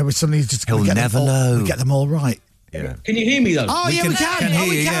 Should we? There was suddenly just... He'll never know. We get them all right. Yeah. Can you hear me, though? Oh, yeah, we can. hear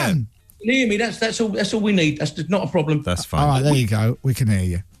We you, can. Can you hear me? That's all we need. That's not a problem. That's fine. All right, there you go. We can hear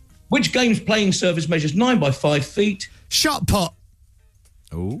you. Which game's playing surface measures 9 by 5 feet? Shot put.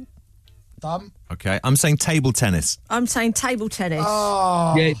 Oh, Thumb. okay. I'm saying table tennis. I'm saying table tennis.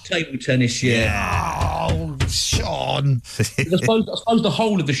 Oh. Yeah, table tennis, yeah. Oh, Sean. I suppose the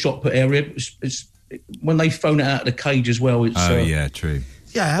whole of the shot put area, it's when they've thrown it out of the cage as well. It's, yeah, true.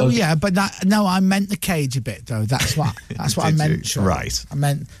 Yeah, but I meant the cage a bit though. That's what I meant. Sean. Right.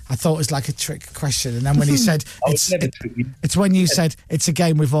 I thought it was like a trick question, and then when you said it's when you said it's a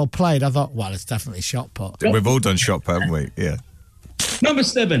game we've all played, I thought, well, it's definitely shot put. We've all done shot put, haven't we? Yeah. Number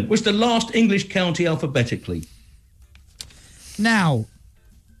 7 was the last English county alphabetically. Now,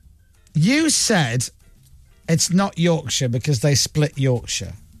 you said it's not Yorkshire because they split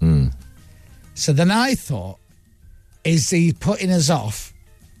Yorkshire. Mm. So then I thought, is he putting us off?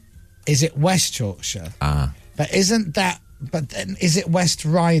 Is it West Yorkshire? But isn't that... But then is it West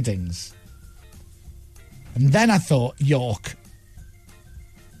Ridings? And then I thought York.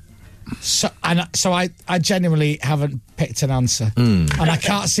 So I genuinely haven't picked an answer. And I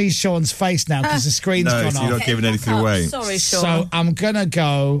can't see Sean's face now because the screen's gone off. No, you're not giving anything away. Sorry, Sean. So I'm going to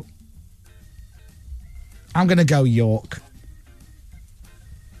go York.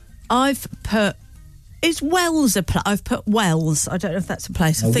 I've put... Is Wells a place? I've put Wells. I don't know if that's a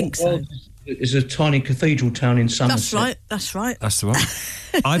place. I think so. It's a tiny cathedral town in Somerset. That's right. That's the one.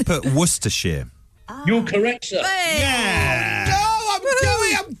 I put Worcestershire. You're correct, sir. Hey. No,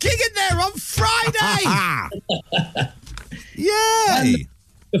 I'm gigging there on Friday. Yay!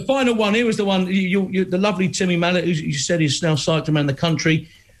 The final one here was the one, the lovely Timmy Mallet, who you said is now cycling around the country.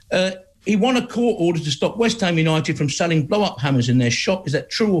 He won a court order to stop West Ham United from selling blow-up hammers in their shop. Is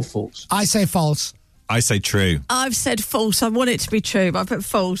that true or false? I say false. I say true. I've said false. I want it to be true, but I put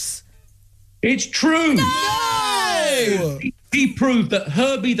false. It's true. No! He proved that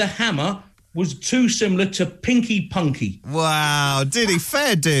Herbie the Hammer was too similar to Pinky Punky. Wow, did he?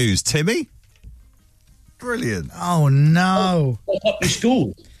 Fair dues, Timmy. Brilliant. Oh, no. Up the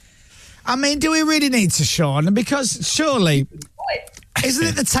school. I mean, do we really need to, Sean? Because surely, isn't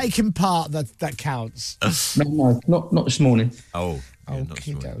it the taking part that counts? No, not this morning. Oh.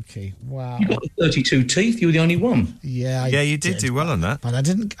 Okie dokie. Wow. You got the 32 teeth. You were the only one. Yeah, you did do well on that. But I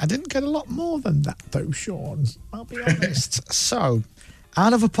didn't get a lot more than that, though, Sean. I'll be honest. So,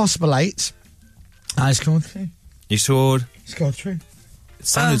 out of a possible 8, I scored 3. You scored? Scored 3. It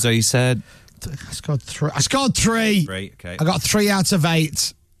sounded as though you said... I scored 3. I scored 3. Great, okay. I got 3 out of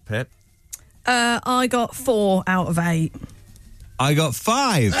 8. Pip? I got 4 out of 8. I got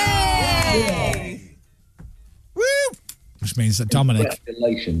 5. Hey! Woo! Which means that Dominic...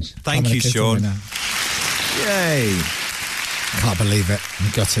 Congratulations. Thank you, Sean. Yay. Can't believe it.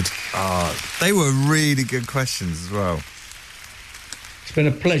 I'm gutted. Oh, they were really good questions as well. It's been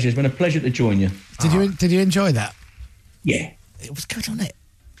a pleasure. It's been a pleasure to join you. Did you enjoy that? Yeah. It was good, wasn't it?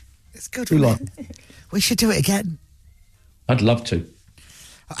 It's good, wasn't it? We should do it again. I'd love to.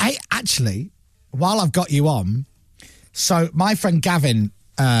 I actually, while I've got you on, so my friend Gavin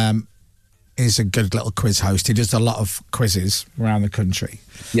is a good little quiz host. He does a lot of quizzes around the country.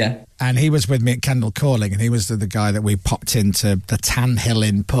 Yeah. And he was with me at Kendal Calling, and he was the guy that we popped into the Tan Hill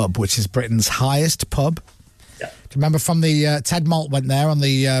Inn pub, which is Britain's highest pub. Yeah. Do you remember from the Ted Malt went there on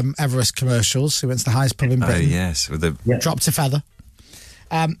the Everest commercials? He went to the highest pub in Britain. Oh, yes. With the dropped a feather.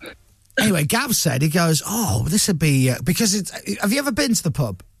 Anyway, Gav said, he goes, oh, this would be... because have you ever been to the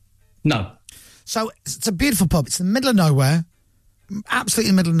pub? No. So it's a beautiful pub. It's in the middle of nowhere. Absolutely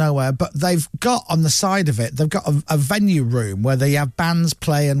in the middle of nowhere. But they've got on the side of it, they've got a venue room where they have bands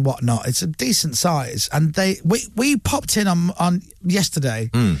play and whatnot. It's a decent size. And we popped in on yesterday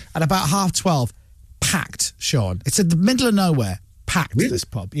at about 12:30. Packed, Sean. It's in the middle of nowhere. Packed, really? This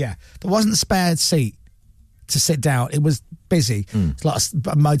pub. Yeah. There wasn't a spare seat to sit down. It was busy. There's a lot of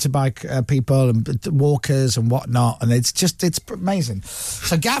motorbike people and walkers and whatnot, and it's amazing.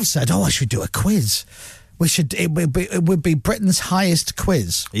 So Gav said, I should do a quiz. It would be Britain's highest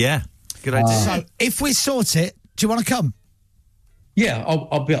quiz. Yeah, good idea. So if we sort it, do you want to come? Yeah,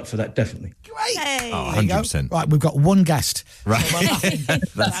 I'll be up for that, definitely. Great. Hey. Oh, 100%. Right, we've got one guest. Right.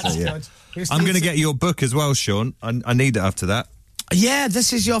 That's it, yeah. I'm going to get your book as well, Sean. I need it after that. Yeah,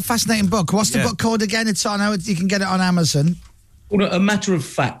 this is your fascinating book. What's the book called again? It's on. You can get it on Amazon. A Matter of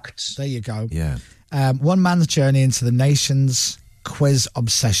Facts. There you go. Yeah. One man's journey into the nation's quiz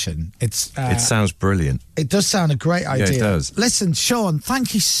obsession. It sounds brilliant. It does sound a great idea. Yeah, it does. Listen, Sean,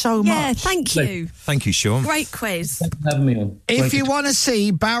 thank you so much. Yeah, thank you. Thank you, Sean. Great quiz. Thanks for having me on. If you want to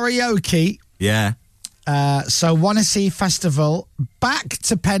see karaoke, so Want to See Festival, back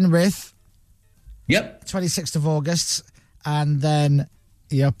to Penrith. Yep. 26th of August. And then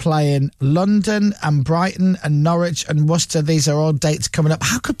you're playing London and Brighton and Norwich and Worcester. These are all dates coming up.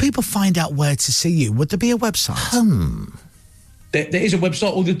 How could people find out where to see you? Would there be a website? There is a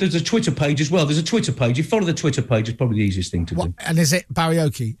website, or there's a Twitter page as well. There's a Twitter page. You follow the Twitter page, it's probably the easiest thing to do. And is it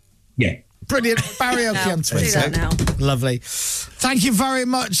karaoke? Yeah. Brilliant. Karaoke on Twitter. Do that now. Lovely. Thank you very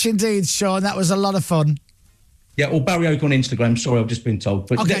much indeed, Sean. That was a lot of fun. Yeah, or Barryoke on Instagram. Sorry, I've just been told.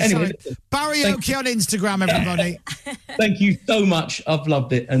 But Okay, anyway, Barryoke on Instagram, everybody. Thank you so much. I've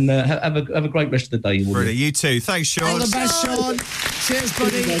loved it. And have a great rest of the day. Brilliant. You too. Thanks, Sean. All the best, Sean. Cheers,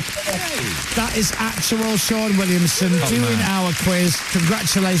 buddy. That is actual Sean Williamson doing our quiz.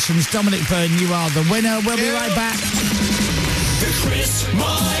 Congratulations, Dominic Byrne. You are the winner. We'll be right back. The Chris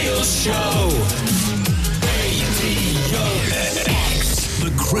Moyles Show.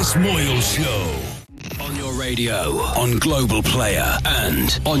 The Chris Moyles Show. On your radio, on Global Player,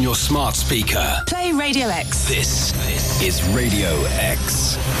 and on your smart speaker. Play Radio X. This is Radio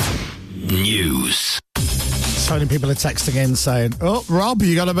X News. So many people are texting in saying, "Oh, Rob,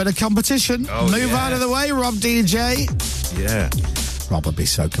 you got a bit of competition. Move out of the way, Rob DJ." Yeah. Rob will be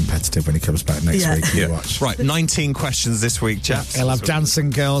so competitive when he comes back next week. You watch. Right, 19 questions this week, chaps. He'll have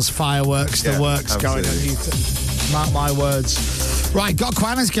dancing girls, fireworks, the works going on YouTube. Mark my words. Right, Gok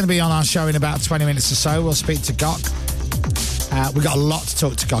Wan is going to be on our show in about 20 minutes or so. We'll speak to Gok. We've got a lot to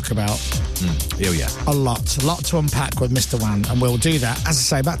talk to Gok about. Oh, yeah. A lot to unpack with Mr. Wan, and we'll do that, as I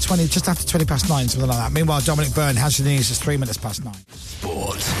say, about 20, just after 20 past 9, something like that. Meanwhile, Dominic Byrne has your news. It's 3 minutes past 9.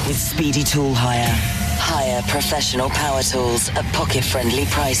 Sport. With Speedy Tool Hire. Hire professional power tools at pocket-friendly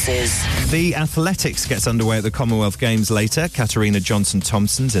prices. The athletics gets underway at the Commonwealth Games later. Katarina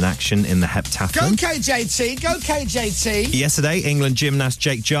Johnson-Thompson's in action in the heptathlon. Go KJT, go KJT. Yesterday, England gymnast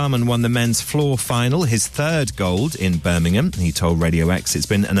Jake Jarman won the men's floor final, his third gold in Birmingham. He told Radio X it's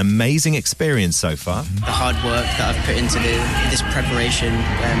been an amazing experience so far. The hard work that I've put into this preparation,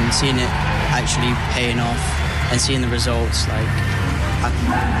 seeing it actually paying off and seeing the results, like I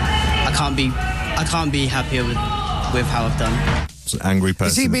can't be happier with how I've done. It's an angry person.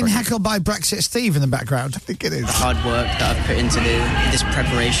 Is he being heckled by Brexit Steve in the background? I think it is. The hard work that I've put into this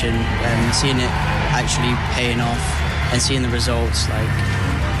preparation, seeing it actually paying off and seeing the results, like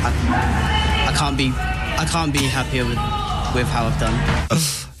I can't be happier with how I've done.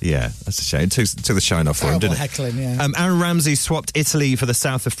 Yeah, that's a shame. It took the shine off for him, didn't it? Heckling, yeah. Aaron Ramsey swapped Italy for the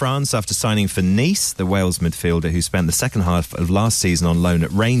south of France after signing for Nice. The Wales midfielder, who spent the second half of last season on loan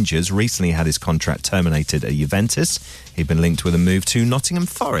at Rangers, recently had his contract terminated at Juventus. He'd been linked with a move to Nottingham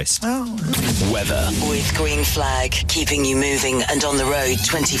Forest. Weather. With Green Flag, keeping you moving and on the road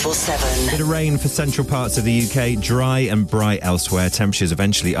 24/7. Bit of rain for central parts of the UK, dry and bright elsewhere. Temperatures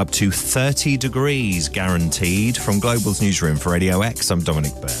eventually up to 30 degrees guaranteed. From Global's newsroom for Radio X, I'm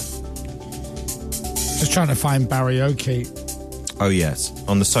Dominic Byrne. Just trying to find Barryoke. Oh, yes.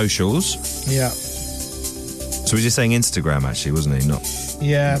 On the socials. Yeah. So was he saying Instagram, actually, wasn't he? Not.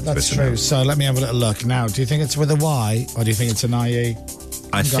 Yeah, that's Twitter true. now. So let me have a little look now. Do you think it's with a Y or do you think it's an IE?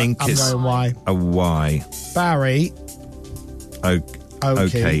 I think I'm it's going Y. a Y. Barry.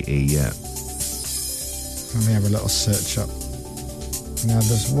 O-K-E, yeah. Let me have a little search up. Now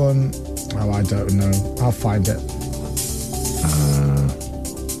there's one. Oh, I don't know. I'll find it.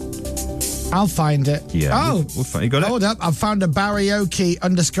 I'll find it. Yeah. Oh, You got it? hold up. I've found a Barryoke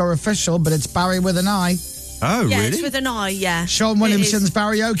 _official, but it's Barry with an I. Oh, Yeah, really? it's with an I, yeah. Sean It Williamson's is.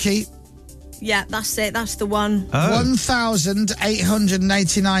 Barryoke. Yeah, that's it. That's the one.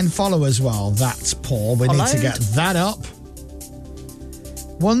 1,889 followers. Well, that's poor. We need to get that up.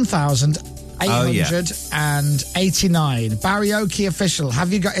 1,889. Barryoke official.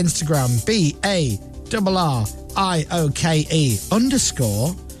 Have you got Instagram? BARRIOKE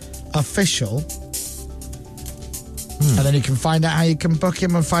 _official. And then you can find out how you can book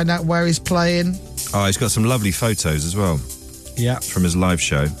him and find out where he's playing. Oh, he's got some lovely photos as well. Yeah. From his live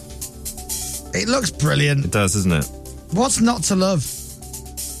show. It looks brilliant. It does, doesn't it? What's not to love?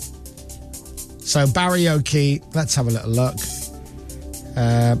 So Barryoke, let's have a little look.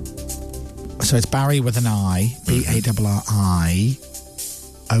 So it's Barry with an I, BARRI.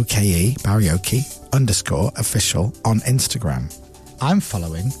 _official on Instagram. I'm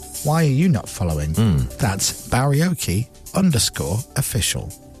following. Why are you not following? That's _official.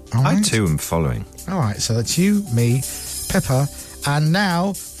 All right? I too am following. All right, so that's you, me, Pippa, and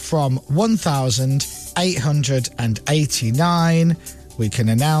now from 1,889, we can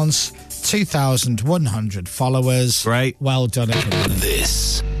announce 2,100 followers. Great. Well done, everybody.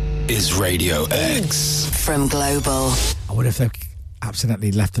 This is Radio X. From Global. I wonder if they've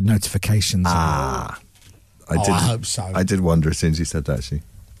accidentally left the notifications on. I hope so. I did wonder as soon as you said that, actually.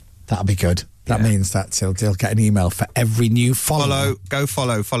 That'll be good. That means that he'll get an email for every new follow.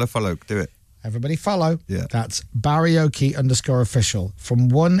 Follow. Do it. Everybody follow. Yeah. That's Barrioki _official from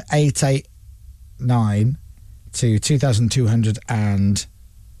 1,889 to 2,200 and...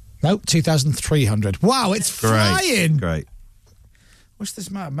 No, 2,300. Wow, it's flying. Great. Wish this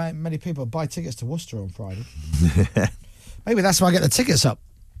many people buy tickets to Worcester on Friday. Maybe that's why I get the tickets up.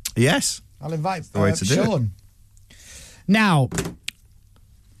 Yes. I'll invite the way to do Sean. Now,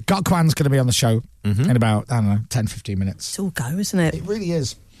 Gokwan's going to be on the show in about, 10, 15 minutes. It's all go, isn't it? It really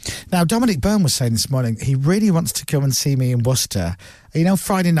is. Now, Dominic Byrne was saying this morning he really wants to come and see me in Worcester. You know,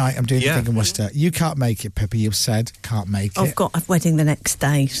 Friday night I'm doing a thing in Worcester. You can't make it, Pippa. You've said can't make it. I've got a wedding the next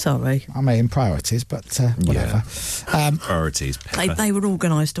day, sorry. I mean, priorities, but whatever. Priorities, Pippa. They were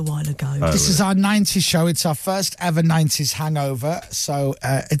organised a while ago. This is our 90s show. It's our first ever 90s hangover. So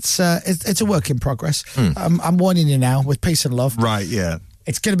it's a work in progress. I'm warning you now with peace and love. Right, yeah.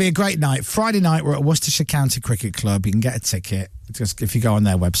 It's going to be a great night. Friday night, we're at Worcestershire County Cricket Club. You can get a ticket just if you go on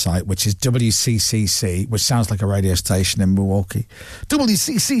their website, which is WCCC, which sounds like a radio station in Milwaukee.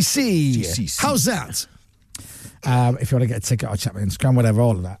 WCCC. How's that? If you want to get a ticket, I'll check my Instagram, whatever,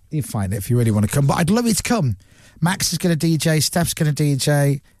 all of that. You find it if you really want to come. But I'd love you to come. Max is going to DJ, Steph's going to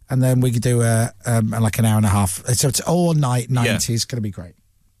DJ, and then we could do like an hour and a half. So it's all night, 90s. Yeah. It's going to be great.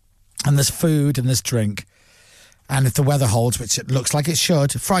 And there's food and there's drink. And if the weather holds, which it looks like it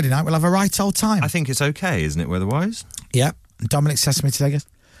should, Friday night we'll have a right old time. I think it's okay, isn't it, weather-wise? Yeah. Dominic says to me today, goes,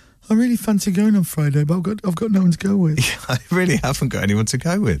 I really fancy going on Friday, but I've got no one to go with. Yeah, I really haven't got anyone to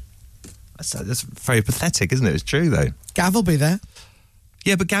go with. That's very pathetic, isn't it? It's true, though. Gav will be there.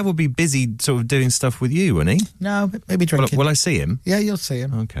 Yeah, but Gav will be busy sort of doing stuff with you, won't he? No, maybe drinking. Will I see him? Yeah, you'll see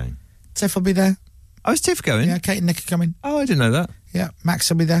him. Okay. Tiff will be there. Oh, is Tiff going? Yeah, Kate and Nick are coming. Oh, I didn't know that. Yeah, Max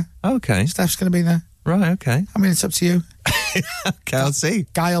will be there. Okay. Steph's going to be there. Right, okay. I mean, it's up to you. Okay, I'll see.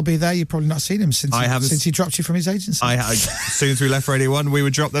 Guy will be there. You've probably not seen him since he dropped you from his agency. As soon as we left Radio 1, we were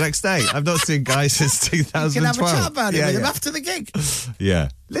dropped the next day. I've not seen Guy since 2012. You can have a chat about it with him after the gig. Yeah,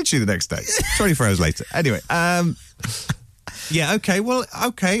 literally the next day. 24 hours later. Anyway, yeah, okay, well,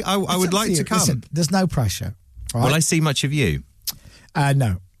 okay, I would like to come. Listen, there's no pressure. Right? Will I see much of you?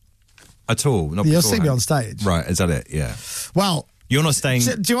 No. At all? Not You'll see me on stage. Right, is that it? Yeah. Well... You're not staying...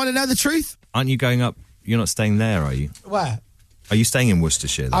 Do you want to know the truth? Aren't you going up... You're not staying there, are you? Where? Are you staying in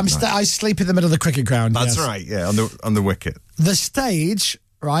Worcestershire? I sleep in the middle of the cricket ground. That's right, yeah, on the wicket. The stage,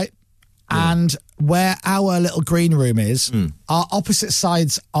 right, and where our little green room is are opposite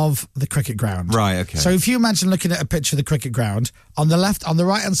sides of the cricket ground. Right, okay. So if you imagine looking at a picture of the cricket ground, on the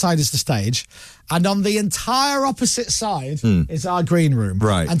right-hand side is the stage, and on the entire opposite side is our green room.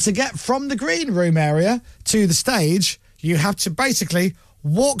 Right. And to get from the green room area to the stage, you have to basically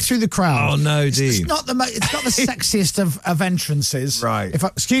walk through the crowd. Oh no, dude! It's not the sexiest of entrances. Right.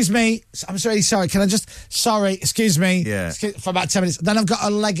 Excuse me, I'm really sorry. Can I just? Sorry, excuse me. Yeah. For about 10 minutes. Then I've got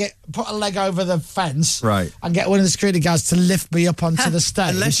to put a leg over the fence. Right. And get one of the security guards to lift me up onto the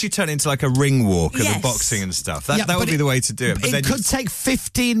stage. Unless you turn into like a ring walk and the boxing and stuff. That would be the way to do it. But it could take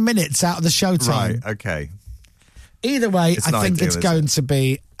 15 minutes out of the show time. Right. Okay. Either way, I think it's going to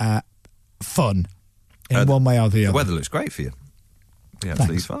be fun in one way or the other. The weather looks great for you. Yeah,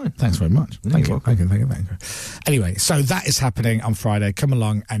 absolutely fine. Thanks very much. Thank you. Anyway, so that is happening on Friday. Come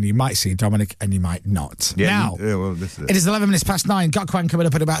along and you might see Dominic and you might not. Yeah, now, this is it is 11 minutes past 9. Got Kwan coming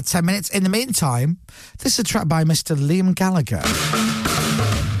up in about 10 minutes. In the meantime, this is a track by Mr. Liam Gallagher.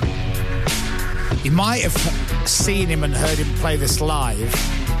 You might have seen him and heard him play this live.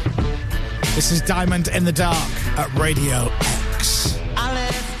 This is Diamond in the Dark at Radio X. I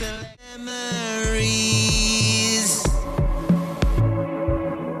left the memories.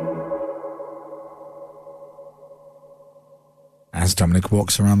 As Dominic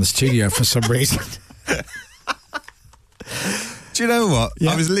walks around the studio for some reason. Do you know what?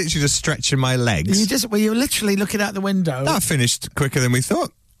 Yeah. I was literally just stretching my legs. You were literally looking out the window. That finished quicker than we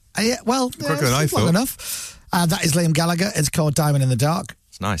thought. Quicker than I thought. Long enough. That is Liam Gallagher. It's called Diamond in the Dark.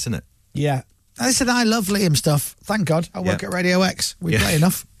 It's nice, isn't it? Yeah. Listen, I love Liam stuff. Thank God. I work at Radio X. We play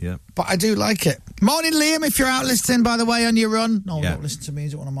enough. Yeah. But I do like it. Morning, Liam, if you're out listening, by the way, on your run. No, don't listen to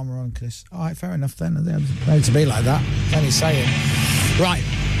music when I'm on my run, Chris. All right, fair enough then. I need to be like that. Let me say it. Right.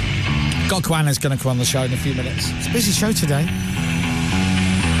 Gokwan is going to come on the show in a few minutes. It's a busy show today.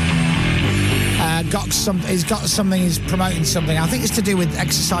 He's got something, he's promoting something. I think it's to do with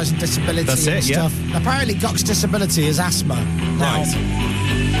exercise and disability and stuff. Yeah. Apparently, Gok's disability is asthma. Right.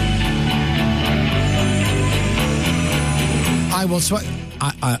 I will swear,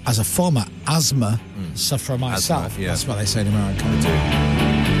 as a former asthma sufferer myself, that's what they say in America.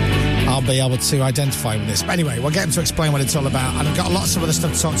 I'll be able to identify with this. But anyway, we'll get him to explain what it's all about. And I've got lots of other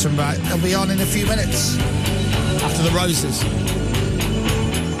stuff to talk to him about. He'll be on in a few minutes after the roses.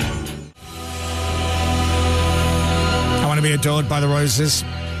 I Want to Be Adored by the Roses.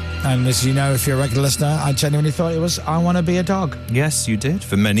 And as you know, if you're a regular listener, I genuinely thought it was I Want to Be a Dog. Yes, you did,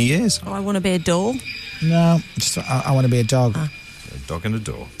 for many years. Oh, I Want to Be a Door? No, just I Want to Be a Dog. A dog and a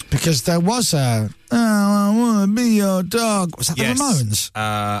door. Because there was I Want to Be Your Dog. Was that the Ramones?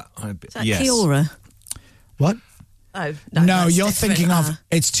 Is that yes. Kiora? What? Oh, no, you're thinking of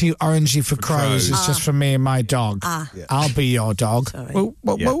It's Too Orangey for Crows. It's just for me and my dog. I'll be your dog. Whoa,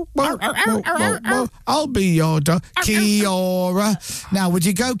 whoa, whoa, whoa, whoa, whoa, whoa. I'll be your dog. Kiora. Now, would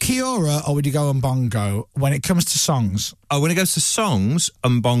you go Kiora or would you go Mbongo when it comes to songs? Oh, when it goes to songs,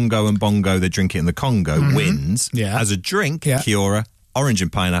 Mbongo, they drink it in the Congo, wins. Yeah. As a drink, Kiora, orange and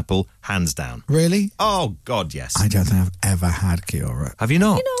pineapple, hands down. Really? Oh, God, yes. I don't think I've ever had Kiora. Have you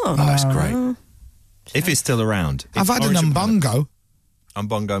not? You know? Oh, that's great. If it's still around. I've had an Mbongo.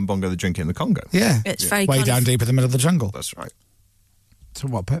 Mbongo, they drink it in the Congo. Yeah. It's very way down deep in the middle of the jungle. That's right. So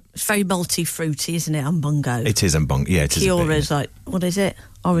what, Pip? It's very multi-fruity, isn't it, Mbongo? It is Mbongo, yeah. It is Kiora's like, what is it?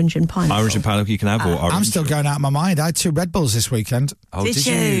 Orange and pineapple. Orange and pineapple you can have, or orange. I'm still going out of my mind. I had 2 Red Bulls this weekend. Oh, did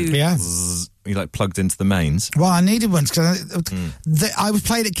you? Yeah. You like plugged into the mains? Well, I needed one because I was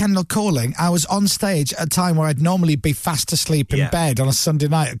playing at Kendall Calling. I was on stage at a time where I'd normally be fast asleep in bed on a Sunday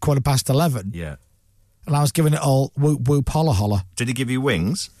night at 11:15. Yeah. And I was giving it all whoop, whoop, holla, holla. Did it give you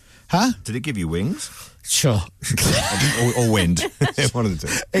wings? Huh? Did it give you wings? Sure. or wind. One of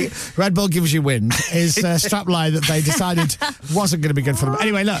the two. Red Bull gives you wind is a strap line that they decided wasn't going to be good for them.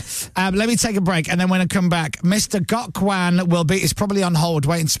 Anyway, look, let me take a break, and then when I come back, Mr. Gokwan will be, he's probably on hold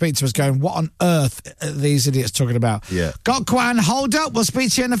waiting to speak to us going, what on earth are these idiots talking about? Yeah. Gokwan, hold up. We'll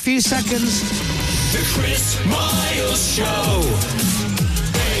speak to you in a few seconds. The Chris Moyles Show.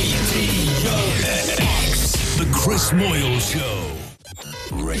 The Chris Moyles Show.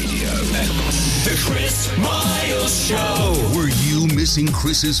 Radio X. The Chris Moyles Show. Were you missing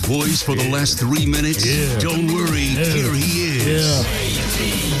Chris's voice for the last 3 minutes? Yeah. Don't worry, here he is.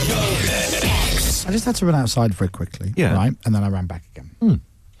 I just had to run outside very quickly, right? And then I ran back again.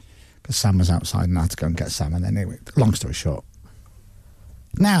 Because Sam was outside and I had to go and get Sam. And then anyway, long story short.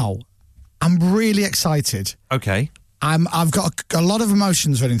 Now, I'm really excited. Okay. I've got a lot of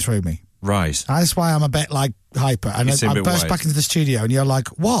emotions running through me. Right. That's why I'm a bit like hyper. And I burst back into the studio and you're like,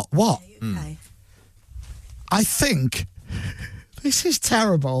 what? Okay. I think this is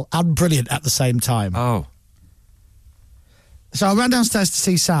terrible and brilliant at the same time. Oh. So I ran downstairs to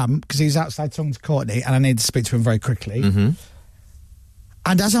see Sam because he's outside talking to Courtney and I needed to speak to him very quickly. Mm-hmm.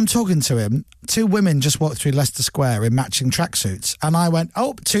 And as I'm talking to him, 2 women just walked through Leicester Square in matching tracksuits. And I went,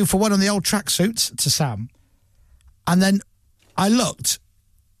 2 for 1 on the old tracksuits to Sam. And then I looked.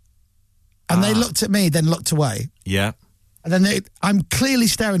 And they looked at me, then looked away. Yeah. And then I'm clearly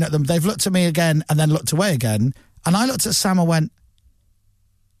staring at them. They've looked at me again and then looked away again. And I looked at Sam and went,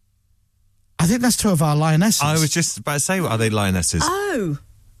 I think that's 2 of our lionesses. I was just about to say, are they lionesses? Oh.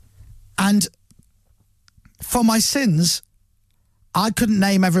 And for my sins, I couldn't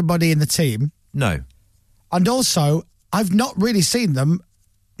name everybody in the team. No. And also, I've not really seen them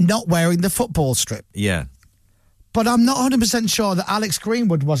not wearing the football strip. Yeah. But I'm not 100% sure that Alex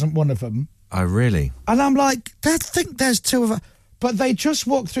Greenwood wasn't one of them. Oh, really? And I'm like, I think there's 2 of them. But they just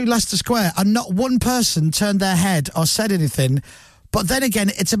walked through Leicester Square and not one person turned their head or said anything. But then again,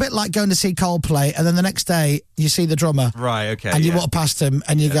 it's a bit like going to see Coldplay and then the next day you see the drummer. Right, okay. And you walk past him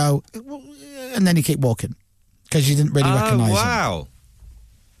and you go, and then you keep walking because you didn't really recognise him. Wow.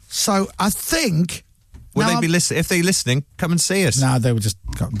 So I think... Will they be listening? If they're listening, come and see us. No, they just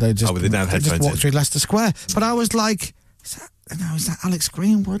they don't have headphones. Just walked through Leicester Square. But I was like, is that Alex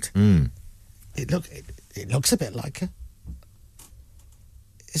Greenwood? It looks a bit like her.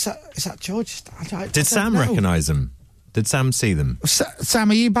 Is that George? Did Sam recognise them? Did Sam see them? Sam,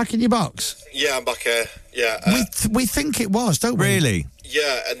 are you back in your box? Yeah, I'm back here. Yeah. We think it was, don't we? Really?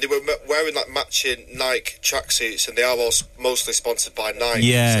 Yeah, and they were wearing like matching Nike tracksuits, and they are all mostly sponsored by Nike.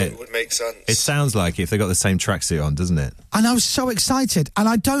 Yeah, so it would make sense. It sounds like if they got the same tracksuit on, doesn't it? And I was so excited, and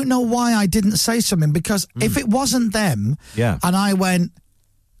I don't know why I didn't say something, because if it wasn't them, and I went,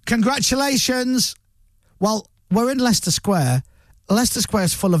 congratulations, well, we're in Leicester Square. Leicester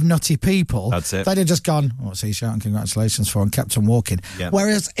Square's full of nutty people. That's it. They'd have just gone, what's he shouting congratulations for, and kept on walking. Yeah.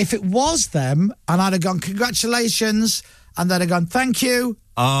 Whereas if it was them, and I'd have gone, congratulations, and they'd have gone, thank you,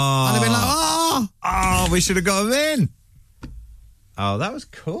 Oh. I'd have been like, we should have got him in. Oh, that was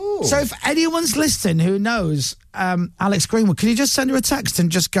cool. So if anyone's listening who knows Alex Greenwood, can you just send her a text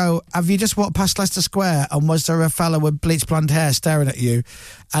and just go, have you just walked past Leicester Square and was there a fella with bleached blonde hair staring at you?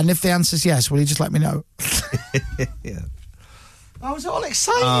 And if the answer's yes, will you just let me know? Yeah. I was all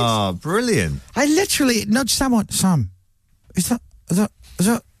excited. Oh, brilliant. I literally nudged Sam on, Sam, are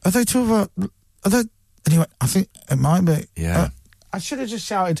they two of are they, and he went, I think it might be. Yeah. I should have just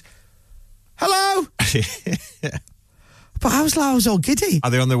shouted, hello! But I was all giddy. Are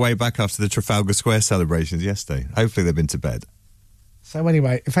they on their way back after the Trafalgar Square celebrations yesterday? Hopefully they've been to bed. So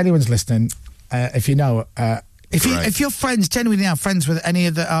anyway, if anyone's listening, if you know, if you're friends, genuinely are friends with any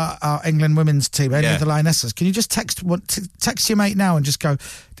of our England women's team, any of the Lionesses, can you just text your mate now and just go,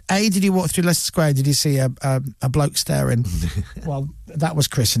 A, did you walk through Leicester Square? Did you see a bloke staring? Well, that was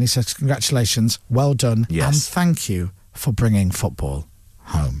Chris, and he says, congratulations, well done, and thank you for bringing football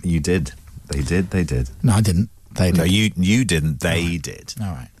home. You did. They did. No, I didn't. They did. No, you didn't. They did. All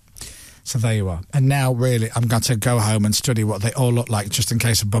right. So there you are. And now, really, I'm going to go home and study what they all look like, just in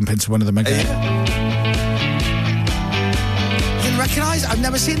case I bump into one of them again. You didn't recognise? I've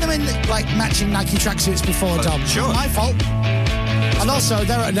never seen them in, like, matching Nike tracksuits before, Dom. Sure. Not my fault. And also,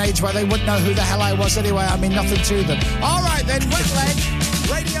 they're at an age where they wouldn't know who the hell I was anyway. I mean, nothing to them. All right, then. Wet Leg,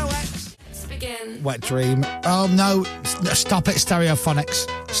 Radio X. Let's begin. Wet Dream. Oh, no. Stop it,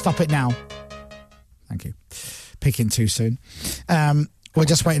 Stereophonics. Stop it now. Thank you. Picking too soon. We're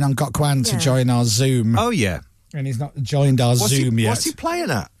just waiting on Gokwan to join our Zoom. Oh, yeah. And he's not joined our Zoom yet. What's he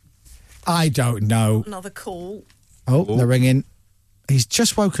playing at? I don't know. Another call. Oh, they're ringing. He's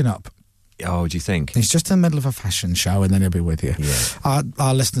just woken up. Oh, do you think? He's just in the middle of a fashion show and then he'll be with you. Yeah.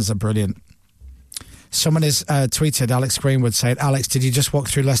 Our listeners are brilliant. Someone has tweeted Alex Greenwood saying, Alex, did you just walk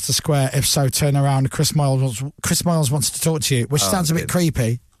through Leicester Square? If so, turn around. Chris Moyles wants to talk to you, which sounds a bit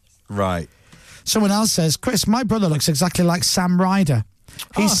creepy. Right. Someone else says, Chris, my brother looks exactly like Sam Ryder.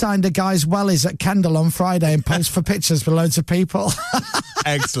 He signed a guy's wellies at Kendal on Friday and posed for pictures with loads of people.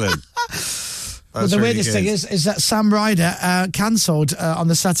 Excellent. Well, the weirdest thing is that Sam Ryder cancelled on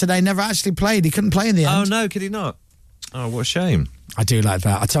the Saturday, never actually played. He couldn't play in the end. Oh, no, could he not? Oh, what a shame. I do like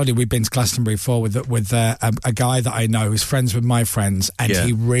that. I told you we've been to Glastonbury before with a guy that I know who's friends with my friends, and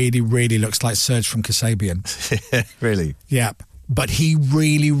he really, really looks like Serge from Kasabian. Really? Yeah. But he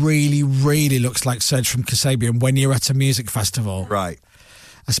really, really, really looks like Serge from Kasabian when you're at a music festival. Right.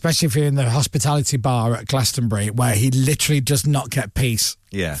 Especially if you're in the hospitality bar at Glastonbury, where he literally does not get peace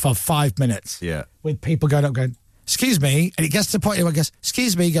for 5 minutes. Yeah. With people going up going, excuse me, and he gets to the point where he goes,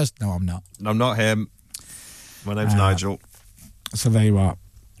 excuse me, he goes, no, I'm not. I'm not him. My name's Nigel. So there you are.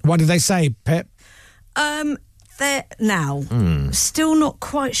 What did they say, Pip? They're now still not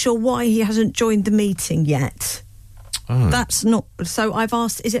quite sure why he hasn't joined the meeting yet. Oh. That's not. So I've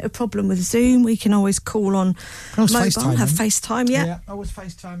asked, is it a problem with Zoom? We can always call on mobile, have FaceTime, Yeah, always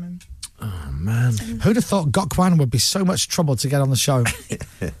FaceTime him. Oh, man. Who'd have thought Gokwan would be so much trouble to get on the show?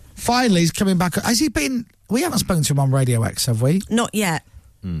 Finally, he's coming back. Has he been... We haven't spoken to him on Radio X, have we? Not yet.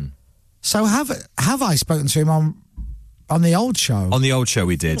 So have I spoken to him on the old show? On the old show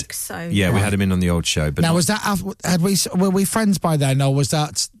we did. I think so. Yeah, we had him in on the old show. But now, was that... Were we friends by then, or was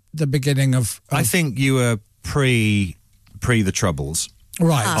that the beginning of... I think you were pre the Troubles.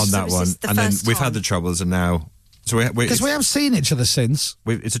 Right. On so that one. And then we've had the Troubles, and now... Because we have seen each other since.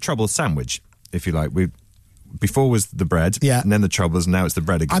 It's a Troubles sandwich, if you like. Before was the bread, and then the Troubles, and now it's the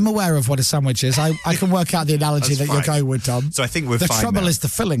bread again. I'm aware of what a sandwich is. I can work out the analogy that you're going with, Tom. So I think we're the fine trouble now. is the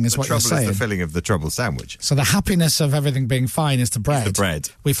filling, is what you're saying. The trouble is the filling of the Troubles sandwich. So the happiness of everything being fine is the bread. The bread.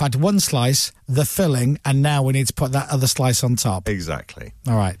 We've had one slice, the filling, and now we need to put that other slice on top. Exactly.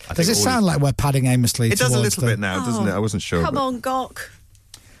 All right. Does it sound like we're padding aimlessly? It does a little bit now, doesn't it? I wasn't sure. Come on, Gok.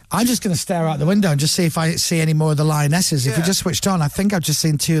 I'm just going to stare out the window and just see if I see any more of the Lionesses. If you just switched on, I think I've just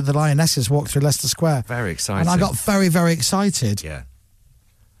seen 2 of the Lionesses walk through Leicester Square. Very exciting. And I got very, very excited. Yeah.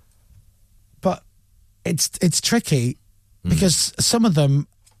 But it's tricky because some of them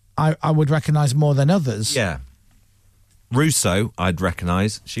I would recognise more than others. Yeah. Russo, I'd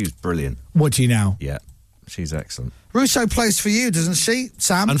recognise. She was brilliant. Would you now? Yeah. She's excellent. Russo plays for you, doesn't she,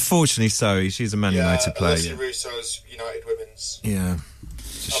 Sam? Unfortunately so. She's a Man United player. Russo's United Women's. Yeah.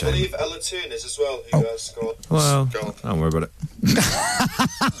 a shame. I believe Ella Toon is as well, who has scored. Well, don't worry about it.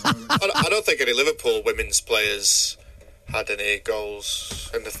 I don't think any Liverpool women's players had any goals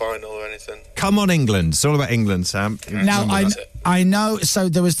in the final or anything. Come on, England. It's all about England, Sam. Now, I know, so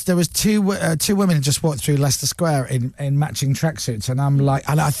there was two women who just walked through Leicester Square in matching tracksuits, and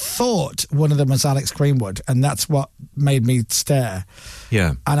I thought one of them was Alex Greenwood, and that's what made me stare.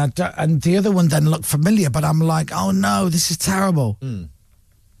 Yeah. And the other one then looked familiar, but I'm like, oh no, this is terrible.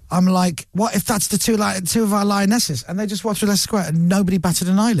 I'm like, what if that's the two of our lionesses? And they just walked through Leicester Square and nobody batted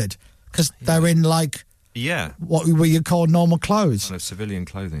an eyelid because they're in what you call normal clothes. Kind of civilian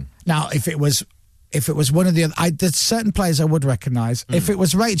clothing. Now, if it was one of the other, there's certain players I would recognise. If it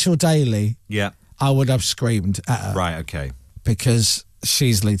was Rachel Daly, I would have screamed at her. Right, okay. Because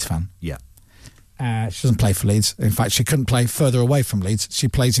she's a Leeds fan. Yeah. She doesn't play for Leeds. In fact, she couldn't play further away from Leeds. She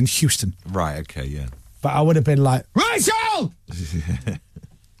plays in Houston. Right, okay, yeah. But I would have been like, Rachel!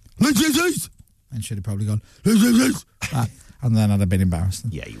 And she'd have probably gone, and then I'd have been embarrassed.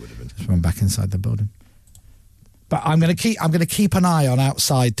 Yeah, you would have been. Just went back inside the building. But I'm going to keep an eye on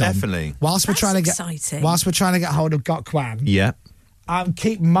outside, Dom. Definitely. Whilst we're trying to get hold of Gokwan. Yeah. I'm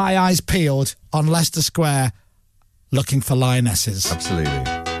keeping my eyes peeled on Leicester Square, looking for lionesses.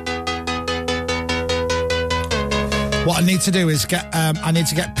 Absolutely. What I need to do is get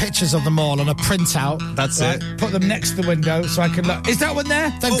pictures of them all on a printout. That's it. Put them next to the window so I can look. Is that one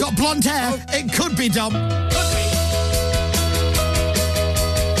there? They've got blonde hair. It could be, Dom.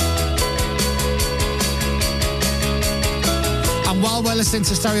 And while we're listening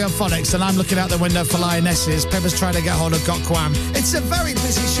to Stereophonics and I'm looking out the window for lionesses, Pippa's trying to get hold of Gokwan. It's a very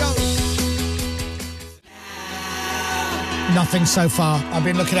busy show. Nothing so far. I've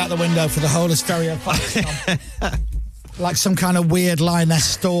been looking out the window for the whole of Stereophonics. Like some kind of weird lioness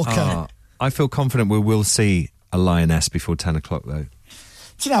stalker. I feel confident we will see a lioness before 10 o'clock, though.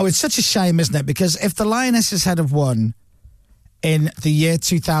 Do you know, it's such a shame, isn't it? Because if the Lionesses had have won in the year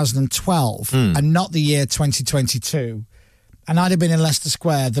 2012 and not the year 2022, and I'd have been in Leicester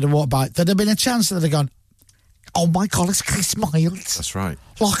Square, there'd have been a chance that they'd have gone, oh my God, it's Chris Moyles. That's right.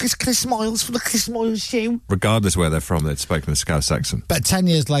 Like, it's Chris Moyles from the Chris Moyles show. Regardless where they're from, they'd spoken a Scouse accent. But 10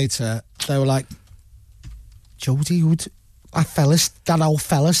 years later, they were like, Jodie Wood, that old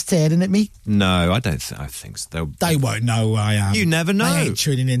fella staring at me. No, I think so. They won't know who I am. You never know. They ain't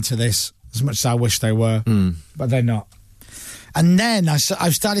tuning into this as much as I wish they were, but they're not. And then I've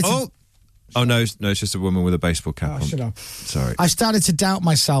started to... Oh, no, it's just a woman with a baseball cap on. Shut up. Sorry. I started to doubt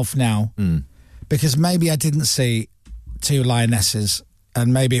myself now because maybe I didn't see two lionesses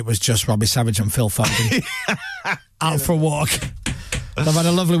and maybe it was just Robbie Savage and Phil Foden out for a walk. They've had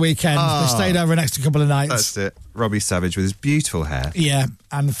a lovely weekend. They stayed over an extra couple of nights. That's it. Robbie Savage with his beautiful hair. Yeah,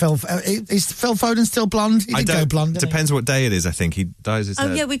 and is Phil Foden still blonde? He did go blonde. Depends what day it is, I think. He dyes his hair.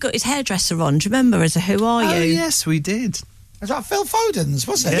 Oh, yeah, we got his hairdresser on. Do you remember as a Who Are You? Oh, yes, we did. Is that Phil Foden's,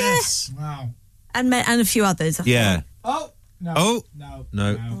 was it? Yes. Wow. And a few others, I think. Oh, no. Oh,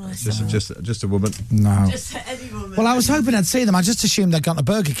 no. It's just a woman. No. Just any woman. Well, I was hoping I'd see them. I just assumed they'd gone to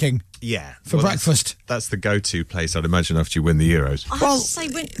Burger King. Yeah. For breakfast. That's the go-to place, I'd imagine, after you win the Euros.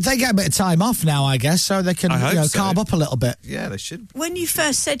 They get a bit of time off now, I guess, so they can carb up a little bit. Yeah, they should. When you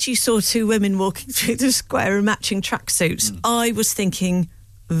first said you saw two women walking through the square in matching tracksuits, I was thinking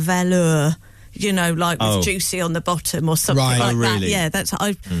velour. You know, like with Juicy on the bottom or something like that. Really? Yeah, that's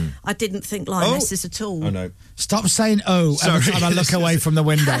I didn't think lionesses at all. Oh, no. Stop saying every time I look away from the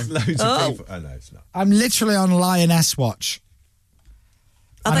window. Loads of people. Oh, no, it's not. I'm literally on lioness watch.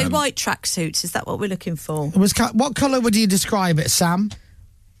 Are they white tracksuits? Is that what we're looking for? What colour would you describe it, Sam?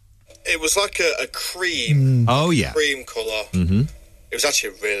 It was like a cream. Oh, yeah. Cream colour. Mm-hmm. It was actually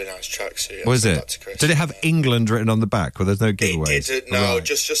a really nice tracksuit. Was it? Did it have England written on the back, or there's no giveaways? It did. No,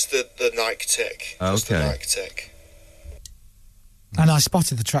 just the Nike tick. Just the Nike tick. And I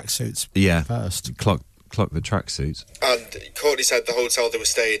spotted the tracksuits. First. Clock the tracksuits. And Courtney said the hotel they were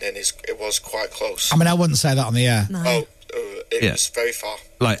staying in it was quite close. I mean, I wouldn't say that on the air. No. It was very far.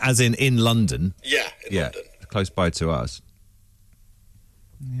 Like, as in London? Yeah, in London. Close by to us.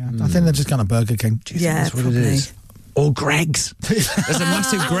 Yeah, I think they're just gone to Burger King. That's what it is. Or Greg's. There's a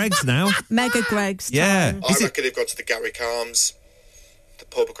massive Greg's now. Mega Greg's. Yeah. I reckon they've gone to the Garrick Arms, the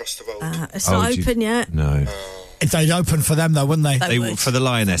pub across the road. It's not open yet. No. If they'd open for them, though, wouldn't they? They would. For the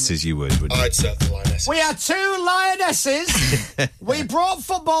lionesses, you would, wouldn't you? I'd serve the lionesses. We are two lionesses. We brought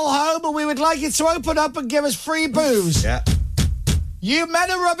football home and we would like you to open up and give us free booze. Yeah. You men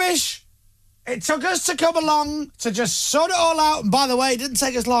are rubbish. It took us to come along to just sort it all out. And by the way, it didn't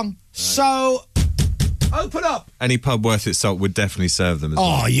take us long. Right. So, open up. Any pub worth its salt would definitely serve them as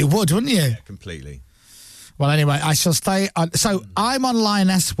well. Oh, you would, wouldn't you? Yeah, completely. Well, anyway, I shall stay on. So I'm on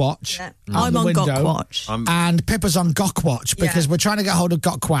Lioness Watch. Yeah. I'm on Gok Watch. And Pippa's on Gok Watch because we're trying to get hold of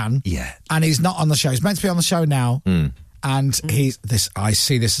Gok Kwan. Yeah. And he's not on the show. He's meant to be on the show now. And I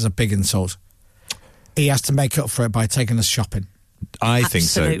see this as a big insult. He has to make up for it by taking us shopping. I think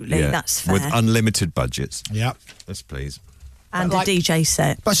so. Absolutely, that's fair. With unlimited budgets. Yep. Yes, please. And a DJ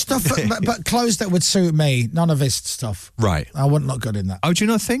set. But stuff, but clothes that would suit me, none of his stuff. Right. I wouldn't look good in that. Oh, do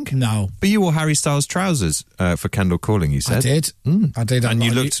you not think? No. But you wore Harry Styles trousers for Kendall Calling, you said. I did. I did. And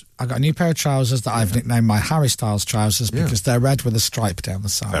you looked... I got a new pair of trousers that I've nicknamed my Harry Styles trousers because they're red with a stripe down the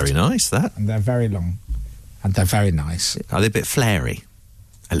side. Very nice, that. And they're very long. And they're very nice. Are they a bit flary?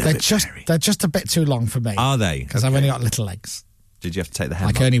 They're just a bit too long for me. Are they? Because I've only got little legs. Did you have to take the hem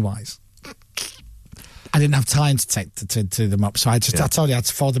like up? Ernie Wise. I didn't have time to take to them up, so I told you I had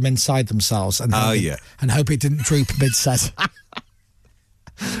to fold them inside themselves and and hope it didn't droop mid-set.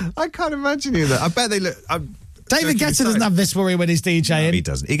 I can't imagine you that. I bet they look. David Guetta doesn't have this worry when he's DJing. No, he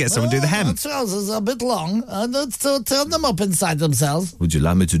doesn't. He gets someone to do the hem. The trousers are a bit long, and turn them up inside themselves. Would you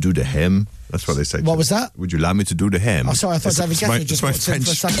like me to do the hem? That's what they say. What was that? Would you like me to do the hem? Oh, sorry, I thought David Guetta just my walked in French,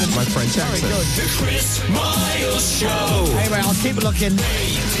 for a second. my French accent. Very good. The Chris Miles Show. Anyway, I'll keep looking.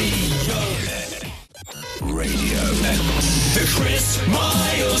 Radio. The Chris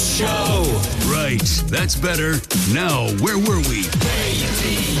Miles Show. Right, that's better. Now, where were we?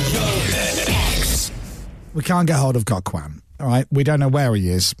 We can't get hold of Gok Kwan. All right, we don't know where he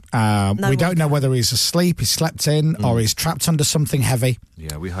is. We don't know whether he's asleep, he's slept in, or he's trapped under something heavy.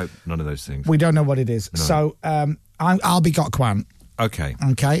 Yeah, we hope none of those things. We don't know what it is. No. So I'll be Gok Kwan. Okay.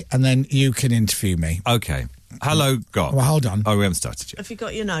 Okay, and then you can interview me. Okay. Hello, Gok. Well, hold on. Oh, we haven't started yet. Have you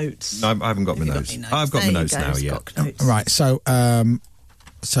got your notes? No, I haven't got my notes. I've got my notes now, yeah. Right, so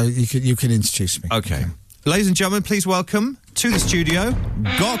you can introduce me. Okay. Ladies and gentlemen, please welcome to the studio,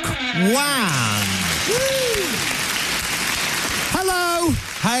 Gok Kwan. Hello.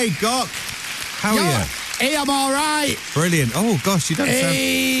 Hey, Gok. How are you? Hey, I'm all right. Brilliant. Oh, gosh, you don't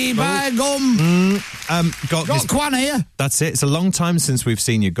Hey, sound... by gum. Gok Kwan here. That's it. It's a long time since we've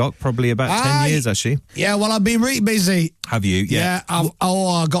seen you, Gok. Probably about 10 years, actually. Yeah, well, I've been really busy. Have you? Yeah.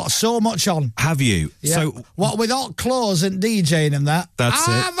 I got so much on. Have you? Yeah. So, what with all clothes and DJing and that, That's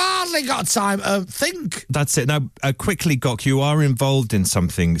it. I've hardly got time to think. That's it. Now, quickly, Gok, you are involved in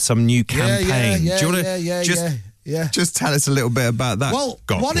something, some new campaign. Yeah, Do you want to just tell us a little bit about that? Well,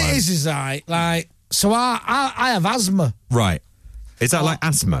 Gok what Kwan? it is so I have asthma. Right. Is that like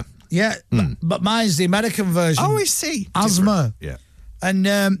asthma? Yeah, but mine's the American version. Oh, I see. Asthma. Yeah. And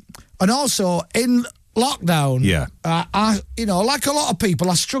also in lockdown. Yeah. I like a lot of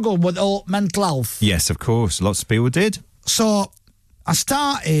people, I struggled with mental health. Yes, of course. Lots of people did. So I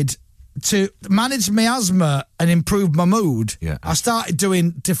started to manage my asthma and improve my mood. Yeah. I started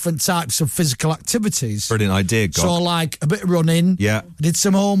doing different types of physical activities. Brilliant idea, Gok. So like a bit of running. Yeah. I did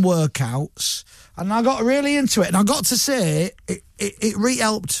some home workouts. And I got really into it. And I got to say, it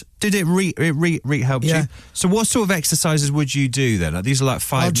re-helped. Did it re-help Yeah. you? So what sort of exercises would you do then? Like, these are like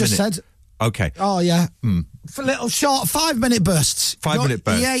 5 minutes. I just said. Okay. Oh, yeah. For little short 5-minute bursts. 5-minute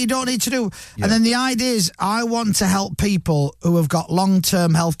bursts. Yeah, you don't need to do. Yeah. And then the idea is I want to help people who have got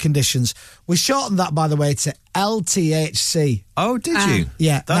long-term health conditions. We shortened that, by the way, to LTHC. Oh, did you?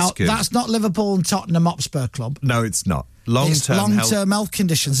 Yeah. That's good. That's not Liverpool and Tottenham Hotspur Club. No, it's not. It's long-term health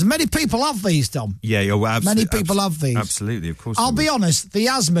conditions. And many people have these, Dom. Yeah, you're absolutely. Many people have these. Absolutely, of course. I'll be honest, the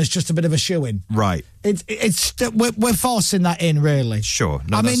asthma's just a bit of a shoe-in. Right. We're forcing that in, really. Sure.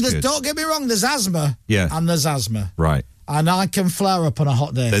 No, I mean, that's good. don't get me wrong, there's asthma. Yeah. And there's asthma. Right. And I can flare up on a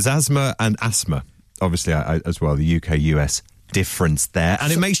hot day. There's asthma and asthma, obviously, as well, the UK-US difference there.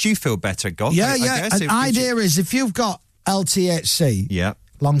 And it makes you feel better, Gok. Yeah, I yeah. guess. An idea is if you've got LTHC,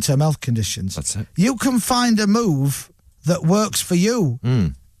 long-term health conditions, that's it. You can find a move that works for you.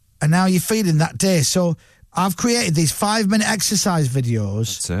 And now you're feeling that day. So I've created these 5-minute exercise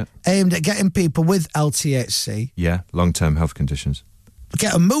videos aimed at getting people with LTHC. Yeah, long-term health conditions.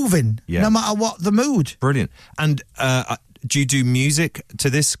 Get them moving, no matter what the mood. Brilliant. And do you do music to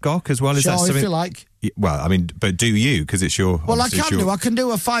this, Gok, as well? Is sure, that something? if you like. Well, I mean, but do you? Because it's your... Well, I can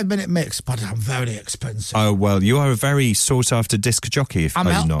do a 5-minute mix, but I'm very expensive. Oh, well, you are a very sought-after disc jockey, if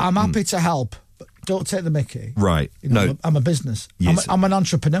I'm not. I'm happy to help. Don't take the mickey. Right. No. I'm a business. Yes. I'm an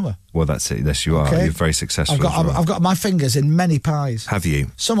entrepreneur. Well, that's it. Yes, you are. Okay. You're very successful. I've got my fingers in many pies. Have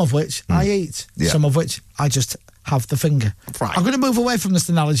you? Some of which I eat. Yeah. Some of which I just have the finger. Right. I'm going to move away from this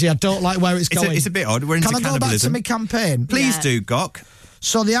analogy. I don't like where it's going. It's a bit odd. We're into cannibalism. Can I go back to my campaign? Please do, Gok.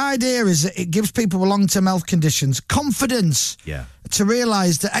 So the idea is that it gives people with long-term health conditions confidence to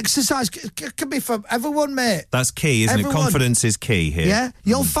realise that exercise can be for everyone, mate. That's key, isn't it? Confidence is key here. Yeah,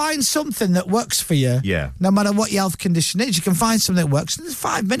 you'll find something that works for you. Yeah. No matter what your health condition is, you can find something that works. And there's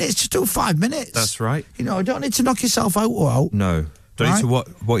 5 minutes. Just do 5 minutes. That's right. You know, you don't need to knock yourself out or out. No. Don't need to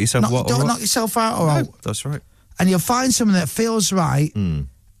what yourself Don't what? knock yourself out or out. That's right. And you'll find something that feels right.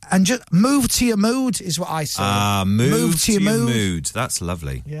 And just move to your mood is what I say. Move to your mood. That's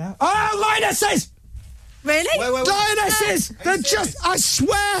lovely. Yeah. Oh, lionesses! Really? Wait. Lionesses! They're just, I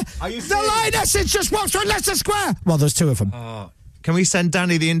swear, the lionesses just walked through Leicester Square. Well, there's 2 of them. Can we send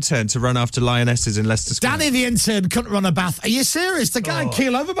Danny the intern to run after lionesses in Leicester Square? Danny the intern couldn't run a bath. Are you serious? The guy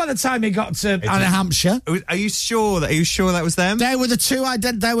keel over by the time he got to Hampshire. Are you sure that was them? They were the two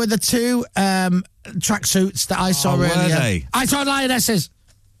tracksuits that I saw earlier. Were they? I saw lionesses.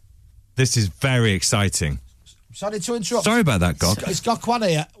 This is very exciting. Sorry to interrupt. Sorry about that, Gok. It's got Quan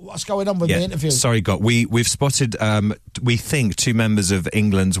here. What's going on with the interview? Sorry, Gok. We've spotted, we think, 2 members of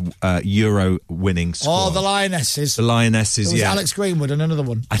England's Euro winning squad. Oh, the Lionesses. The Lionesses, it was Alex Greenwood and another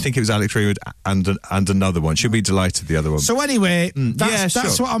one. I think it was Alex Greenwood and another one. She'll be delighted, the other one. So anyway,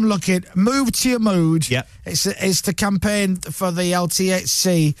 that's what I'm looking. Move to your mood. Yeah. It's the campaign for the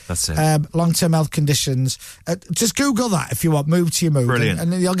LTHC. That's it. Long-term health conditions. Just Google that if you want. Move to your mood. Brilliant.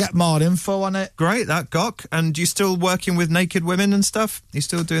 And you'll get more info on it. Great, that, Gok. And you still working with naked women and stuff? You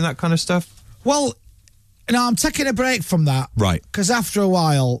still doing that kind of stuff? Well, I'm taking a break from that. Right. Because after a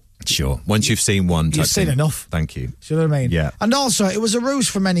while... Sure. Once you've seen one... You've seen enough. Thank you. Do you know what I mean? Yeah. And also, it was a ruse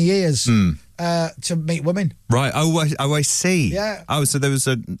for many years to meet women. Right. Oh, I see. Yeah. Oh, so there was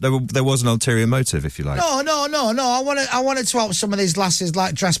an ulterior motive, if you like. No. I wanted to help some of these lasses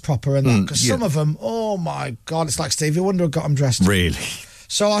like dress proper and that, because some of them, oh my God, it's like Stevie Wonder got them dressed. Really?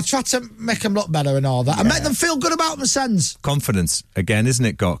 So I tried to make them look better and all that, and make them feel good about themselves. Confidence again, isn't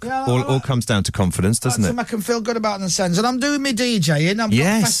it, Gok? Yeah, all comes down to confidence, doesn't it? To make them feel good about themselves. And I'm doing my DJing. I've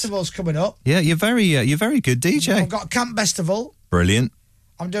got festivals coming up. Yeah, you're very good DJ. I've got Camp Festival. Brilliant.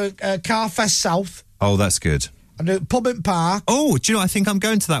 I'm doing Carfest South. Oh, that's good. I'm doing Pub in Park. Oh, do you know, I think I'm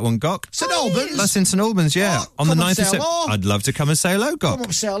going to that one, Gok. St Albans? That's in St Albans, yeah. On the 9th of September. I'd love to come and say hello, Gok. Come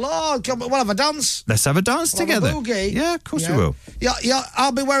up, say hello. We'll have a dance. Let's have a dance together. Have a boogie. Yeah, of course we will. Yeah,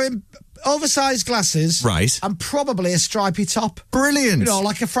 I'll be wearing oversized glasses. Right. And probably a stripy top. Brilliant. You know,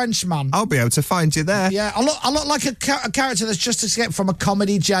 like a Frenchman. I'll be able to find you there. Yeah, I look like a character that's just escaped from a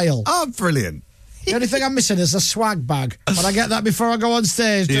comedy jail. Oh, brilliant. The only thing I'm missing is a swag bag. But I get that before I go on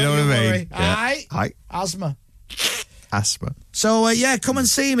stage. You know what I mean? Worry. Yeah. Aye. Asthma. So, come and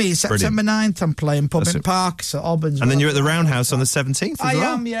see me. September 9th, I'm playing Pub in Park, St Albans. And then you're at the Roundhouse on the 17th as well?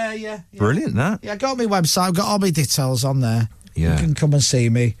 I am, yeah. Brilliant, that. Yeah, go on my website. I've got all my details on there. Yeah. You can come and see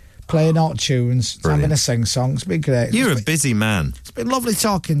me. Playing out tunes. I'm going to sing songs. It's been great. You're a busy man. It's been lovely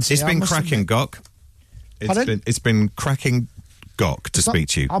talking to you. It's been cracking, Gok. It's been cracking, Gok, to speak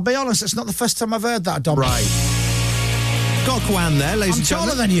to you. I'll be honest, it's not the first time I've heard that, Dom. Right. Gok Wan there, ladies and gentlemen.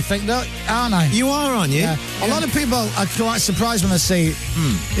 I'm taller than you think, though, aren't I? You are, aren't you? Yeah. A lot of people are quite surprised when they see,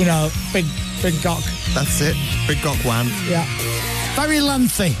 big Gok. That's it. Big Gok Wan. Yeah. Very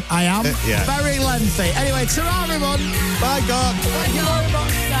lengthy, I am. Yeah. Very lengthy. Anyway, ta-ra, everyone. Bye, Gok. Thank you very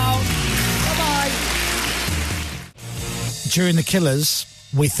much, now. Bye-bye. During the Killers,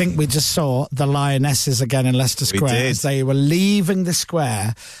 we think we just saw the Lionesses again in Leicester Square. We did. As they were leaving the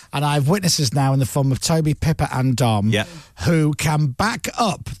square, and I have witnesses now in the form of Toby, Pippa and Dom, who can back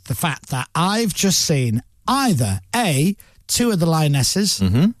up the fact that I've just seen either A, 2 of the Lionesses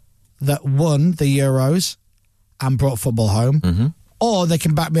that won the Euros and brought football home, or they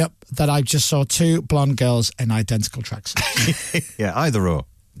can back me up that I just saw 2 blonde girls in identical tracks. Yeah, either or.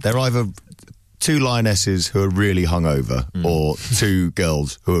 They're either 2 lionesses who are really hungover or 2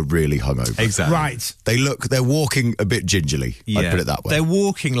 girls who are really hungover. Exactly. Right. They're walking a bit gingerly, I'd put it that way. They're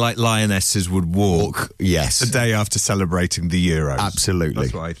walking like lionesses would walk yes. the day after celebrating the Euros. Absolutely.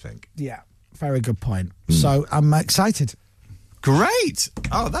 That's what I think. Yeah, very good point. So I'm excited. Great.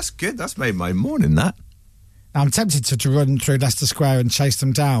 Oh, that's good. That's made my morning, that. I'm tempted to run through Leicester Square and chase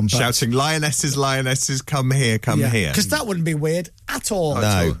them down. But shouting, lionesses, lionesses, come here, come here. Because that wouldn't be weird at all.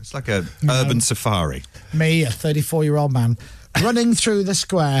 No. It's like an urban safari. Me, a 34-year-old man, running through the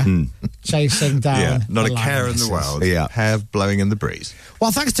square, chasing down. Yeah, not the a care in the world. Yeah. Hair blowing in the breeze.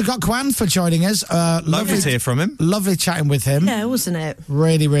 Well, thanks to Gok Wan for joining us. Lovely to hear from him. Lovely chatting with him. Yeah, wasn't it?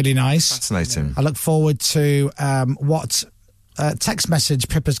 Really, really nice. Fascinating. I look forward to what text message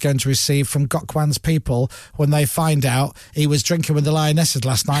Pippa's going to receive from Gok Wan's people when they find out he was drinking with the Lionesses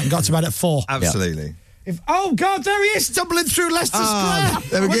last night and got to bed at 4. Absolutely. Oh, God, there he is, stumbling through Leicester Square.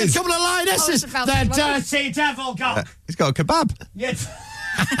 There we go. With a couple of Lionesses. The dirty devil, Gok. He's got a kebab. Yes.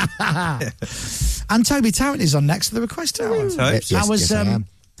 And Toby Tarrant is on next for the request hour. Yes, I am.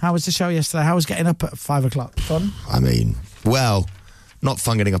 How was the show yesterday? How was getting up at 5 o'clock? Fun? I mean, well, not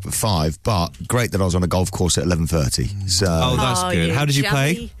fun getting up at 5, but great that I was on a golf course at 11:30. So, that's good. How did you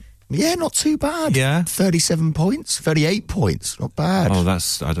play? Yeah, not too bad. Yeah? 37 points, 38 points. Not bad. Oh,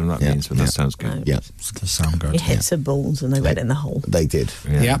 that's, I don't know what that means, but that sounds good. No. Yeah. It does sound good. You hit some balls and they went in the hole. They did.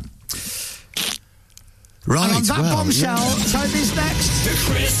 Yeah. Right, and on that bombshell, Toby's next. The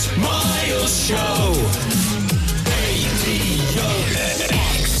Chris Moyles Show. Radio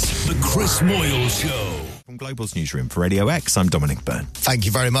X. The Chris Moyles Show. From Global's newsroom for Radio X, I'm Dominic Byrne. Thank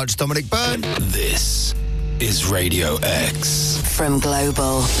you very much, Dominic Byrne. This is Radio X. From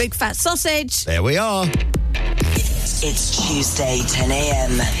Global. Big fat sausage. There we are. It's Tuesday, 10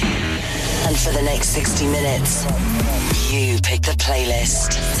 a.m. And for the next 60 minutes, you pick the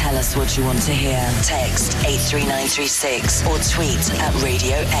playlist. Tell us what you want to hear. Text 83936 or tweet at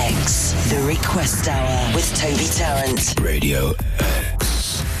Radio X. The Request Hour with Toby Tarrant. Radio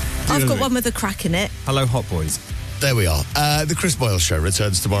X. I've got one with a crack in it. Hello, Hot Boys. There we are. The Chris Moyles Show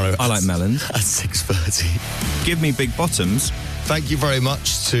returns tomorrow. I like melons. At 6:30. Give me big bottoms. Thank you very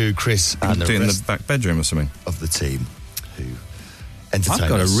much to Chris and the in rest the back bedroom or something of the team who entertained I've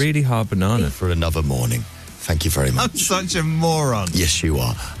got us a really hard banana for another morning. Thank you very much. I'm such a moron. Yes, you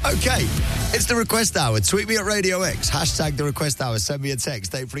are. Okay, it's the Request Hour. Tweet me at Radio X. Hashtag the Request Hour. Send me a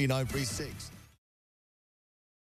text 83936.